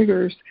that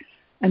triggers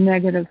a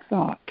negative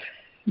thought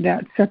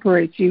that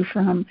separates you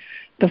from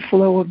the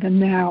flow of the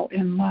now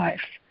in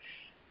life.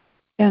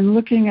 And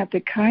looking at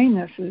the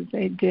kindnesses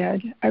they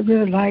did, I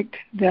really liked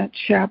that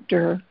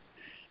chapter.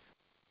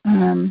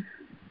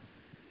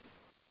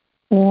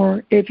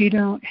 Or if you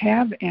don't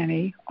have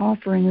any,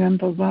 offering them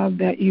the love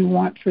that you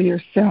want for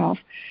yourself,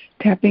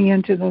 tapping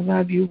into the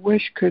love you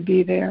wish could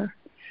be there,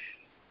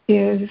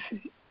 is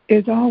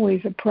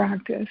always a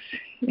practice,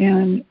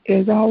 and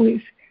is always,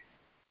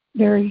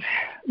 there's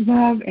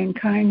love and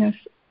kindness.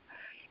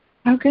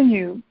 How can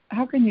you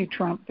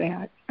trump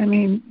that? I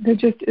mean, there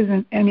just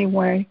isn't any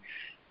way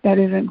that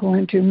isn't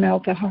going to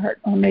melt the heart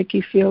or make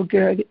you feel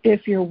good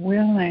if you're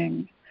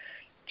willing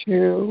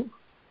to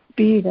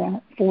be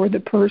that for the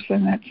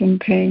person that's in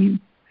pain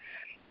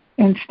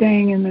and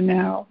staying in the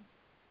now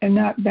and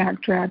not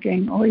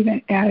backtracking or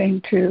even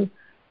adding to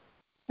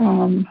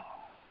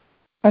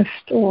a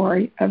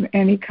story of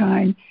any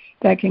kind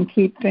that can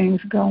keep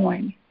things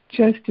going,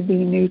 just to be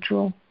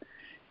neutral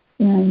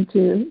and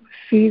to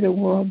see the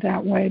world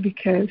that way,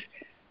 because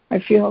I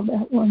feel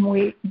that when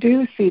we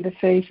do see the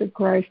face of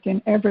Christ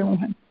in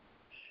everyone,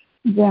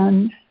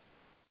 then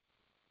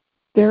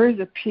there is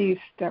a peace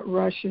that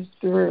rushes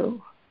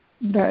through,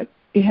 but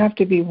you have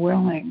to be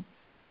willing,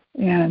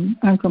 and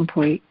I'm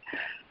complete.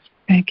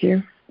 Thank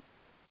you.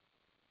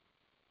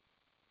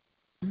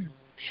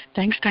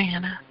 Thanks,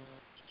 Diana.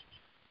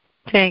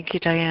 Thank you,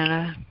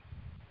 Diana.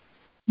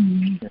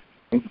 Mm-hmm.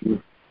 Thank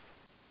you.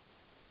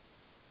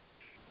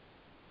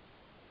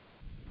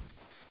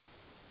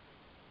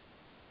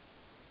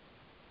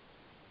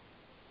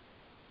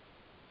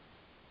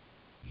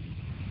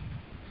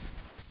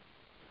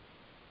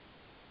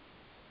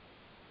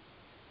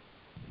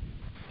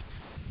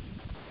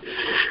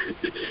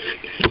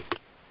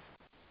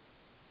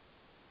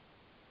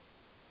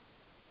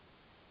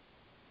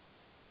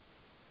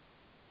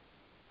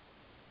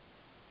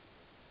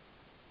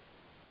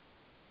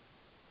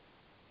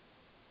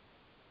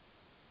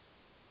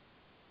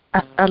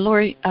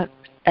 Lori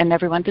and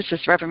everyone, this is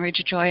Reverend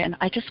Regina Joy, and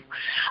I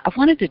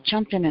wanted to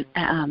jump in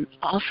and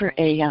offer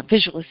a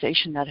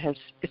visualization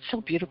it's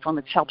so beautiful and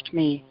it's helped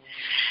me.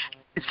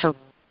 So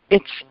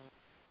it's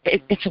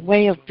a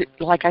way of,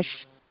 like I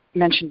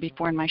mentioned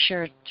before in my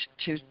share,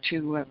 to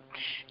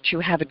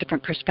have a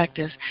different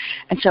perspective.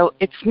 And so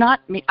it's not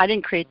me. I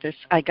didn't create this.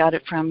 I got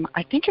it from,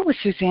 I think it was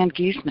Suzanne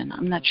Giesman.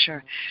 I'm not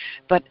sure.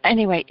 But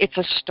anyway, it's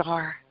a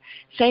star.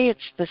 Say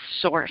it's the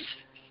source.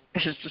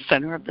 This is the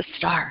center of the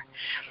star.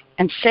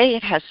 And say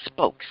it has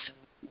spokes,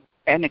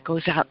 and it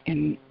goes out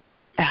in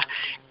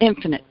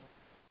infinite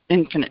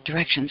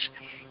directions.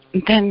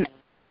 And then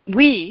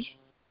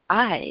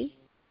I,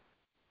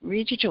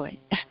 Regina Joy,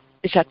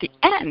 is at the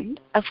end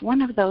of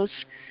one of those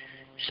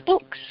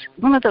spokes,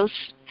 one of those,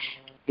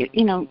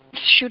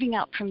 shooting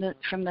out from the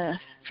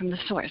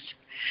source.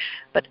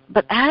 But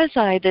as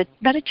the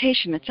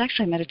meditation, it's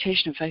actually a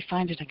meditation. If I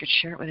find it, I could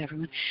share it with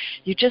everyone.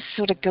 You just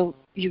sort of go,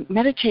 you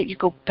meditate, you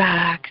go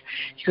back,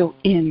 you go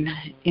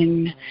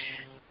in,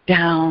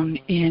 down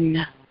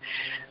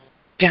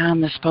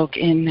the spoke,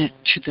 in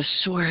to the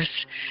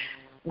source,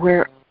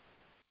 where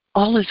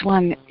all is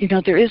one.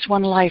 There is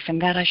one life,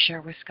 and that I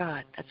share with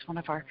God. That's one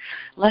of our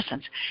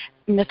lessons.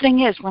 And the thing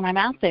is, when I'm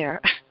out there,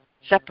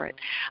 separate,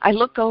 I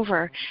look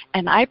over,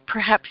 and I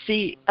perhaps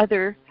see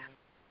other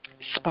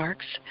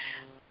sparks,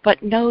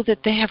 but know that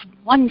they have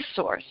one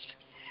source.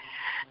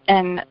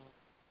 And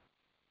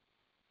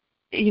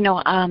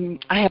I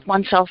have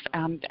one self,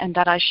 and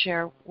that I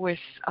share with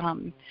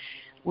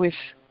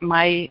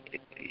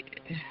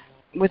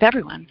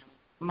everyone,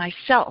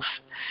 myself.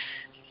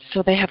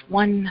 So they have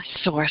one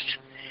source,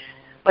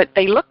 but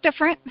they look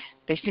different.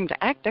 They seem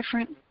to act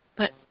different,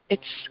 but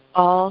it's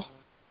all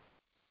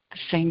the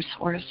same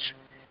source.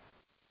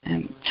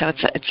 And so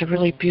it's a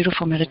really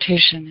beautiful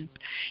meditation. And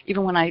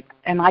even when I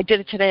did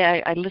it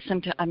today, I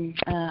listened to,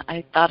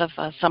 I thought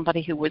of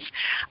somebody who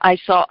I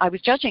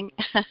was judging.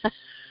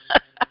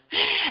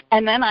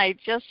 And then I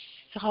just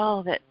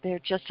saw that they're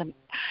just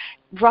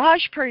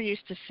Rajpur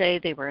used to say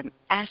they were an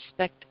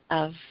aspect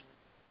of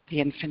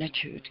the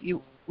infinitude.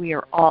 We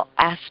are all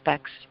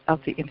aspects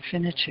of the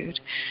infinitude.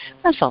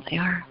 That's all they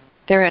are.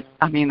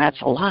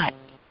 That's a lot.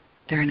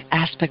 They're an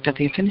aspect of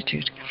the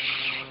infinitude.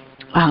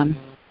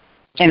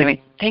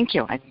 Anyway, thank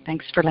you.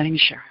 Thanks for letting me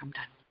share. I'm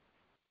done.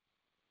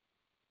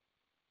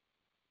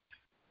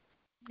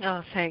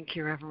 Oh, thank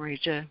you, Reverend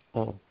Rita.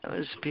 Oh. That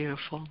was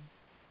beautiful.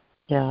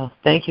 Yeah,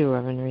 thank you,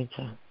 Reverend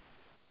Rita.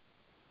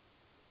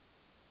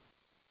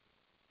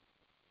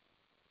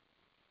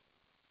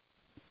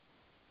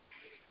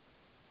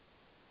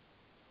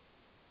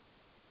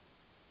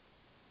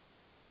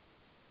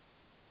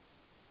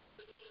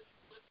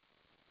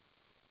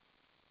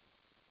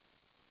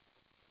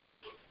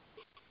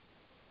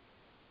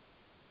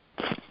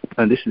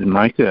 This is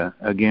Micah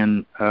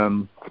again.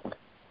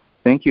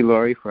 Thank you,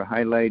 Laurie, for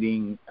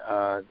highlighting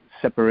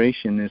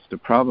separation is the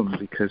problem,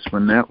 because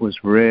when that was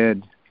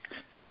read,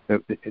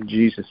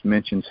 Jesus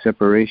mentioned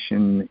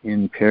separation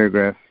in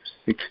paragraph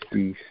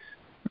 60.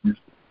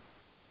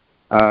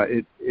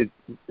 It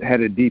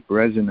had a deep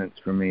resonance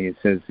for me. It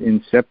says,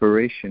 "In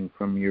separation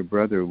from your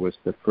brother was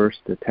the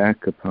first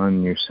attack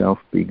upon yourself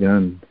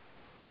begun."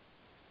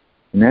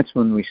 And that's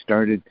when we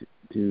started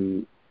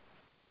to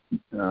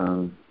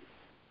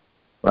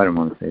I don't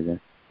want to say that.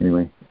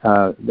 Anyway,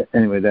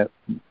 that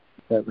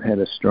had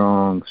a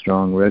strong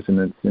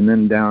resonance. And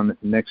then down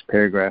next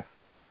paragraph,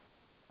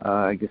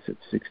 I guess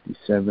it's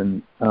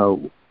 67.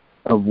 Of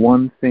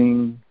one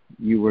thing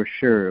you were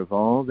sure, of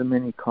all the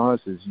many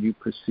causes you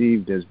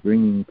perceived as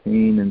bringing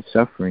pain and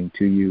suffering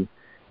to you,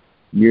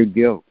 your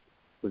guilt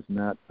was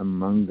not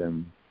among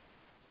them.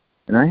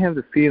 And I have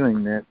the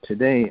feeling that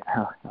today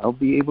I'll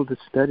be able to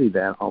study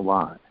that a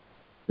lot,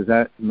 because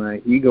that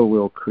my ego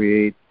will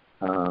create,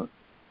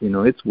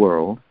 its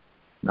world,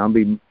 and I'll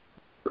be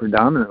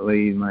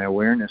predominantly, my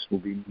awareness will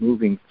be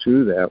moving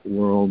through that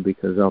world,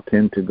 because I'll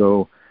tend to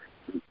go,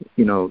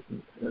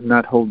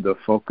 not hold the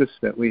focus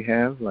that we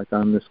have, like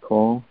on this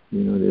call.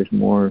 There's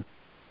more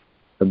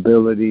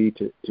ability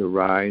to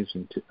rise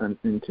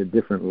into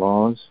different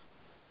laws.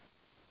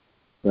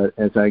 But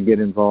as I get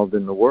involved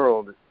in the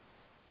world,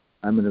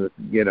 I'm going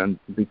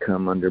to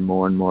become under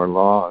more and more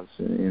laws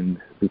and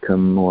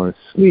become more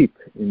asleep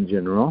in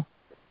general.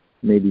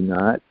 Maybe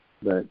not,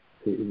 but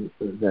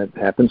that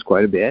happens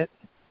quite a bit.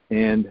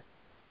 And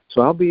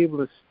so I'll be able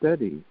to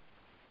study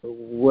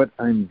what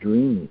I'm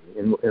dreaming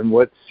and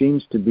what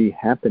seems to be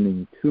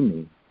happening to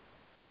me,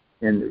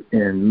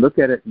 and look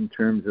at it in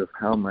terms of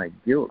how my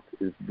guilt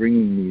is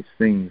bringing these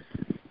things,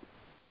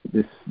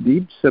 this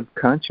deep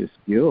subconscious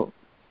guilt,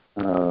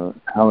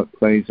 how it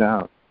plays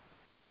out.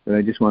 But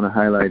I just want to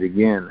highlight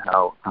again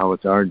how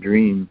it's our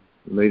dream.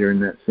 Later in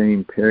that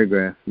same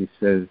paragraph, he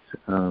says,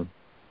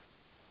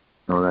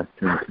 that's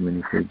too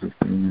many pages.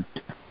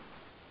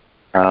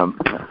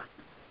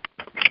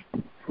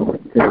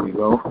 There we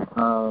go.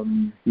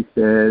 He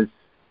says,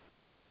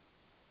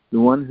 the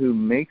one who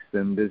makes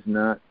them does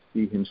not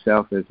see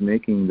himself as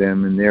making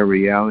them, and their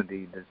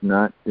reality does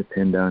not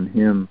depend on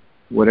him.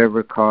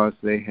 Whatever cause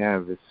they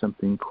have is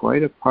something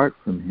quite apart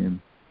from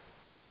him,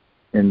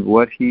 and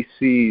what he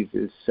sees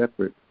is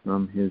separate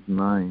from his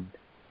mind.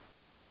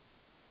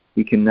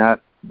 He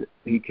cannot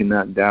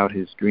doubt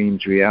his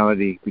dreams'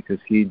 reality, because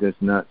he does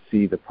not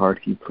see the part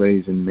he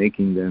plays in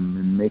making them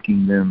and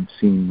making them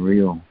seem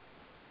real.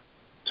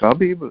 So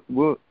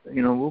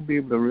we'll be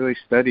able to really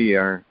study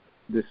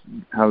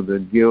how the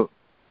guilt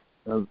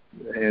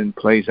and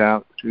plays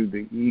out through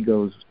the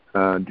ego's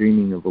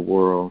dreaming of the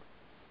world.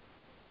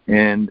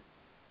 And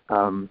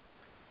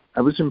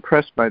I was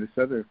impressed by this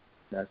other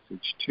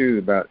passage too,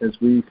 about as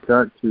we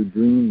start to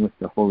dream with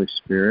the Holy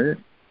Spirit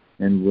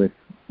and with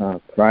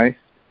Christ.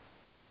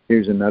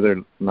 Here's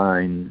another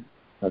line,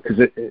 because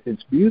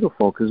it's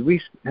beautiful, because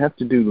we have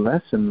to do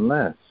less and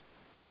less.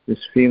 This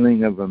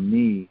feeling of a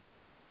me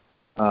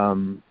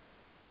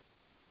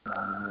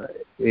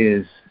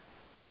is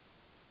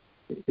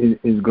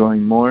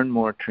growing more and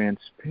more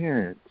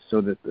transparent,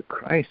 so that the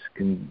Christ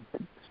can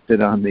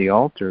sit on the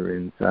altar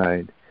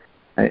inside,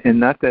 and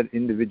not that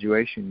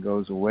individuation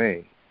goes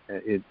away.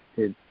 It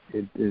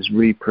is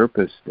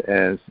repurposed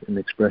as an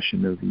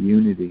expression of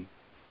unity.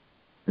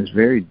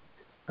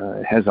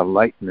 It has a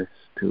lightness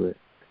to it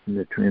in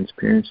the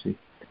transparency.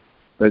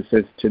 But it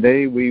says,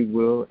 today we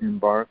will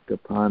embark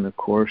upon a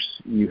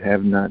course you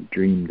have not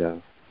dreamed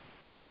of.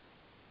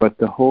 But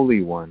the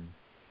Holy One,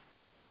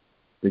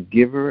 the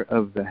giver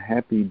of the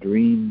happy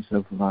dreams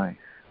of life.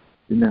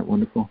 Isn't that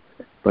wonderful?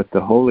 But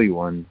the Holy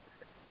One,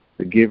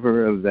 the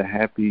giver of the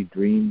happy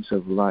dreams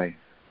of life,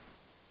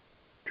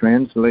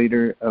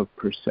 translator of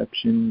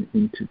perception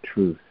into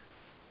truth,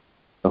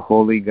 the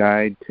holy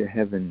guide to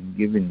heaven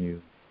given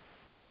you,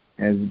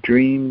 has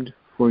dreamed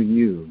for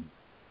you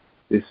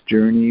this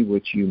journey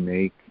which you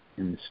make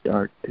and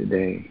start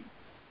today.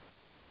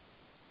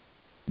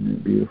 Isn't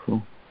that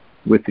beautiful?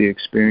 With the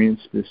experience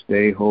this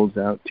day holds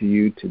out to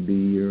you to be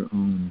your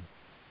own.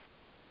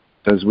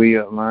 As we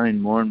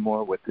align more and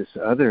more with this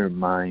other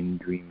mind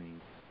dreaming,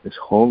 this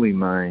holy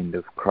mind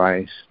of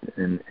Christ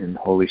and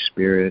Holy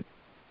Spirit,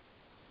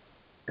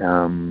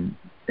 and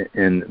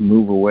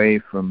move away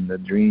from the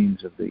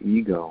dreams of the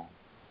ego.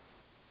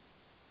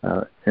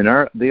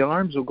 And the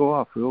alarms will go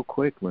off real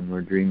quick when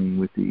we're dreaming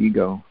with the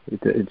ego.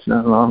 It's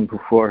not long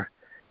before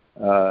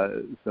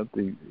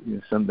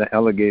the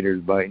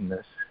alligator's biting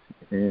us.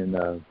 And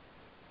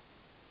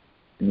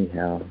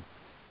anyhow,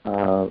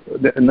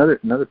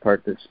 another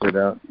part that stood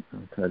out.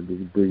 I'll try to be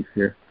brief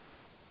here.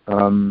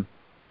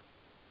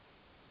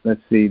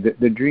 Let's see.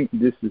 The dream.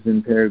 This is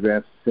in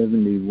paragraph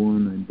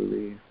 71, I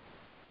believe.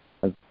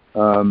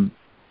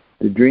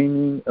 The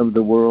dreaming of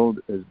the world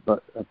is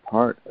but a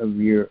part of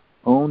your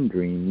own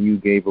dream you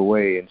gave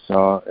away and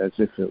saw as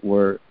if it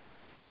were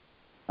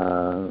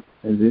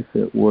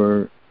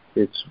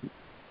its.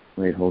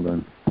 Wait, hold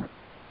on. A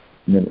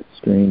minute.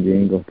 Strange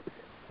angle.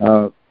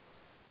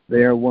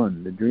 They are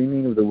one. The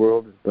dreaming of the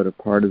world is but a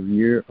part of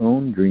your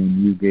own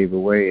dream you gave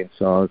away and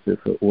saw as if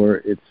it were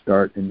its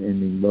start and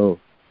ending both.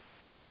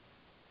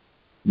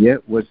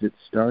 Yet was it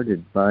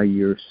started by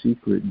your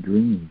secret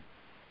dream,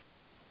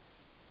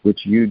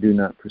 which you do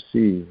not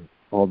perceive,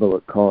 although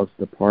it caused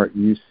the part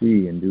you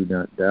see and do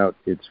not doubt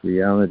its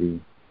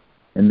reality.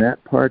 And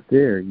that part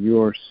there,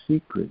 your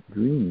secret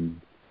dream,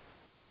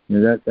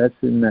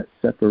 that's in that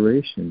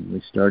separation.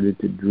 We started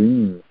to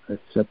dream a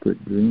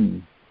separate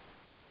dream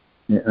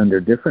under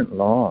different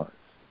laws.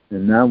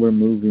 And now we're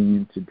moving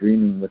into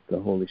dreaming with the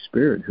Holy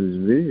Spirit, whose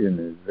vision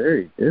is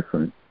very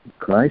different.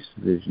 Christ's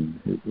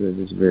vision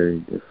is very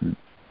different.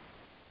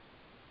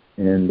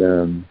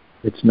 And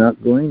it's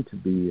not going to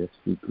be a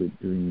secret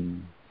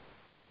dream,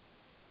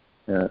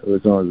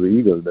 as long as the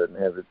ego doesn't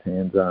have its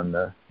hands on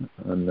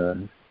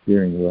the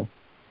steering wheel.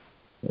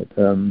 But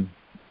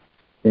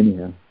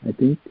anyhow, I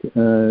think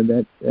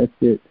that's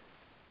it.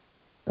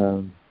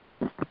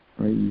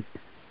 Right.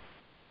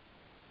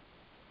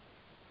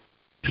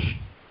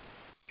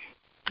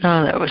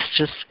 Oh, that was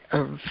just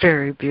a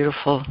very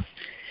beautiful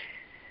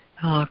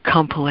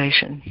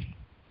compilation.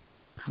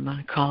 I'm going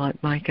to call it,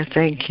 Micah.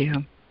 Thank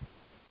you.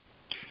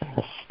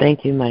 Yes,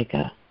 thank you,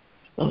 Micah.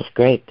 That was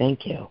great.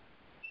 Thank you.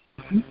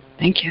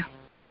 Thank you.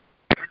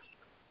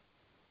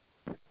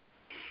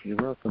 You're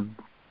welcome.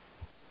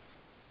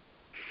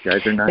 You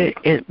guys are nice.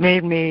 It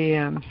made me.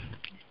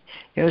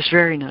 It was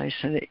very nice,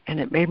 and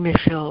it made me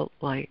feel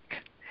like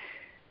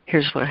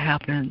here's what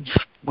happens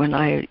when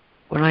I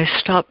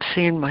stop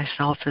seeing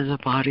myself as a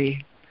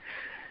body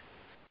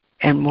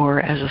and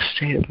more as a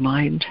state of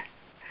mind.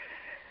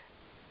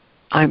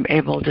 I'm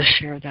able to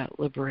share that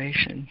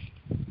liberation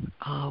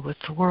with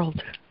the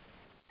world.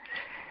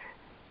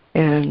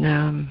 And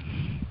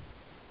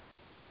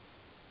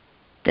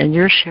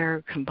your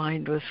share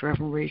combined with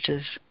Reverend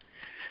Regis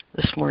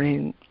this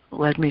morning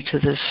led me to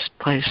this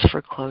place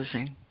for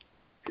closing,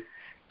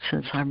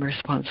 since I'm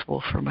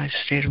responsible for my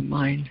state of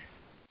mind.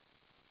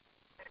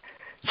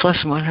 It's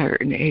lesson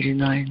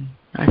 189.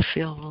 I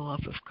feel the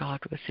love of God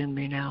within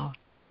me now.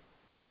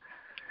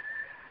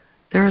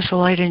 There is a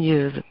light in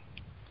you that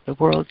the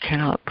world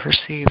cannot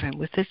perceive, and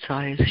with its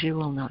eyes you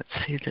will not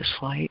see this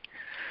light,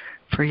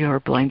 for you are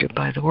blinded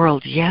by the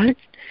world. Yet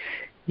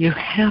you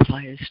have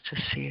eyes to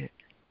see it.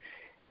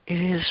 It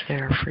is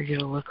there for you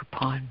to look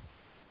upon.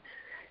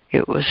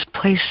 It was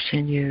placed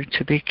in you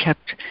to be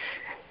kept.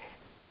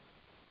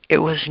 It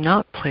was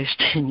not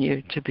placed in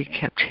you to be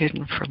kept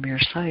hidden from your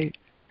sight.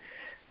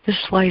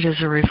 This light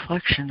is a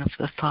reflection of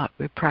the thought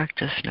we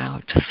practice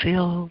now. To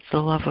feel the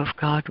love of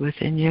God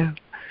within you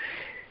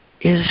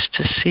is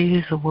to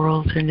see the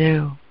world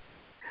anew,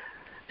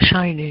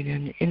 shining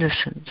in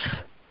innocence,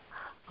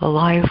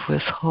 alive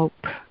with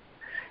hope,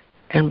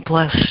 and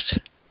blessed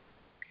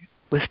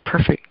with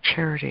perfect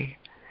charity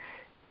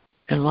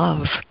and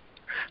love.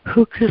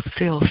 Who could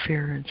feel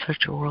fear in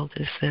such a world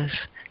as this?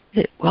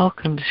 It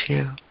welcomes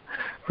you,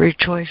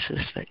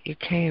 rejoices that you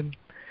came,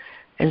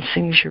 and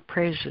sings your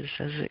praises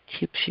as it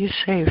keeps you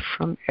safe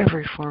from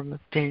every form of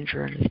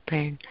danger and of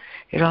pain.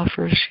 It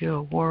offers you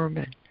a warm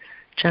and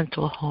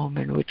gentle home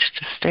in which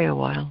to stay a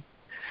while.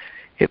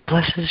 It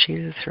blesses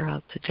you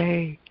throughout the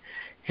day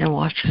and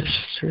watches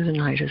through the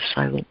night as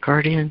silent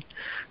guardian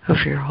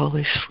of your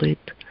holy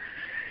sleep.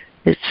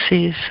 It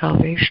sees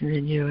salvation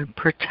in you and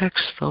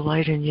protects the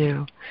light in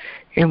you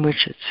in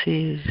which it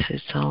sees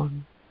its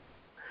own.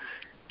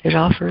 It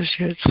offers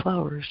you its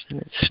flowers and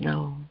its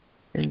snow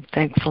in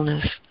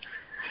thankfulness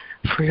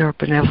for your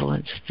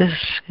benevolence. This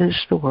is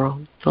the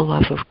world the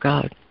love of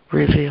God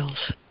reveals.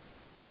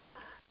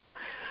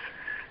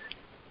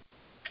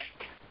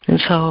 And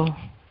so,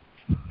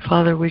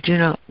 Father, we do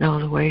not know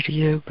the way to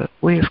you, but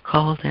we have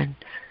called and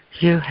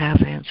you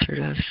have answered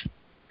us.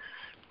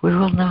 We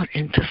will not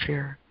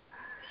interfere.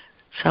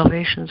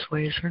 Salvation's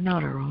ways are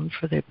not our own,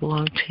 for they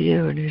belong to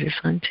you, and it is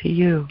unto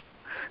you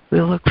we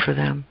look for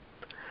them.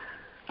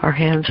 Our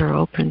hands are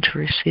open to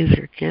receive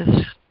your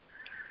gifts.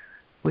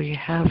 We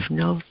have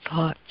no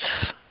thoughts.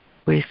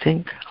 We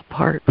think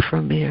apart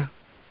from you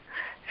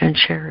and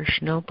cherish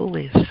no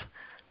beliefs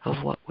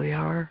of what we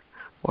are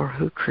or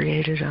who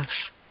created us.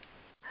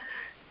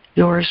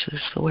 Yours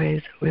is the way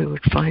that we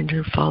would find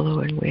and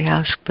follow, and we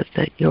ask but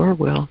that your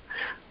will,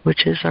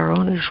 which is our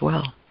own as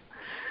well,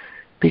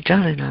 be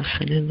done in us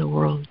and in the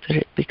world, that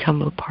it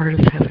become a part of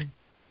heaven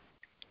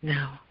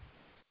now.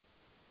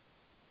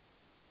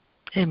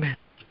 Amen.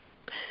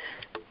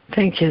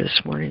 Thank you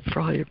this morning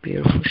for all your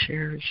beautiful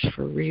shares,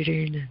 for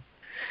reading, and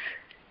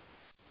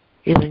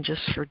even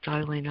just for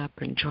dialing up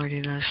and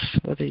joining us,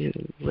 whether you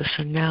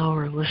listen now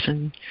or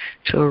listen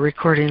to a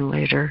recording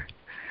later.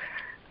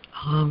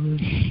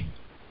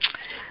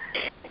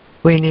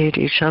 We need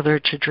each other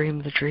to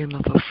dream the dream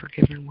of a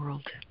forgiven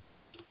world.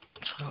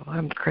 So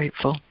I'm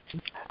grateful.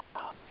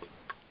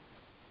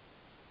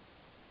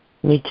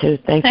 Me too.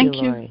 Thank you,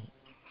 Lori.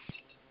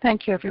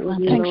 Thank you,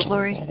 everyone. Thanks,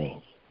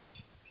 Lori.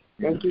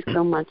 Thank you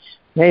so much.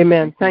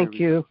 Amen. Thank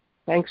you.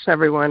 Thanks,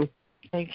 everyone.